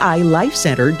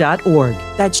jpiilifecenter.org.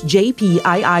 That's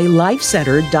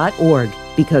jpiilifecenter.org.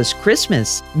 Because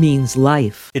Christmas means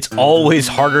life. It's always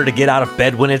harder to get out of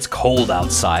bed when it's cold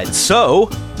outside. So,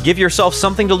 give yourself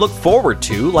something to look forward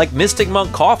to, like Mystic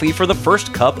Monk Coffee for the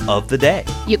first cup of the day.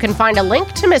 You can find a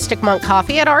link to Mystic Monk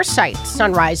Coffee at our site,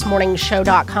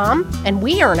 sunrisemorningshow.com, and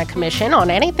we earn a commission on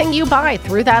anything you buy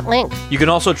through that link. You can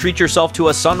also treat yourself to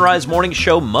a Sunrise Morning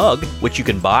Show mug, which you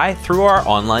can buy through our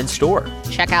online store.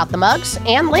 Check out the mugs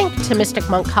and link to Mystic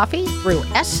Monk Coffee through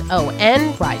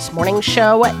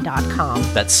sunrisemorningshow.com.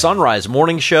 That's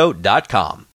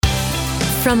sunrisemorningshow.com.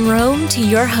 From Rome to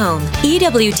your home,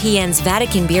 EWTN's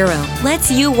Vatican Bureau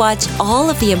lets you watch all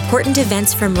of the important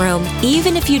events from Rome,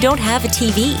 even if you don't have a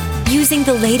TV. Using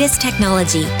the latest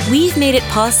technology, we've made it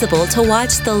possible to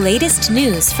watch the latest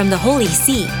news from the Holy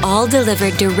See, all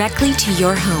delivered directly to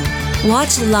your home.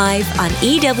 Watch live on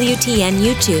EWTN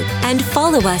YouTube and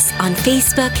follow us on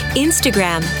Facebook,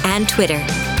 Instagram, and Twitter.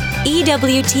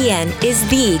 EWTN is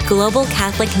the Global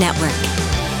Catholic Network.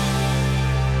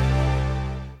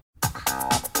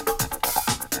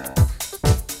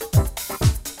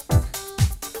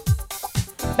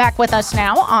 Back with us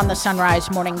now on the Sunrise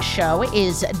Morning Show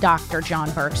is Dr. John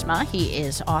Bergsma. He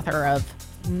is author of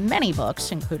many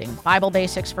books, including Bible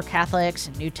Basics for Catholics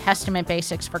and New Testament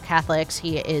Basics for Catholics.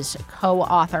 He is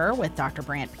co-author with Dr.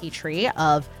 Brant Petrie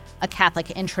of A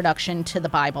Catholic Introduction to the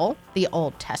Bible, the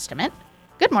Old Testament.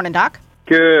 Good morning, Doc.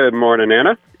 Good morning,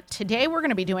 Anna. Today we're going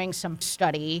to be doing some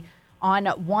study on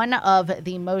one of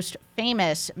the most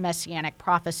famous messianic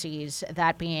prophecies,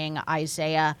 that being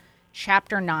Isaiah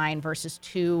chapter 9, verses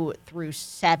 2 through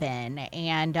 7.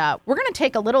 And we're going to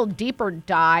take a little deeper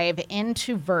dive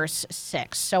into verse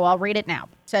 6. So I'll read it now.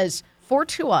 It says, "For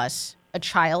to us a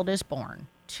child is born,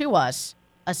 to us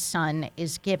a son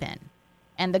is given,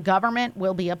 and the government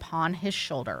will be upon his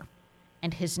shoulder,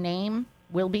 and his name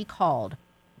will be called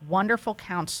Wonderful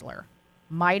Counselor,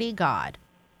 Mighty God,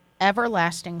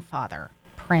 Everlasting Father,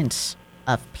 Prince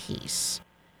of Peace."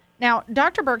 Now,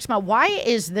 Dr. Bergsma, why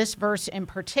is this verse in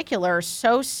particular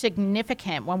so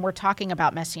significant when we're talking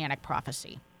about messianic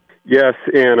prophecy? Yes,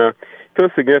 Anna. So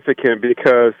significant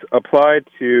because applied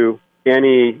to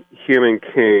any human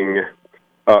king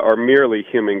or merely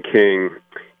human king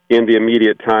in the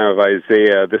immediate time of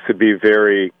Isaiah, this would be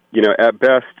very, at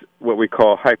best what we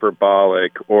call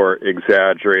hyperbolic or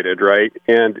exaggerated, right?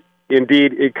 And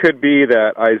indeed, it could be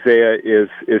that Isaiah is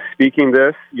speaking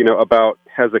this, about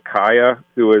Hezekiah,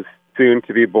 who was soon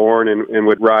to be born and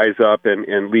would rise up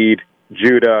and lead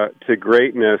Judah to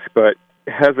greatness. But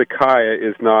Hezekiah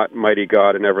is not mighty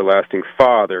God and everlasting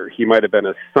Father. He might have been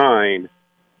a sign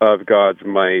of God's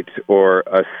might or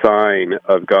a sign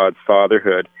of God's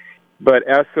fatherhood. But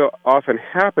as so often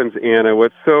happens, Anna,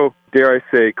 what's so, dare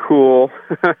I say, cool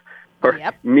or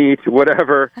neat,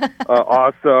 whatever,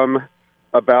 awesome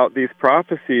about these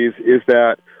prophecies is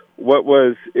that what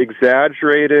was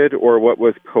exaggerated or what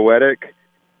was poetic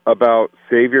about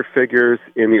Savior figures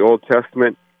in the Old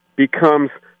Testament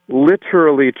becomes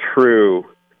literally true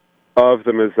of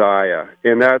the Messiah.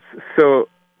 And that's so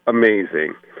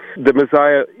amazing. The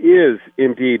Messiah is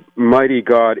indeed mighty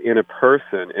God in a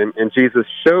person, and Jesus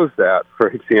shows that, for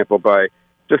example, by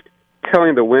just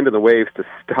telling the wind and the waves to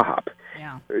stop,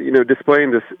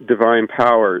 displaying this divine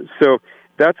power. So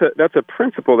that's a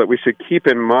principle that we should keep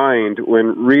in mind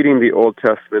when reading the Old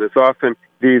Testament. It's often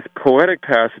these poetic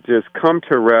passages come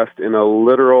to rest in a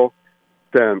literal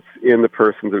sense in the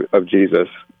person of Jesus.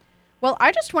 Well,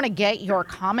 I just want to get your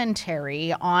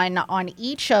commentary on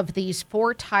each of these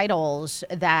four titles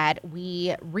that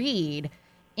we read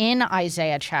in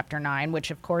Isaiah chapter 9, which,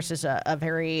 of course, is a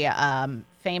very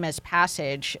famous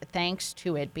passage, thanks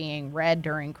to it being read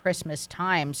during Christmas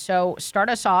time. So start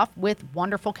us off with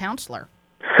Wonderful Counselor.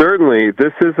 Certainly.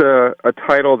 This is a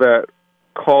title that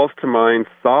calls to mind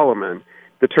Solomon.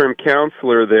 The term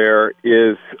counselor there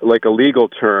is like a legal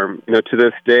term. To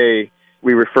this day,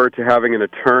 we refer to having an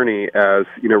attorney as,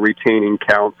 retaining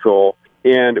counsel.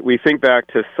 And we think back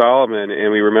to Solomon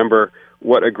and we remember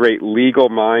what a great legal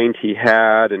mind he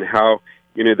had and how,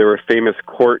 there were famous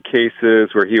court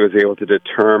cases where he was able to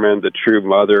determine the true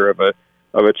mother of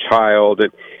a child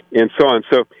and so on.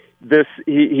 So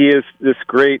he is this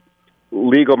great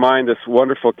legal mind, this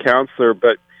wonderful counselor.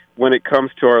 But when it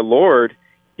comes to our Lord,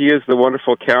 he is the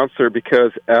wonderful counselor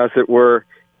because, as it were,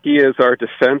 he is our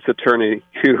defense attorney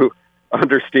who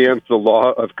understands the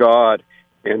law of God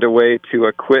and a way to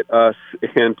acquit us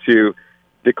and to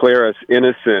declare us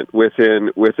innocent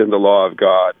within the law of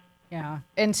God. Yeah.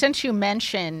 And since you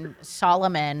mentioned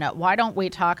Solomon, why don't we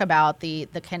talk about the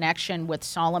connection with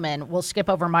Solomon? We'll skip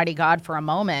over Mighty God for a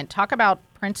moment. Talk about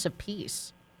Prince of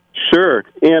Peace. Sure.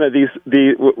 Anna,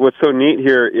 what's so neat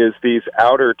here is these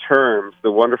outer terms,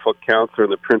 the wonderful counselor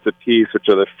and the Prince of Peace, which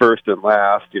are the first and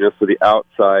last, so the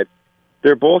outside,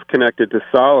 they're both connected to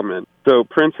Solomon. So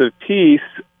Prince of Peace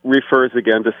refers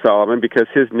again to Solomon because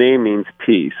his name means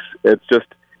peace. It's just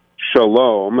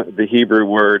shalom, the Hebrew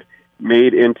word,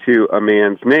 made into a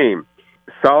man's name.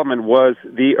 Solomon was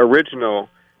the original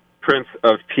Prince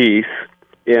of Peace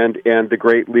and the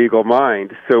great legal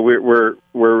mind. So we're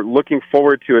looking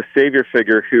forward to a Savior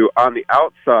figure who, on the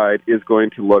outside, is going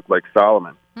to look like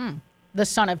Solomon. The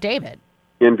son of David.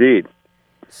 Indeed.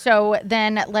 So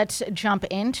then let's jump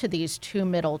into these two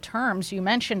middle terms. You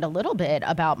mentioned a little bit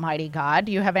about mighty God.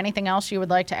 Do you have anything else you would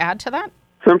like to add to that?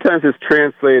 Sometimes it's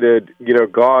translated,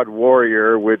 God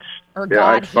warrior, which or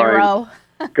God hero.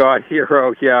 God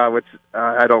hero, yeah, which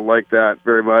I don't like that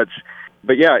very much.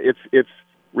 But yeah, it's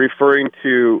referring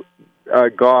to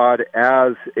God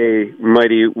as a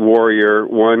mighty warrior,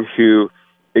 one who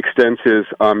extends his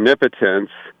omnipotence,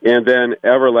 and then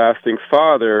everlasting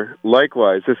Father,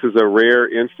 likewise. This is a rare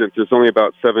instance. There's only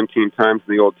about 17 times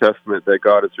in the Old Testament that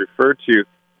God is referred to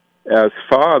as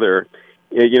Father.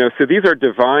 So these are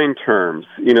divine terms.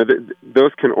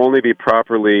 Those can only be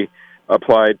properly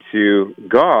applied to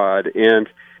God. And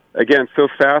again, so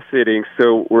fascinating.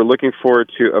 So we're looking forward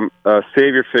to a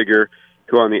Savior figure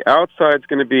who on the outside is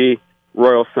going to be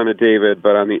royal son of David,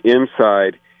 but on the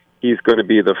inside, he's going to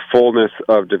be the fullness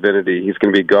of divinity. He's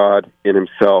going to be God in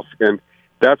himself. And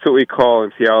that's what we call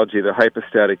in theology the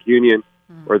hypostatic union,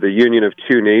 or the union of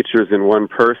two natures in one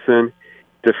person,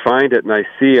 defined at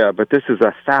Nicaea. But this is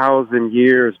 1,000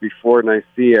 years before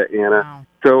Nicaea, Anna. Wow.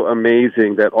 So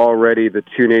amazing that already the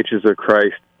two natures of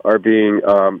Christ are being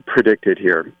predicted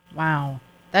here. Wow.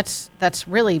 That's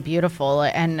really beautiful.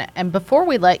 And before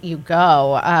we let you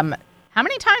go, how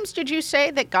many times did you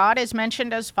say that God is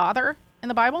mentioned as Father in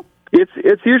the Bible?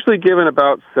 It's usually given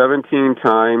about 17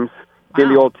 times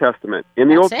in the Old Testament. In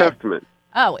the Old Testament.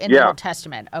 Oh, in the Old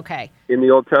Testament. Okay. In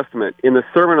the Old Testament. In the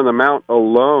Sermon on the Mount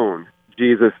alone,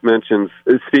 Jesus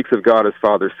speaks of God as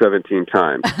Father 17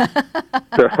 times.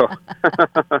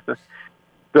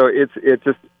 So it's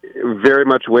just very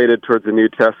much weighted towards the New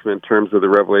Testament in terms of the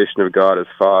revelation of God as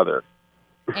Father.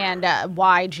 And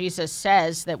why Jesus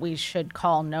says that we should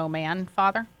call no man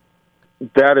Father?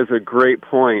 That is a great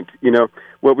point.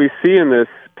 What we see in this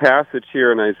passage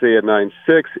here in Isaiah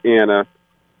 9:6, Anna,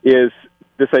 is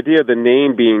this idea of the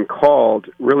name being called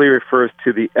really refers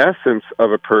to the essence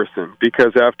of a person,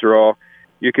 because after all,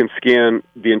 you can scan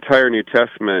the entire New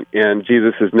Testament, and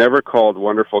Jesus is never called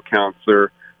Wonderful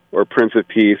Counselor or Prince of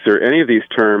Peace or any of these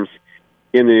terms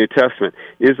in the New Testament.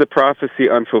 Is the prophecy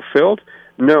unfulfilled?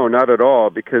 No, not at all,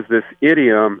 because this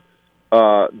idiom,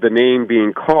 the name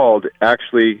being called,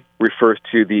 actually refers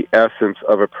to the essence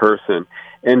of a person.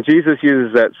 And Jesus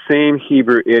uses that same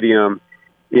Hebrew idiom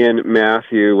in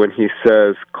Matthew when he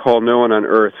says, call no one on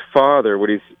earth Father. What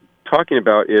he's talking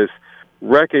about is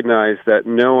recognize that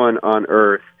no one on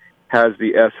earth has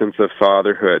the essence of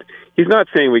fatherhood. He's not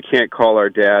saying we can't call our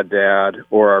dad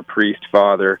or our priest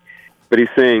father, but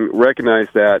he's saying recognize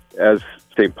that, as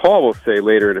St. Paul will say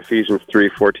later in Ephesians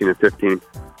 3:14 and 15,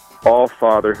 all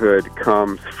fatherhood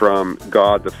comes from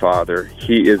God the Father.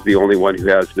 He is the only one who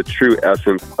has the true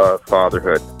essence of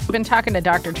fatherhood. We've been talking to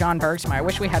Dr. John Bergsma. I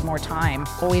wish we had more time.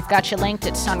 Well, we've got you linked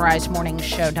at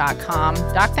sunrisemorningshow.com.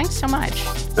 Doc, thanks so much.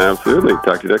 Absolutely.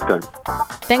 Talk to you next time.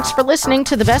 Thanks for listening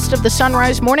to the Best of the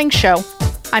Sunrise Morning Show.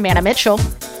 I'm Anna Mitchell.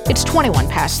 It's 21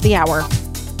 past the hour.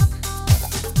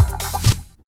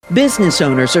 Business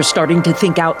owners are starting to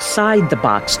think outside the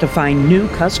box to find new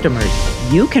customers.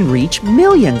 You can reach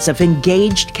millions of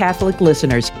engaged Catholic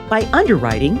listeners by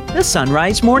underwriting the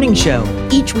Sunrise Morning Show.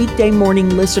 Each weekday morning,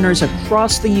 listeners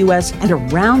across the U.S. and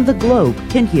around the globe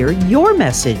can hear your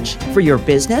message for your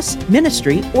business,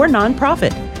 ministry, or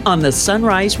nonprofit on the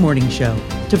Sunrise Morning Show.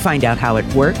 To find out how it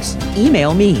works,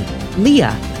 email me,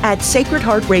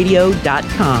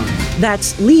 Leah@sacredheartradio.com.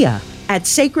 That's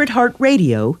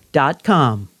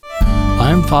Leah@sacredheartradio.com.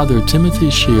 I'm Father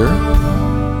Timothy Shear,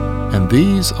 and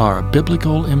these are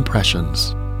Biblical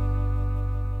Impressions.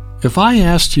 If I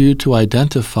asked you to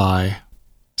identify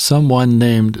someone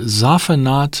named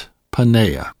Zaphanat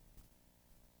Paneah,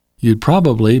 you'd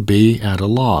probably be at a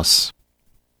loss.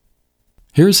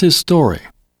 Here's his story.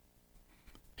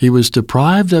 He was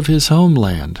deprived of his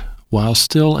homeland while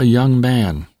still a young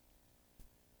man.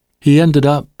 He ended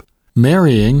up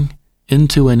marrying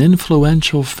into an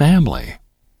influential family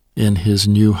in his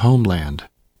new homeland.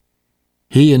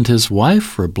 He and his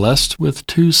wife were blessed with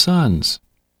 2 sons.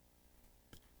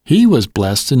 He was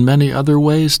blessed in many other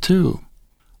ways too.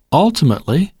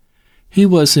 Ultimately, he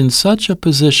was in such a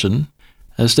position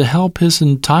as to help his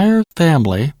entire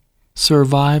family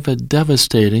survive a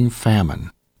devastating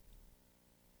famine.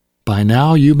 By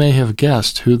now you may have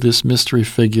guessed who this mystery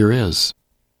figure is.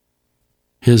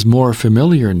 His more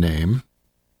familiar name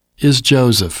is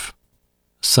Joseph,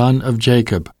 son of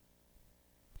Jacob.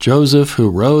 Joseph, who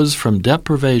rose from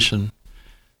deprivation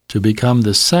to become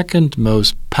the second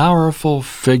most powerful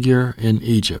figure in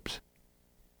Egypt.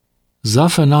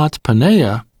 Zaphanat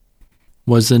Paneah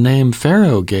was the name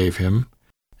Pharaoh gave him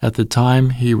at the time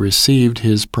he received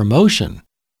his promotion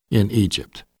in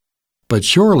Egypt. But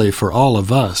surely for all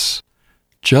of us,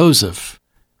 Joseph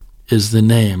is the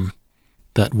name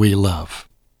that we love.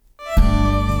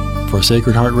 For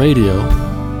Sacred Heart Radio,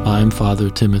 I'm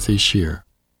Father Timothy Shear.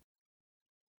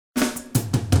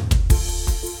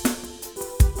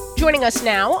 Joining us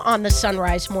now on the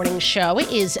Sunrise Morning Show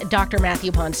is Dr.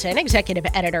 Matthew Bunson, Executive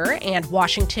Editor and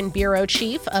Washington Bureau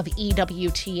Chief of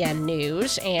EWTN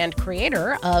News and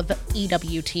creator of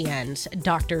EWTN's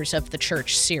Doctors of the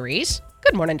Church series.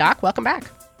 Good morning, Doc. Welcome back.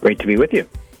 Great to be with you.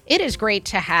 It is great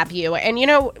to have you. And, you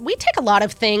know, we take a lot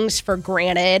of things for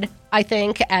granted, I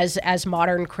think, as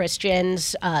modern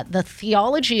Christians. The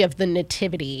theology of the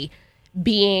Nativity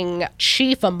being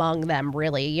chief among them,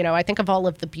 really. You know, I think of all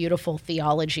of the beautiful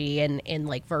theology in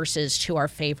like verses to our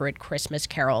favorite Christmas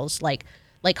carols, like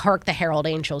Hark the Herald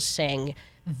Angels Sing,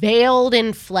 veiled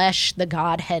in flesh the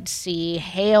Godhead see,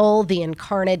 hail the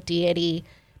incarnate deity,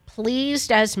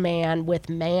 pleased as man with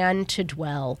man to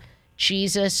dwell,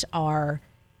 Jesus our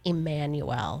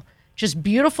Emmanuel. Just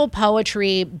beautiful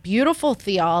poetry, beautiful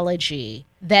theology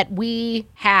that we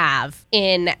have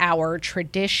in our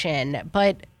tradition,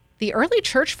 but the early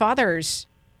church fathers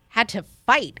had to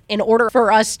fight in order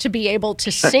for us to be able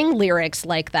to sing lyrics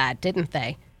like that, didn't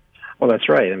they? Well, that's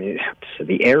right. I mean,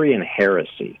 the Arian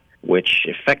heresy, which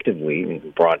effectively,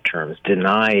 in broad terms,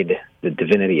 denied the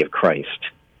divinity of Christ,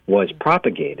 was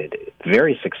propagated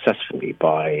very successfully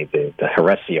by the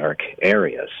heresiarch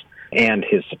Arius and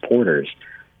his supporters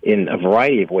in a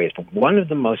variety of ways. But one of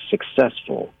the most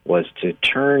successful was to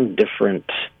turn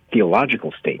different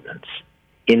theological statements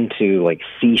into like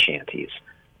sea shanties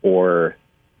or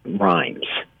rhymes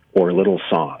or little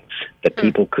songs that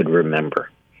people could remember.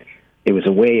 It was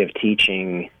a way of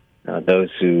teaching those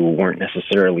who weren't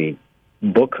necessarily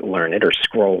book learned or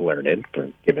scroll learned,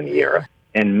 given the era,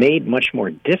 and made much more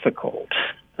difficult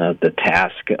the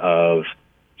task of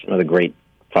some of the great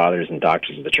fathers and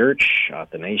doctors of the church,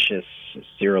 Athanasius,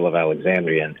 Cyril of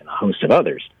Alexandria, and a host of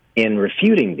others, in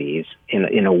refuting these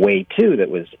in a way, too, that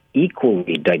was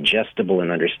equally digestible and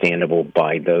understandable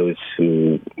by those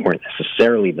who weren't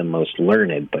necessarily the most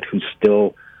learned, but who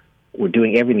still were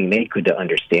doing everything they could to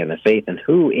understand the faith, and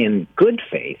who, in good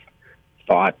faith,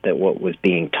 thought that what was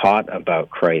being taught about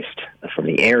Christ from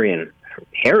the Arian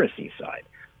heresy side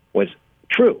was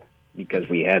true, because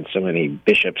we had so many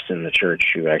bishops in the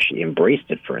church who actually embraced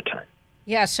it for a time.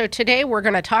 Yeah, so today we're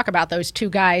going to talk about those two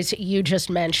guys you just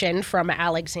mentioned from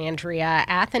Alexandria,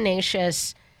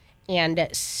 Athanasius and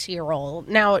Cyril.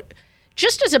 Now,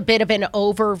 just as a bit of an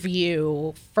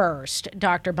overview first,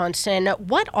 Dr. Bunson,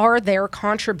 what are their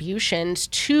contributions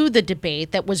to the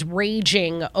debate that was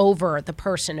raging over the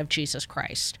person of Jesus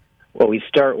Christ? Well, we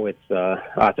start with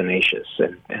Athanasius,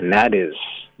 and that is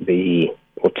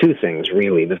two things,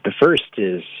 really. The first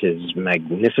is his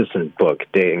magnificent book,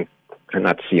 De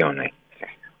Incarnatione,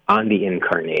 on the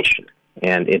Incarnation.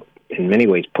 And it, in many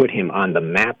ways, put him on the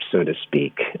map, so to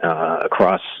speak,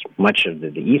 across much of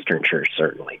the Eastern Church,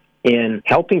 certainly, in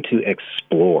helping to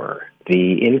explore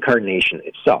the Incarnation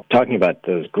itself. Talking about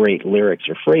those great lyrics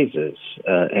or phrases,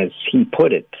 as he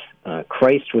put it,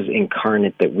 Christ was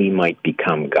incarnate that we might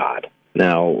become God.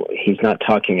 Now, he's not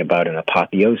talking about an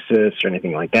apotheosis or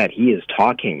anything like that. He is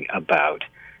talking about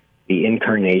the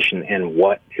Incarnation and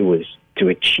what it was to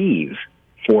achieve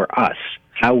for us,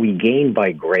 how we gain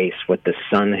by grace what the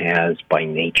Son has by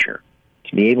nature.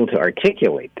 To be able to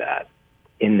articulate that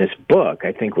in this book,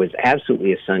 I think, was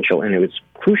absolutely essential, and it was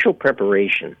crucial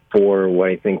preparation for what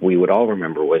I think we would all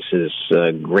remember was his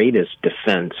greatest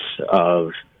defense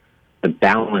of the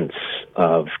balance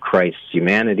of Christ's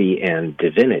humanity and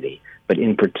divinity, but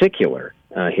in particular,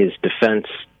 his defense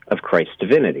of Christ's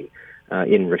divinity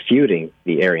in refuting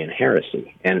the Arian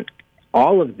heresy. And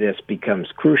all of this becomes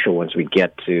crucial once we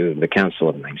get to the Council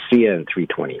of Nicaea in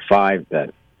 325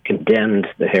 that condemned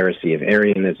the heresy of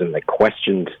Arianism, that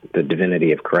questioned the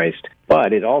divinity of Christ.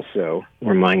 But it also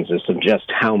reminds us of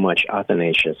just how much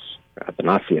Athanasius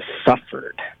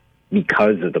suffered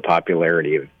because of the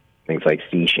popularity of things like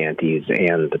sea shanties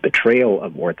and the betrayal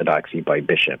of orthodoxy by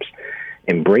bishops,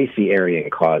 embrace the Arian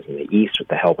cause in the East with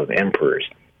the help of emperors.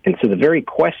 And so the very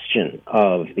question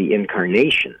of the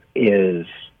Incarnation is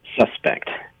suspect.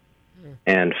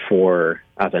 And for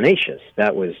Athanasius,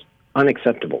 that was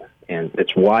unacceptable. And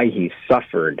that's why he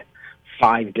suffered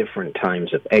 5 different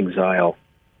times of exile,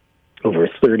 over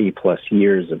 30-plus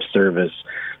years of service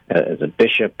as a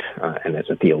bishop and as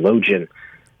a theologian,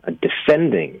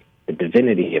 defending the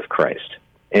divinity of Christ.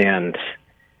 And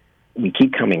we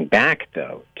keep coming back,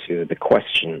 though, to the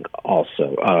question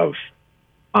also of,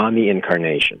 on the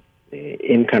Incarnation, the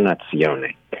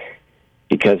Incarnatione,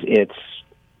 because it's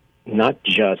not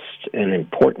just an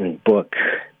important book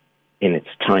in its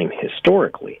time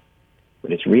historically,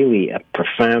 but it's really a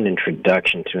profound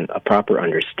introduction to a proper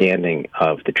understanding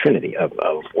of the Trinity, of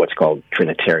what's called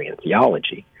Trinitarian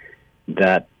theology,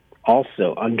 that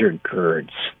also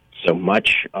undergirds so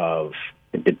much of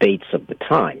the debates of the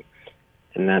time.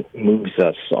 And that moves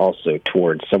us also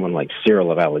towards someone like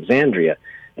Cyril of Alexandria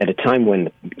at a time when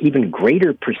even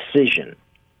greater precision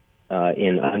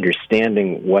in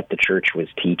understanding what the church was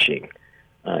teaching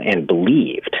and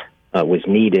believed was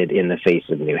needed in the face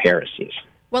of new heresies.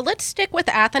 Well, let's stick with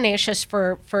Athanasius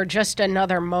for just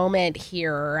another moment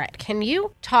here. Can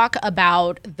you talk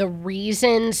about the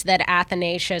reasons that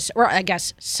Athanasius, or I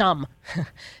guess some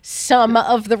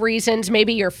of the reasons,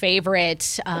 maybe your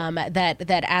favorites,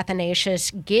 that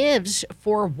Athanasius gives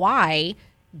for why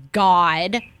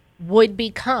God would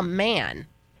become man?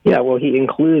 Yeah, well, he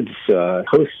includes a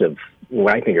host of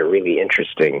what I think are really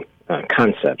interesting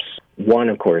concepts. One,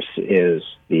 of course, is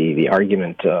the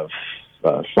argument of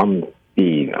from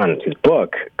on his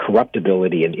book,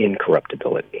 corruptibility and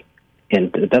incorruptibility.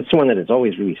 And that's the one that has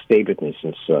always really stayed with me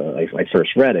since I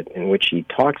first read it, in which he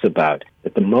talks about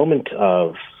that the moment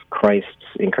of Christ's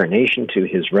incarnation to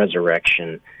his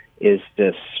resurrection is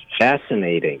this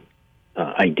fascinating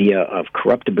idea of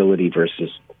corruptibility versus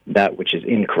that which is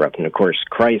incorrupt. And, of course,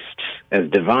 Christ,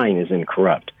 as divine, is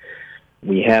incorrupt.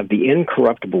 We have the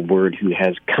incorruptible Word who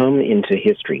has come into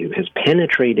history, who has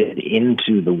penetrated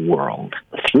into the world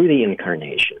through the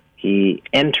incarnation. He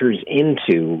enters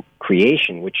into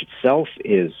creation, which itself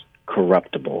is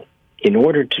corruptible, in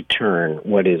order to turn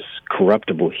what is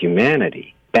corruptible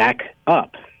humanity back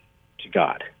up to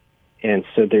God. And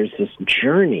so there's this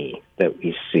journey that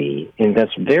we see in this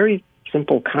very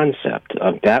simple concept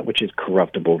of that which is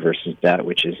corruptible versus that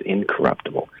which is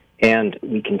incorruptible. And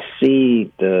we can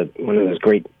see one of those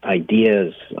great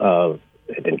ideas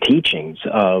and teachings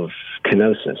of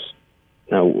kenosis.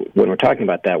 Now, when we're talking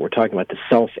about that, we're talking about the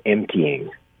self-emptying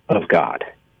of God.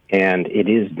 And it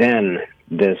is then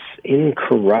this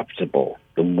incorruptible,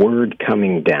 the Word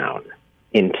coming down,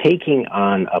 in taking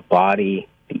on a body,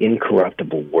 the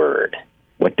incorruptible Word.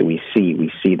 What do we see?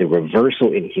 We see the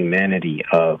reversal in humanity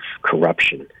of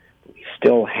corruption. We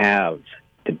still have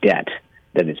the debt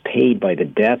that is paid by the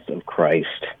death of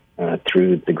Christ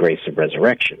through the grace of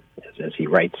resurrection, as he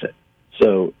writes it.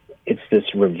 So it's this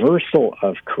reversal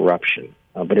of corruption,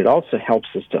 but it also helps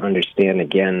us to understand,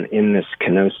 again, in this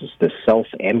kenosis, the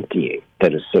self-emptying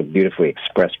that is so beautifully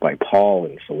expressed by Paul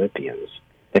in Philippians,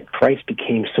 that Christ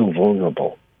became so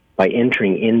vulnerable by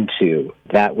entering into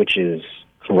that which is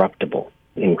corruptible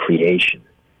in creation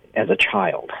as a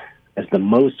child, as the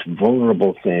most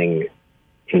vulnerable thing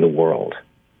in the world.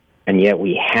 And yet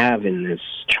we have in this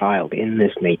child, in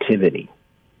this nativity,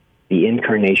 the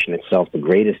incarnation itself, the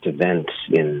greatest event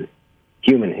in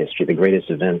human history, the greatest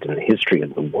event in the history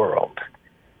of the world,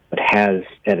 but has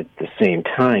at the same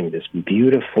time this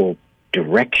beautiful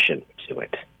direction to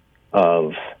it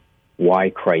of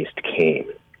why Christ came,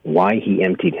 why he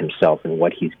emptied himself, and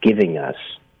what he's giving us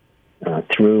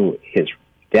through his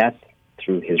death,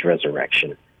 through his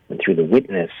resurrection, and through the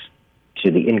witness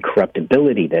to the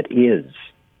incorruptibility that is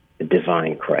the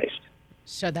divine Christ.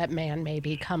 So that man may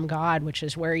become God, which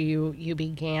is where you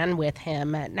began with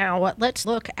him. Now, let's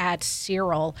look at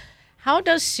Cyril. How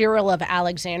does Cyril of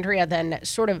Alexandria then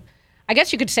sort of, I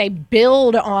guess you could say,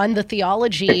 build on the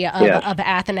theology of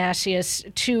Athanasius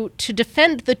to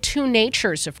defend the two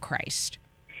natures of Christ?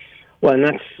 Well, and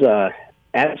that's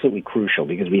absolutely crucial,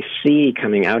 because we see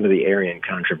coming out of the Arian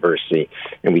controversy,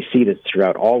 and we see this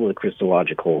throughout all of the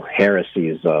Christological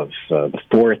heresies of the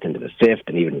 4th into the 5th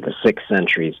and even the 6th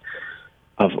centuries,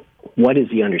 of what is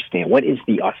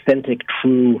the authentic,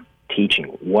 true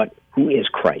teaching? Who is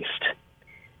Christ?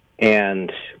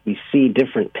 And we see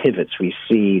different pivots. We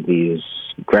see these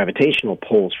gravitational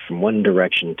pulls from one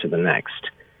direction to the next.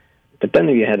 But then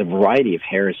you had a variety of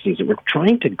heresies that were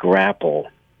trying to grapple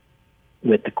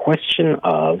with the question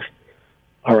of,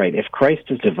 all right, if Christ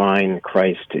is divine,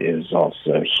 Christ is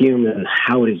also human,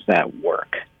 how does that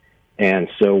work? And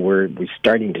so we're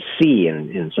starting to see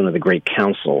in some of the great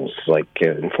councils, like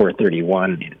in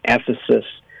 431 in Ephesus,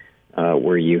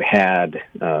 where you had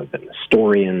the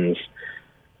Nestorians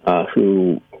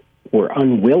who were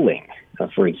unwilling,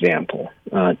 for example,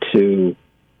 to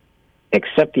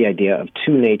accept the idea of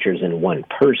two natures in one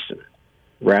person.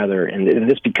 Rather, and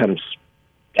this becomes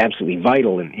absolutely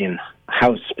vital in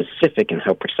how specific and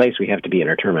how precise we have to be in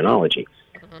our terminology.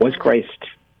 Was Christ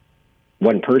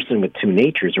one person with two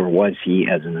natures, or was he,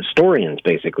 as the Nestorians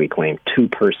basically claim, two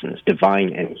persons,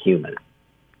 divine and human?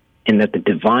 And that the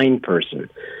divine person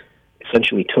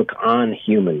essentially took on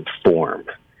human form.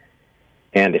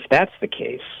 And if that's the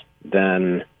case,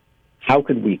 then how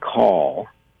could we call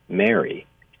Mary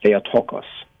Theotokos,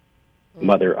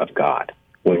 Mother of God,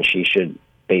 when she should,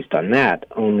 based on that,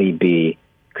 only be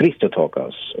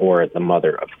Christotokos, or the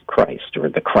Mother of Christ, or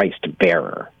the Christ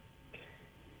bearer.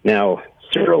 Now,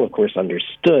 Cyril, of course,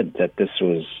 understood that this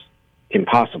was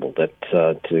impossible, that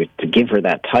to give her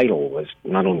that title was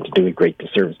not only to do a great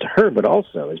disservice to her, but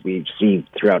also, as we see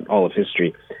throughout all of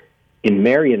history, in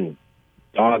Marian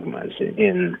dogmas,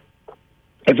 in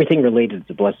everything related to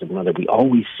the Blessed Mother, we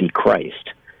always see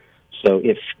Christ. So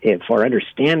if our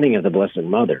understanding of the Blessed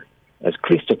Mother as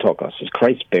Christotokos, as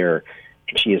Christ bearer,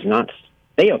 and she is not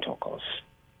Theotokos,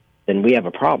 then we have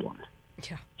a problem.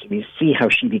 Yeah. So we see how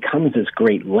she becomes this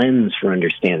great lens for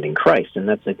understanding Christ, and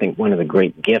that's, I think, one of the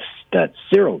great gifts that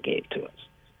Cyril gave to us,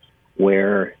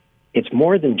 where it's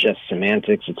more than just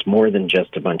semantics, it's more than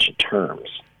just a bunch of terms.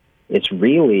 It's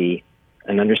really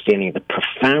an understanding of the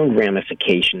profound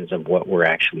ramifications of what we're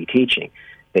actually teaching.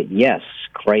 That yes,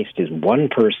 Christ is one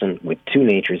person with two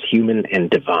natures, human and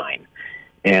divine,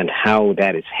 and how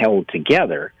that is held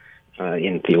together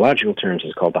in theological terms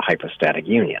is called the hypostatic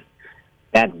union.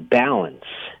 That balance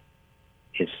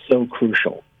is so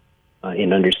crucial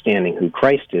in understanding who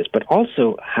Christ is, but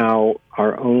also how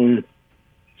our own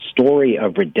story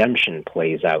of redemption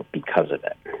plays out because of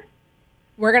it.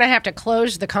 We're going to have to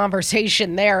close the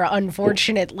conversation there,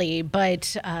 unfortunately,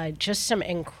 but just some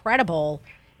incredible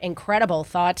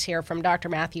thoughts here from Dr.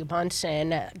 Matthew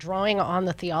Bunson, drawing on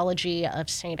the theology of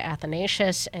St.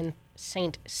 Athanasius and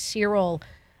St. Cyril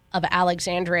of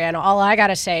Alexandria. And all I got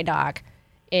to say, Doc,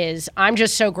 is I'm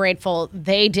just so grateful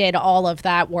they did all of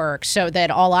that work so that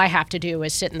all I have to do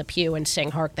is sit in the pew and sing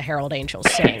Hark the Herald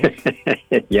Angels Sing.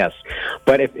 Yes.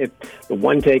 But if the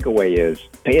one takeaway is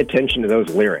pay attention to those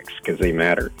lyrics because they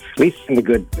matter, at least in the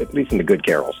good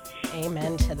carols.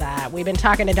 Amen to that. We've been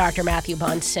talking to Dr. Matthew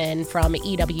Bunson from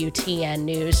EWTN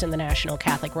News and the National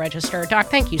Catholic Register. Doc,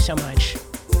 thank you so much.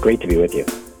 Great to be with you.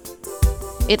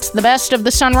 It's the best of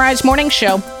the Sunrise Morning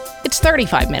Show. It's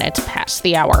 35 minutes past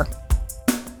the hour.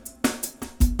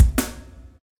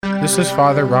 This is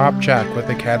Father Rob Jack with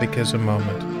the Catechism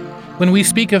Moment. When we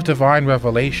speak of divine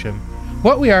revelation,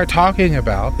 what we are talking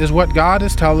about is what God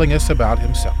is telling us about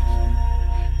himself.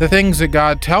 The things that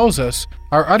God tells us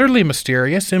are utterly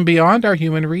mysterious and beyond our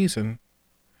human reason.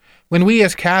 When we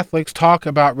as Catholics talk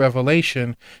about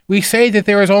revelation, we say that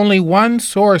there is only one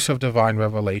source of divine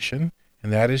revelation,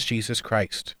 and that is Jesus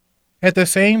Christ. At the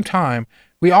same time,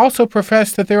 we also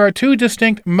profess that there are two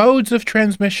distinct modes of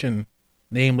transmission,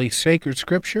 namely sacred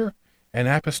scripture and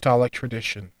apostolic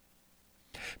tradition.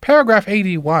 Paragraph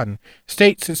 81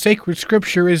 states that sacred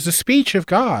scripture is the speech of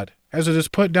God, as it is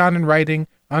put down in writing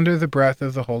under the breath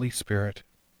of the Holy Spirit.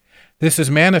 This is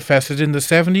manifested in the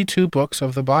 72 books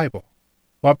of the Bible.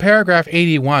 While paragraph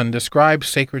 81 describes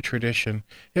sacred tradition,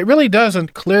 it really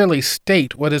doesn't clearly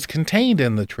state what is contained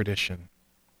in the tradition.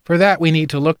 For that, we need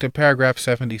to look to paragraph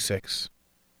 76.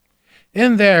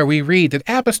 In there, we read that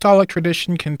apostolic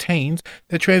tradition contains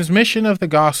the transmission of the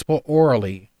gospel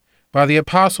orally, by the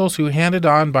apostles who handed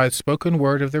on by spoken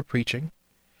word of their preaching,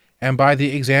 and by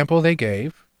the example they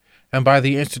gave, and by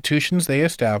the institutions they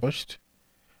established,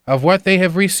 of what they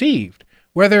have received,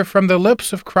 whether from the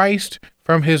lips of Christ,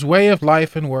 from his way of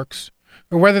life and works,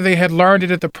 or whether they had learned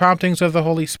it at the promptings of the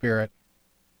Holy Spirit.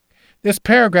 This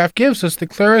paragraph gives us the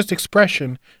clearest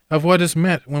expression of what is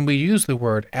meant when we use the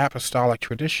word apostolic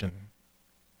tradition.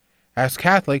 As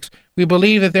Catholics, we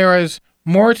believe that there is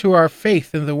more to our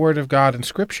faith than the Word of God in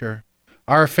Scripture.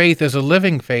 Our faith is a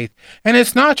living faith, and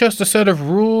it's not just a set of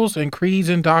rules and creeds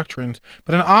and doctrines,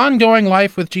 but an ongoing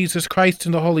life with Jesus Christ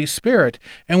and the Holy Spirit,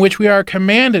 in which we are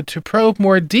commanded to probe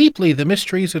more deeply the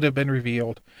mysteries that have been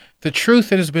revealed, the truth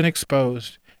that has been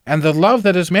exposed, and the love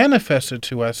that is manifested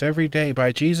to us every day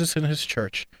by Jesus and his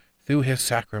Church through his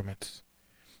sacraments.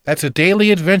 That's a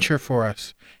daily adventure for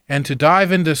us, and to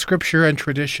dive into Scripture and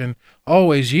tradition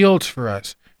always yields for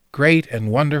us great and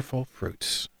wonderful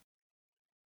fruits.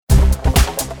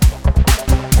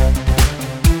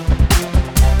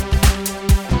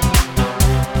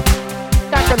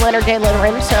 Dr. Leonard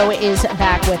DeLorenzo is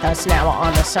back with us now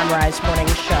on the Sunrise Morning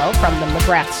Show from the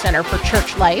McGrath Center for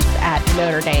Church Life at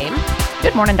Notre Dame.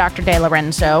 Good morning, Dr.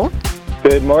 DeLorenzo.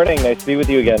 Good morning. Nice to be with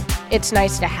you again. It's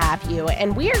nice to have you.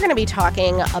 And we are going to be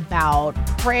talking about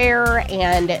prayer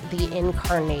and the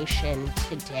incarnation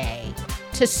today.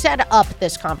 To set up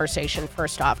this conversation,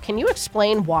 first off, can you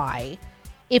explain why,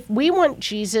 if we want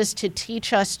Jesus to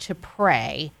teach us to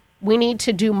pray, we need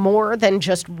to do more than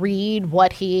just read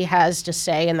what he has to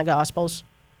say in the Gospels?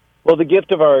 Well, the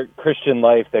gift of our Christian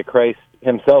life that Christ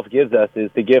himself gives us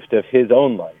is the gift of his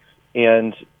own life.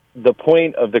 And the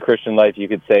point of the Christian life, you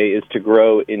could say, is to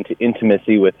grow into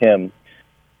intimacy with him.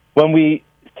 When we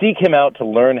seek him out to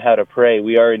learn how to pray,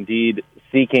 we are indeed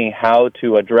seeking how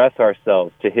to address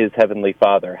ourselves to his Heavenly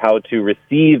Father, how to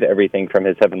receive everything from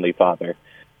his Heavenly Father.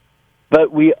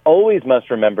 But we always must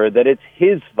remember that it's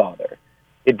his Father.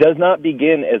 It does not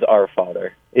begin as our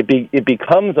Father. It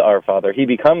becomes our Father. He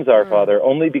becomes our Father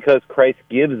only because Christ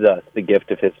gives us the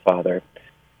gift of his Father.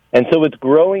 And so it's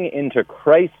growing into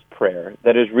Christ's prayer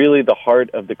that is really the heart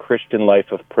of the Christian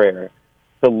life of prayer,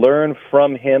 to learn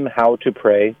from him how to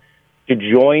pray, to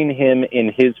join him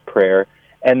in his prayer,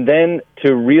 and then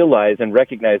to realize and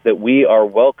recognize that we are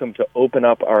welcome to open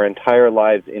up our entire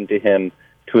lives into him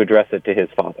to address it to his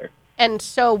Father. And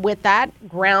so with that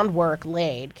groundwork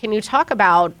laid, can you talk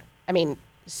about,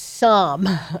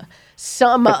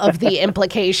 some of the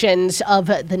implications of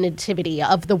the Nativity,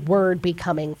 of the Word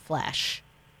becoming flesh?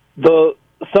 The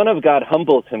Son of God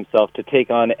humbles himself to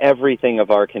take on everything of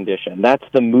our condition. That's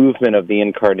the movement of the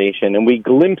Incarnation, and we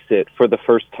glimpse it for the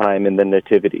first time in the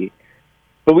Nativity.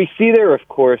 But we see there, of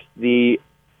course, the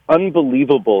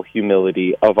unbelievable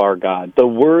humility of our God. The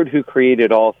Word who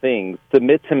created all things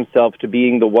submits himself to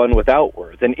being the one without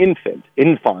words, an infant.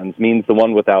 Infans means the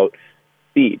one without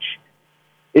speech.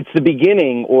 It's the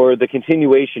beginning, or the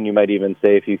continuation, you might even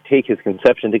say, if you take his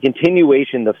conception, the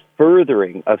continuation, the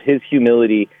furthering of his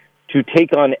humility to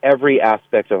take on every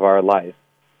aspect of our life.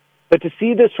 But to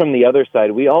see this from the other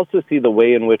side, we also see the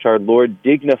way in which our Lord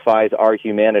dignifies our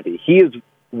humanity. He is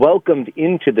welcomed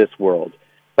into this world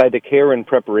by the care and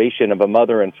preparation of a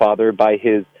mother and father, by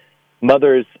his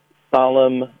mother's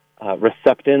solemn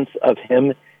receptance of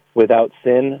him without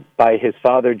sin, by his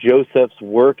father Joseph's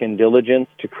work and diligence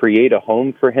to create a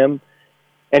home for him.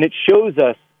 And it shows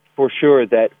us for sure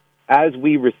that as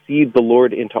we receive the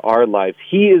Lord into our lives,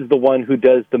 he is the one who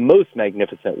does the most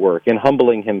magnificent work in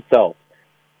humbling himself.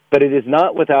 But it is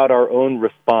not without our own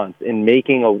response in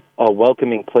making a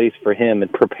welcoming place for him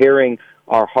and preparing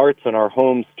our hearts and our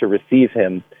homes to receive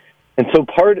him. And so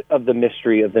part of the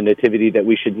mystery of the Nativity that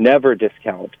we should never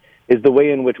discount is the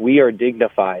way in which we are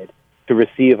dignified to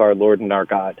receive our Lord and our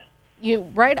God. You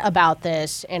write about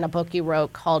this in a book you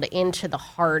wrote called Into the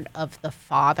Heart of the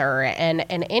Father. And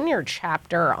in your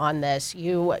chapter on this,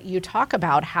 you talk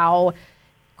about how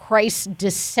Christ's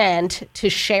descent to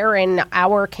share in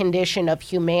our condition of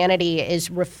humanity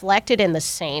is reflected in the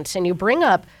saints. And you bring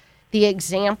up the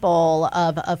example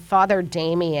of Father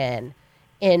Damien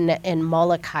in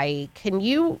Molokai. Can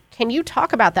you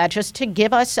talk about that, just to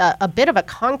give us a bit of a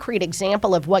concrete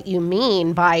example of what you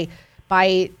mean by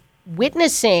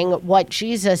witnessing what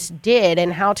Jesus did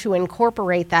and how to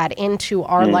incorporate that into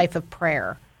our life of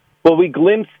prayer? Well, we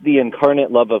glimpse the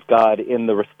incarnate love of God in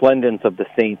the resplendence of the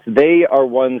saints. They are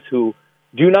ones who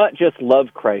do not just love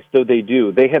Christ, though they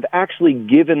do. They have actually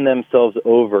given themselves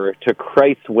over to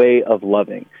Christ's way of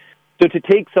loving. So to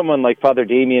take someone like Father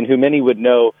Damien, who many would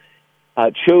know,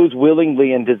 chose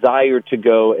willingly and desired to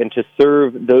go and to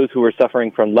serve those who were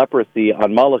suffering from leprosy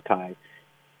on Molokai,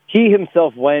 he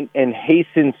himself went and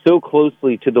hastened so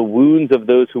closely to the wounds of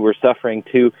those who were suffering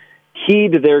to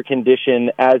heed their condition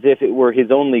as if it were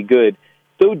his only good.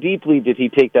 So deeply did he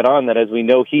take that on that, as we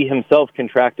know, he himself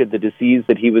contracted the disease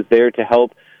that he was there to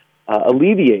help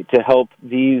alleviate, to help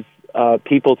these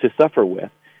people to suffer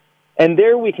with. And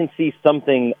there we can see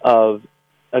something of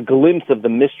a glimpse of the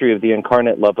mystery of the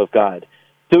incarnate love of God.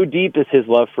 So deep is his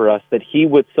love for us that he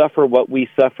would suffer what we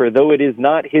suffer, though it is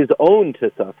not his own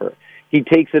to suffer. He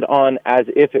takes it on as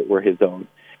if it were his own.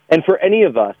 And for any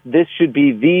of us, this should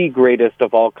be the greatest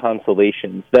of all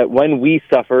consolations, that when we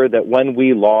suffer, that when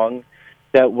we long,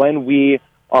 that when we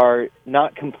are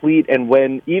not complete,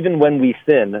 and even when we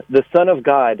sin, the Son of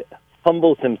God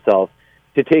humbles himself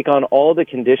to take on all the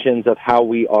conditions of how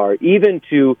we are, even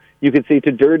to, you could say,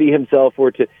 to dirty himself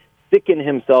or to sicken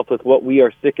himself with what we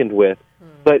are sickened with.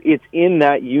 But it's in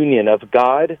that union of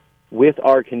God with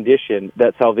our condition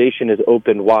that salvation is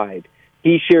opened wide.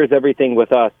 He shares everything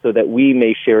with us so that we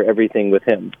may share everything with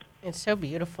him. It's so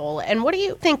beautiful. And what do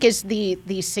you think is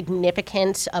the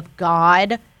significance of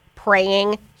God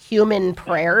praying human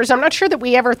prayers? I'm not sure that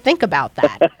we ever think about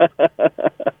that.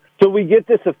 So we get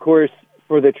this, of course,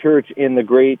 for the church in the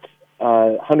great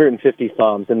 150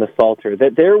 Psalms in the Psalter,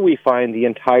 that there we find the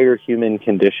entire human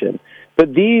condition.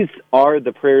 But these are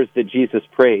the prayers that Jesus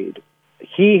prayed.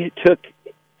 He took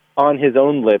on his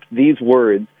own lips these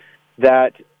words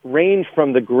that range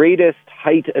from the greatest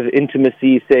height of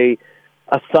intimacy, say,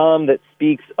 a psalm that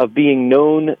speaks of being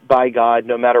known by God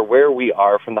no matter where we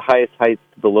are, from the highest heights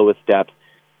to the lowest depths,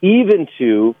 even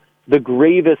to the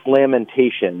gravest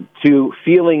lamentation, to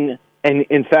feeling, and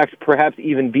in fact, perhaps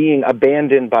even being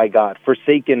abandoned by God,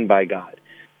 forsaken by God.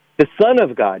 The Son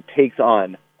of God takes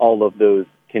on all of those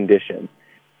conditions.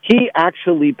 He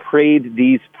actually prayed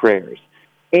these prayers.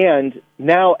 And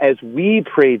now as we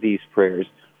pray these prayers,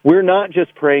 we're not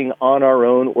just praying on our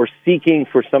own or seeking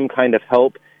for some kind of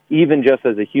help, even just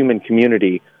as a human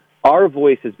community. Our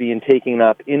voice is being taken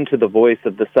up into the voice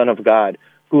of the Son of God,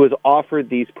 who has offered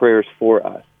these prayers for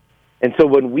us. And so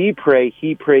when we pray,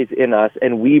 he prays in us,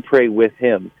 and we pray with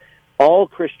him. All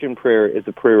Christian prayer is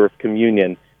a prayer of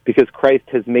communion, because Christ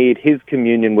has made his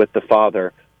communion with the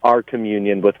Father our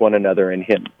communion with one another in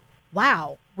him.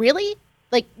 Wow. Really?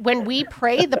 Like, when we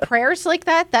pray the prayers like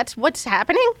that, that's what's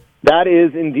happening? That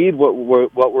is indeed what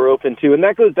we're open to. And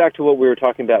that goes back to what we were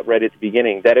talking about right at the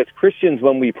beginning, that as Christians,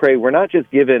 when we pray, we're not just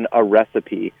given a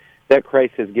recipe that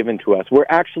Christ has given to us. We're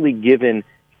actually given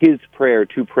his prayer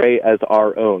to pray as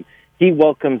our own. He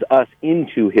welcomes us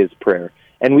into his prayer.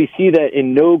 And we see that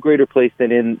in no greater place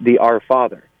than in the Our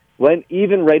Father.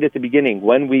 Even right at the beginning,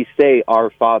 when we say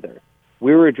Our Father,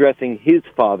 we're addressing his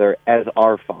Father as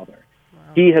our Father. Wow.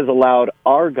 He has allowed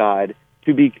our God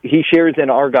he shares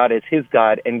in our God as his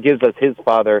God and gives us his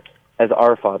Father as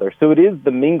our Father. So it is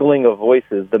the mingling of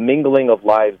voices, the mingling of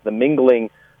lives, the mingling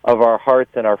of our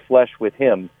hearts and our flesh with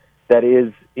him that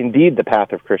is indeed the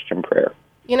path of Christian prayer.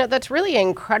 You know, that's really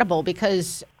incredible,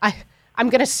 because I'm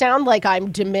going to sound like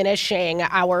I'm diminishing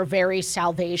our very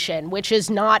salvation, which is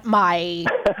not my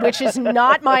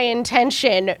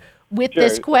intention with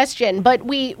this question. But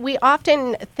we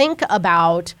often think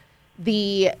about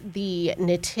the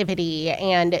nativity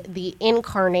and the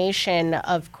incarnation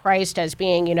of Christ as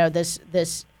being, you know,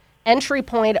 this entry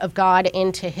point of God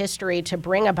into history to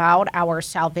bring about our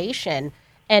salvation.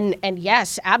 And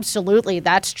yes, absolutely,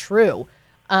 that's true.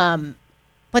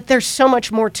 But there's so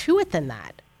much more to it than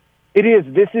that. It is.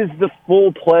 This is the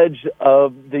full pledge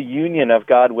of the union of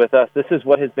God with us. This is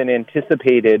what has been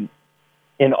anticipated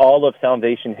in all of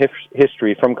salvation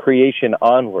history from creation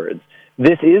onwards.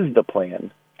 This is the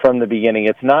plan from the beginning.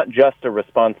 It's not just a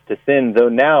response to sin, though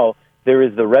now there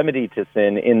is the remedy to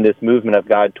sin in this movement of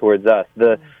God towards us.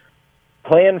 The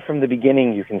plan from the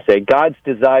beginning, you can say, God's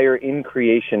desire in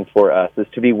creation for us is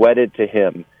to be wedded to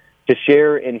him, to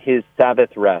share in his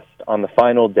Sabbath rest on the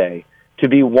final day, to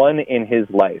be one in his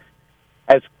life.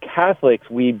 As Catholics,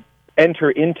 we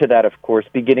enter into that, of course,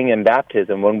 beginning in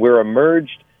baptism, when we're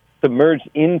submerged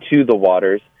into the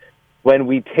waters, when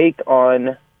we take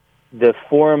on the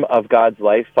form of God's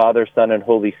life, Father, Son, and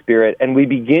Holy Spirit, and we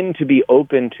begin to be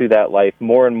open to that life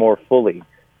more and more fully.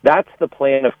 That's the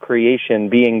plan of creation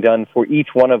being done for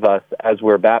each one of us as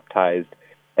we're baptized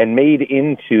and made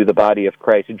into the body of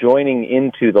Christ, joining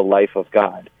into the life of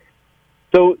God.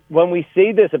 So when we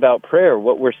say this about prayer,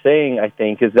 what we're saying, I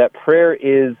think, is that prayer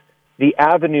is the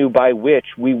avenue by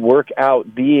which we work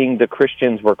out being the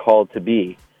Christians we're called to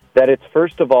be. That it's,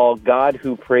 first of all, God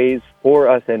who prays for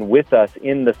us and with us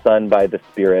in the Son by the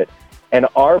Spirit, and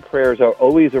our prayers are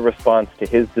always a response to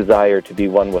his desire to be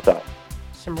one with us.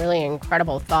 Some really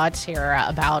incredible thoughts here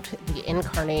about the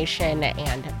incarnation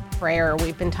and prayer.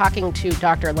 We've been talking to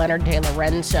Dr. Leonard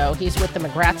DeLorenzo. He's with the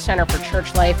McGrath Center for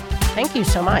Church Life. Thank you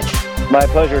so much. My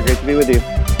pleasure. Great to be with you.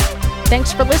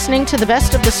 Thanks for listening to the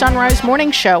Best of the Sunrise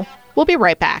Morning Show. We'll be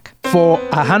right back. For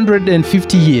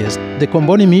 150 years, the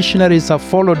Comboni missionaries have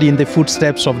followed in the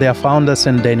footsteps of their founder,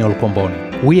 St. Daniel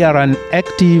Comboni. We are an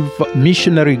active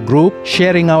missionary group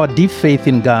sharing our deep faith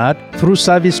in God through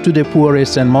service to the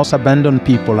poorest and most abandoned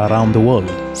people around the world,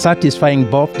 satisfying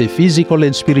both the physical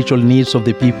and spiritual needs of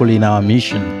the people in our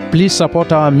mission. Please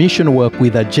support our mission work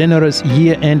with a generous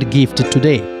year-end gift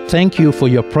today. Thank you for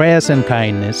your prayers and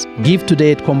kindness. Give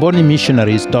today at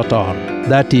combonimissionaries.org.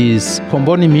 That is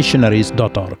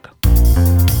combonimissionaries.org.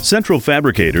 Central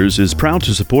Fabricators is proud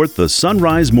to support the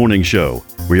Sunrise Morning Show,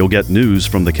 where you'll get news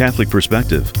from the Catholic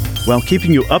perspective, while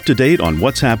keeping you up to date on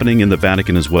what's happening in the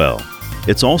Vatican as well.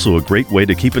 It's also a great way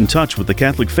to keep in touch with the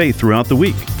Catholic faith throughout the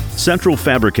week. Central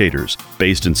Fabricators,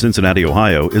 based in Cincinnati,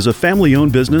 Ohio, is a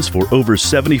family-owned business for over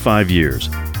 75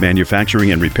 years, manufacturing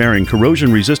and repairing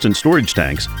corrosion-resistant storage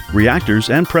tanks,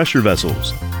 reactors, and pressure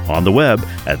vessels. On the web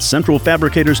at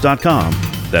centralfabricators.com.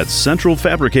 That's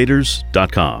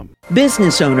centralfabricators.com.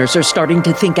 Business owners are starting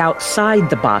to think outside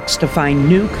the box to find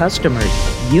new customers.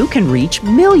 You can reach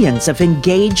millions of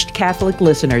engaged Catholic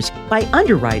listeners by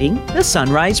underwriting the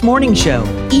Sunrise Morning Show.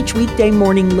 Each weekday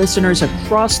morning, listeners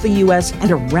across the U.S.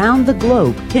 and around the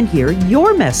globe can hear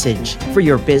your message for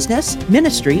your business,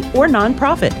 ministry, or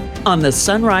nonprofit on the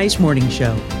Sunrise Morning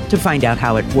Show. To find out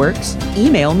how it works,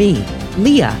 email me,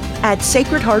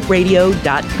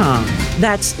 Leah@sacredheartradio.com.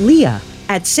 That's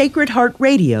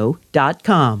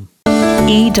Leah@sacredheartradio.com.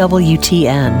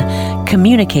 EWTN,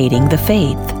 communicating the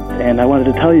faith. and I wanted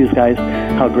to tell you guys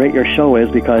how great your show is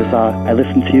because I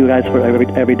listened to you guys for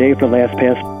every day for the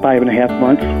past 5.5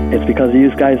 months. It's because of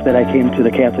you guys that I came to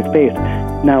the Catholic faith.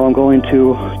 Now I'm going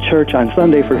to church on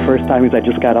Sunday for the first time because I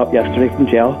just got out yesterday from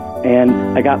jail, and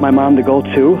I got my mom to go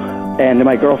too, and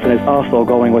my girlfriend is also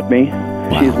going with me.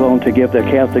 Wow. She's willing to give the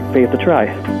Catholic faith a try.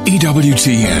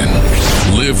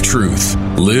 EWTN. Live truth.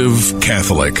 Live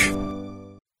Catholic.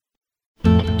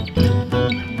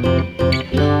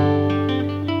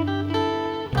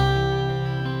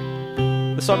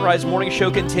 The Sunrise Morning Show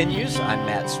continues. I'm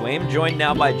Matt Swaim, joined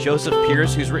now by Joseph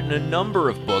Pierce, who's written a number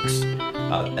of books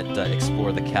that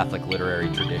explore the Catholic literary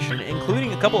tradition,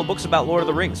 including a couple of books about Lord of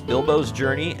the Rings, Bilbo's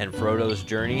Journey and Frodo's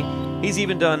Journey. He's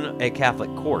even done a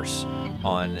Catholic course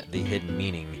on the hidden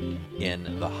meaning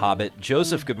in The Hobbit.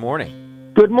 Joseph, good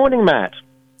morning. Good morning, Matt.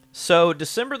 So,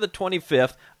 December the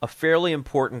 25th, a fairly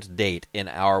important date in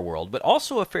our world, but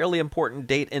also a fairly important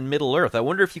date in Middle-earth. I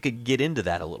wonder if you could get into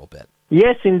that a little bit.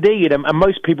 Yes, indeed, and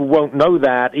most people won't know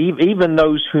that. Even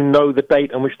those who know the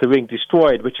date on which the ring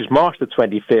destroyed, which is March the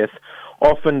 25th,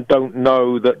 often don't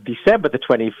know that December the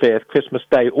 25th, Christmas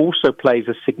Day, also plays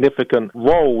a significant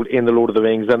role in the Lord of the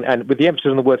Rings, and with the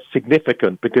emphasis on the word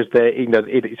significant, because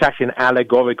it's actually an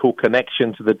allegorical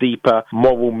connection to the deeper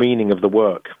moral meaning of the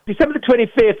work. December the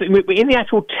 25th, in the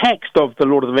actual text of the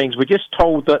Lord of the Rings, we're just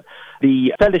told that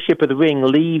the Fellowship of the Ring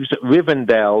leaves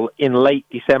Rivendell in late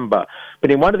December.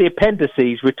 But in one of the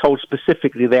appendices, we're told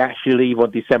specifically they actually leave on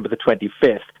December the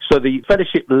 25th. So the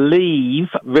Fellowship leave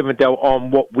Rivendell on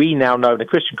what we now know in a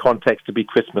Christian context to be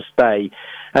Christmas Day.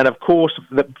 And of course,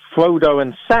 Frodo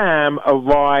and Sam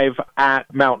arrive at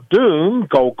Mount Doom,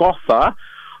 Golgotha,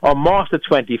 on March the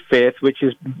 25th, which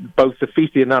is both the Feast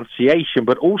of the Annunciation,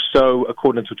 but also,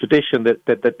 according to tradition,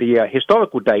 the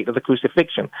historical date of the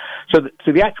crucifixion. So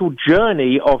the actual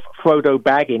journey of Frodo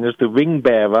Baggins as the ring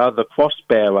bearer, the cross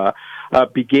bearer,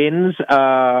 begins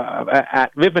at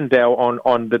Rivendell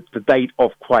on the date of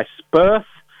Christ's birth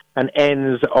and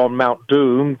ends on Mount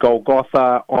Doom,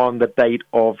 Golgotha, on the date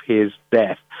of his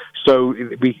death. So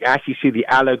we actually see the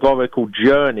allegorical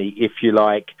journey, if you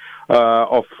like,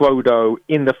 of Frodo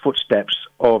in the footsteps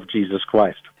of Jesus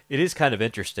Christ. It is kind of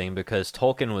interesting because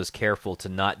Tolkien was careful to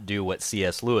not do what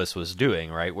C.S. Lewis was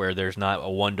doing, right, where there's not a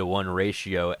 1-to-1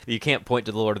 ratio. You can't point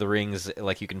to The Lord of the Rings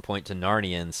like you can point to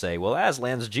Narnia and say, well,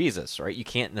 Aslan's Jesus, right? You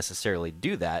can't necessarily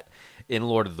do that in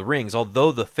Lord of the Rings,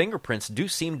 although the fingerprints do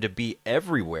seem to be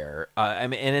everywhere.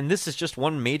 And this is just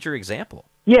one major example.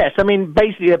 Yes, I mean,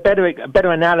 basically a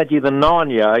better analogy than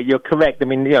Narnia. You're correct. I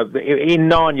mean, in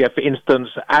Narnia, for instance,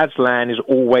 Aslan is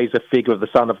always a figure of the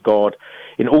Son of God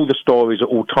in all the stories at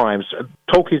all times.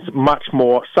 Tolkien's much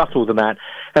more subtle than that.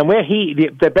 And where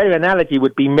the better analogy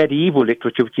would be medieval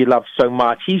literature, which he loves so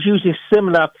much. He's using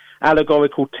similar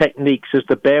allegorical techniques as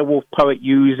the Beowulf poet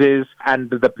uses,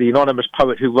 and the anonymous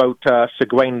poet who wrote Sir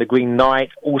Gawain the Green Knight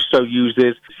also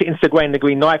uses. In Sir Gawain the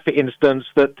Green Knight, for instance,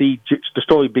 that the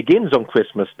story begins on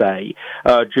Christmas Day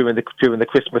during the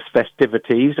Christmas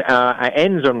festivities,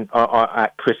 ends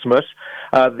at Christmas.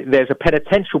 There's a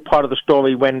penitential part of the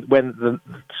story when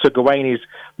Sir Gawain is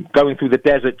going through the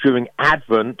desert during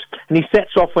Advent, and he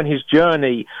sets off on his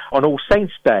journey on All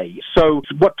Saints' Day. So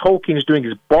what Tolkien's doing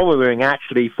is borrowing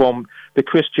actually from the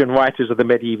Christian writers of the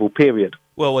medieval period.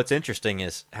 Well, what's interesting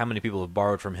is how many people have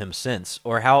borrowed from him since,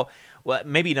 or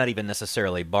maybe not even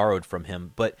necessarily borrowed from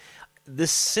him, but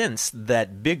this sense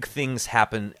that big things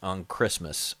happen on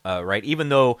Christmas, right? Even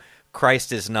though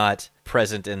Christ is not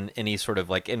present in any sort of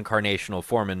like incarnational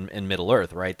form in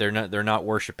Middle-earth, right? They're not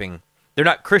worshiping, they're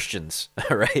not Christians,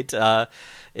 right?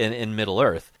 In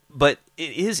Middle-earth. But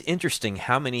it is interesting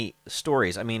how many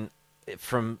stories, I mean,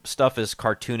 from stuff as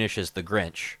cartoonish as The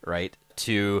Grinch, right,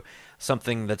 to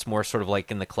something that's more sort of like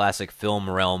in the classic film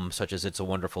realm, such as It's a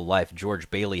Wonderful Life. George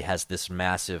Bailey has this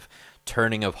massive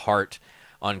turning of heart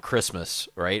on Christmas,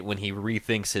 right, when he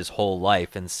rethinks his whole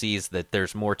life and sees that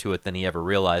there's more to it than he ever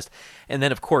realized. And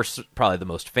then, of course, probably the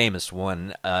most famous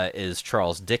one is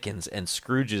Charles Dickens and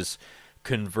Scrooge's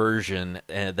conversion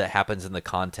that happens in the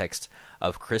context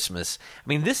of Christmas. I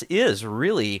mean, this is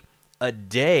really a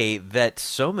day that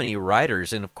so many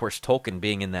writers, and of course Tolkien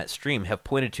being in that stream, have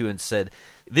pointed to and said,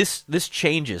 this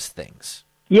changes things.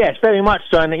 Yes, very much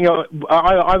so. And,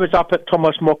 I was up at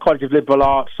Thomas More College of Liberal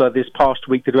Arts this past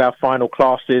week to do our final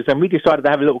classes, and we decided to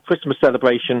have a little Christmas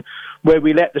celebration where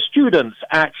we let the students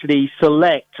actually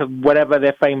select whatever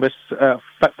their famous,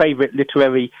 favorite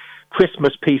literary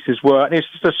Christmas pieces were. And it's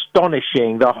just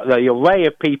astonishing, the array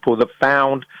of people that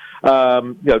found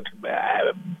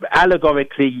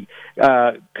allegorically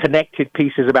connected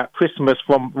pieces about Christmas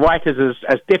from writers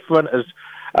as different as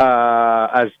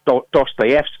as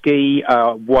Dostoevsky,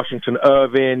 Washington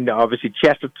Irving, obviously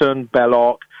Chesterton,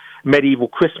 Belloc, medieval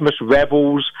Christmas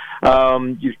revels,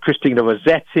 Christina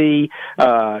Rossetti,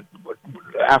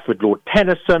 Alfred Lord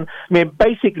Tennyson. I mean,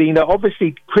 basically,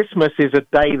 obviously, Christmas is a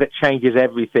day that changes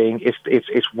everything.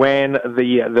 It's when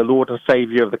the Lord and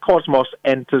Savior of the cosmos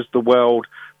enters the world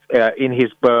in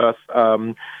his birth,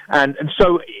 and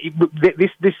so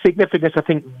this significance, I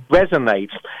think,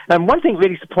 resonates. And one thing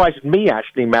really surprised me,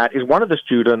 actually, Matt, is one of the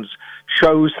students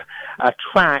shows a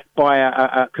track by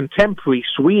a contemporary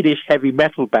Swedish heavy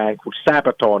metal band called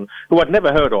Sabaton, who I'd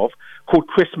never heard of, called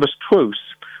Christmas Truce,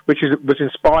 which was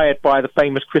inspired by the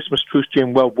famous Christmas truce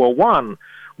during World War I,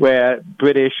 where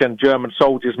British and German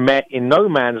soldiers met in no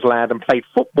man's land and played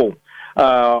football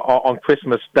on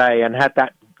Christmas Day, and had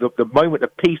the moment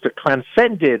of peace that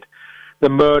transcended the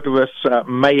murderous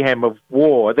mayhem of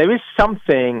war. There is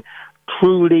something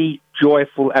truly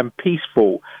joyful and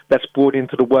peaceful that's brought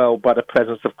into the world by the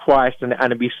presence of Christ,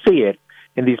 and we see it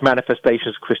in these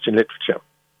manifestations of Christian literature.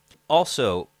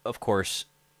 Also, of course,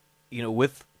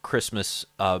 with Christmas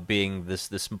being this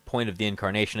point of the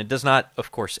incarnation, it does not,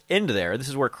 of course, end there. This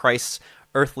is where Christ's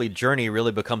earthly journey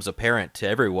really becomes apparent to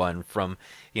everyone. From,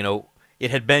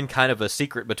 it had been kind of a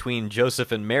secret between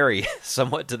Joseph and Mary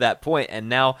somewhat to that point, and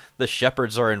now the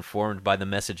shepherds are informed by the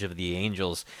message of the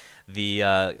angels.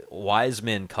 The wise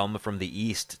men come from the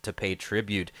east to pay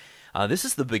tribute. This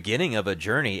is the beginning of a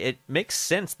journey. It makes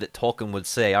sense that Tolkien would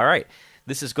say, all right,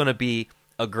 this is going to be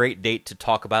a great date to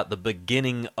talk about the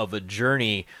beginning of a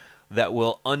journey that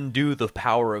will undo the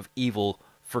power of evil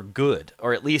for good,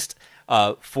 or at least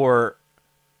for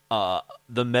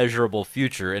the measurable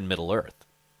future in Middle-earth.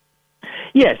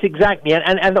 Yes, exactly.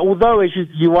 And although, as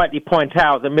you rightly point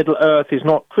out, the Middle-earth is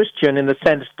not Christian in the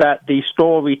sense that the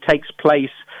story takes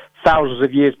place thousands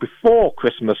of years before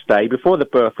Christmas Day, before the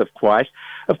birth of Christ,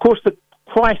 of course,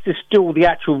 Christ is still the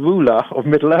actual ruler of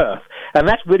Middle-earth. And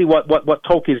that's really what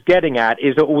Tolkien is getting at,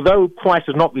 is that although Christ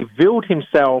has not revealed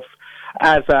himself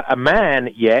as a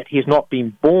man yet, he's not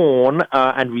been born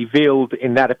and revealed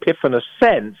in that epiphanous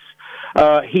sense,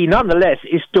 he nonetheless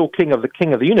is still king of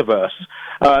the universe.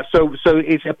 So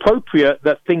it's appropriate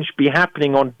that things should be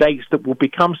happening on dates that will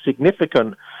become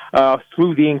significant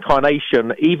through the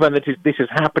incarnation, even that this is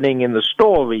happening in the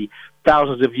story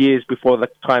thousands of years before the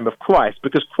time of Christ,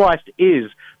 because Christ is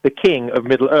the king of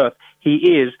Middle-earth.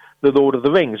 He is the Lord of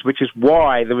the Rings, which is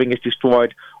why the ring is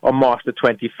destroyed on March the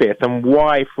 25th, and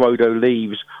why Frodo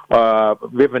leaves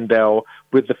Rivendell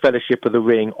with the Fellowship of the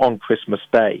Ring on Christmas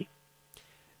Day.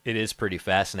 It is pretty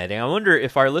fascinating. I wonder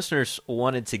if our listeners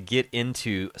wanted to get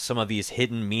into some of these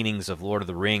hidden meanings of Lord of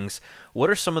the Rings,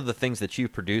 what are some of the things that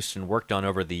you've produced and worked on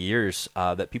over the years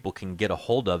that people can get a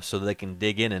hold of so that they can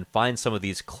dig in and find some of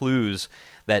these clues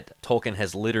that Tolkien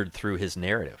has littered through his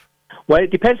narrative? Well,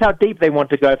 it depends how deep they want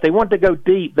to go. If they want to go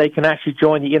deep, they can actually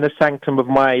join the inner sanctum of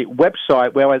my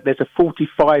website, where there's a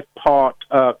 45-part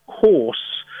course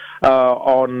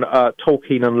on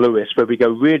Tolkien and Lewis, where we go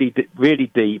really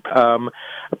deep.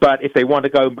 But if they want to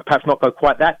go, perhaps not go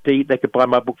quite that deep, they could buy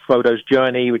my book Frodo's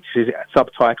Journey, which is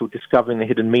subtitled Discovering the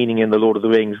Hidden Meaning in the Lord of the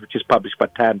Rings, which is published by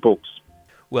Tan Books.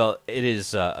 Well, it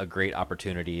is a great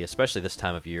opportunity, especially this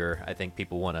time of year. I think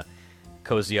people want to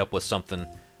cozy up with something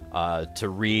to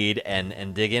read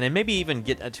and dig in, and maybe even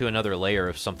get to another layer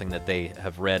of something that they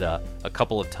have read a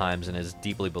couple of times and is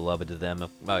deeply beloved to them.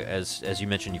 As you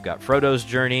mentioned, you've got Frodo's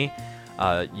Journey,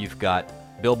 you've got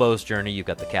Bilbo's Journey, you've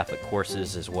got the Catholic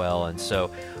courses as well, and so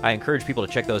I encourage people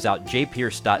to check those out.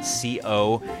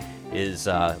 jpierce.co is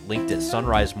linked at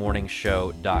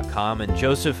sunrisemorningshow.com. And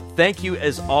Joseph, thank you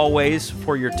as always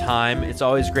for your time. It's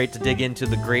always great to dig into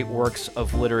the great works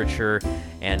of literature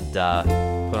and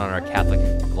put on our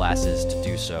Catholic glasses to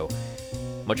do so.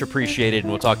 Much appreciated, and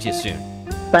we'll talk to you soon.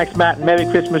 Thanks, Matt, and Merry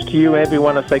Christmas to you and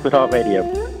everyone at Sacred Heart Radio.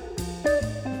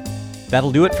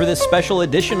 That'll do it for this special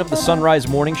edition of the Sunrise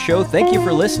Morning Show. Thank you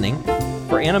for listening.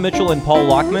 For Anna Mitchell and Paul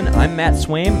Lockman, I'm Matt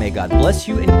Swaim. May God bless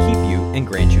you and keep you and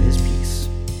grant you his peace.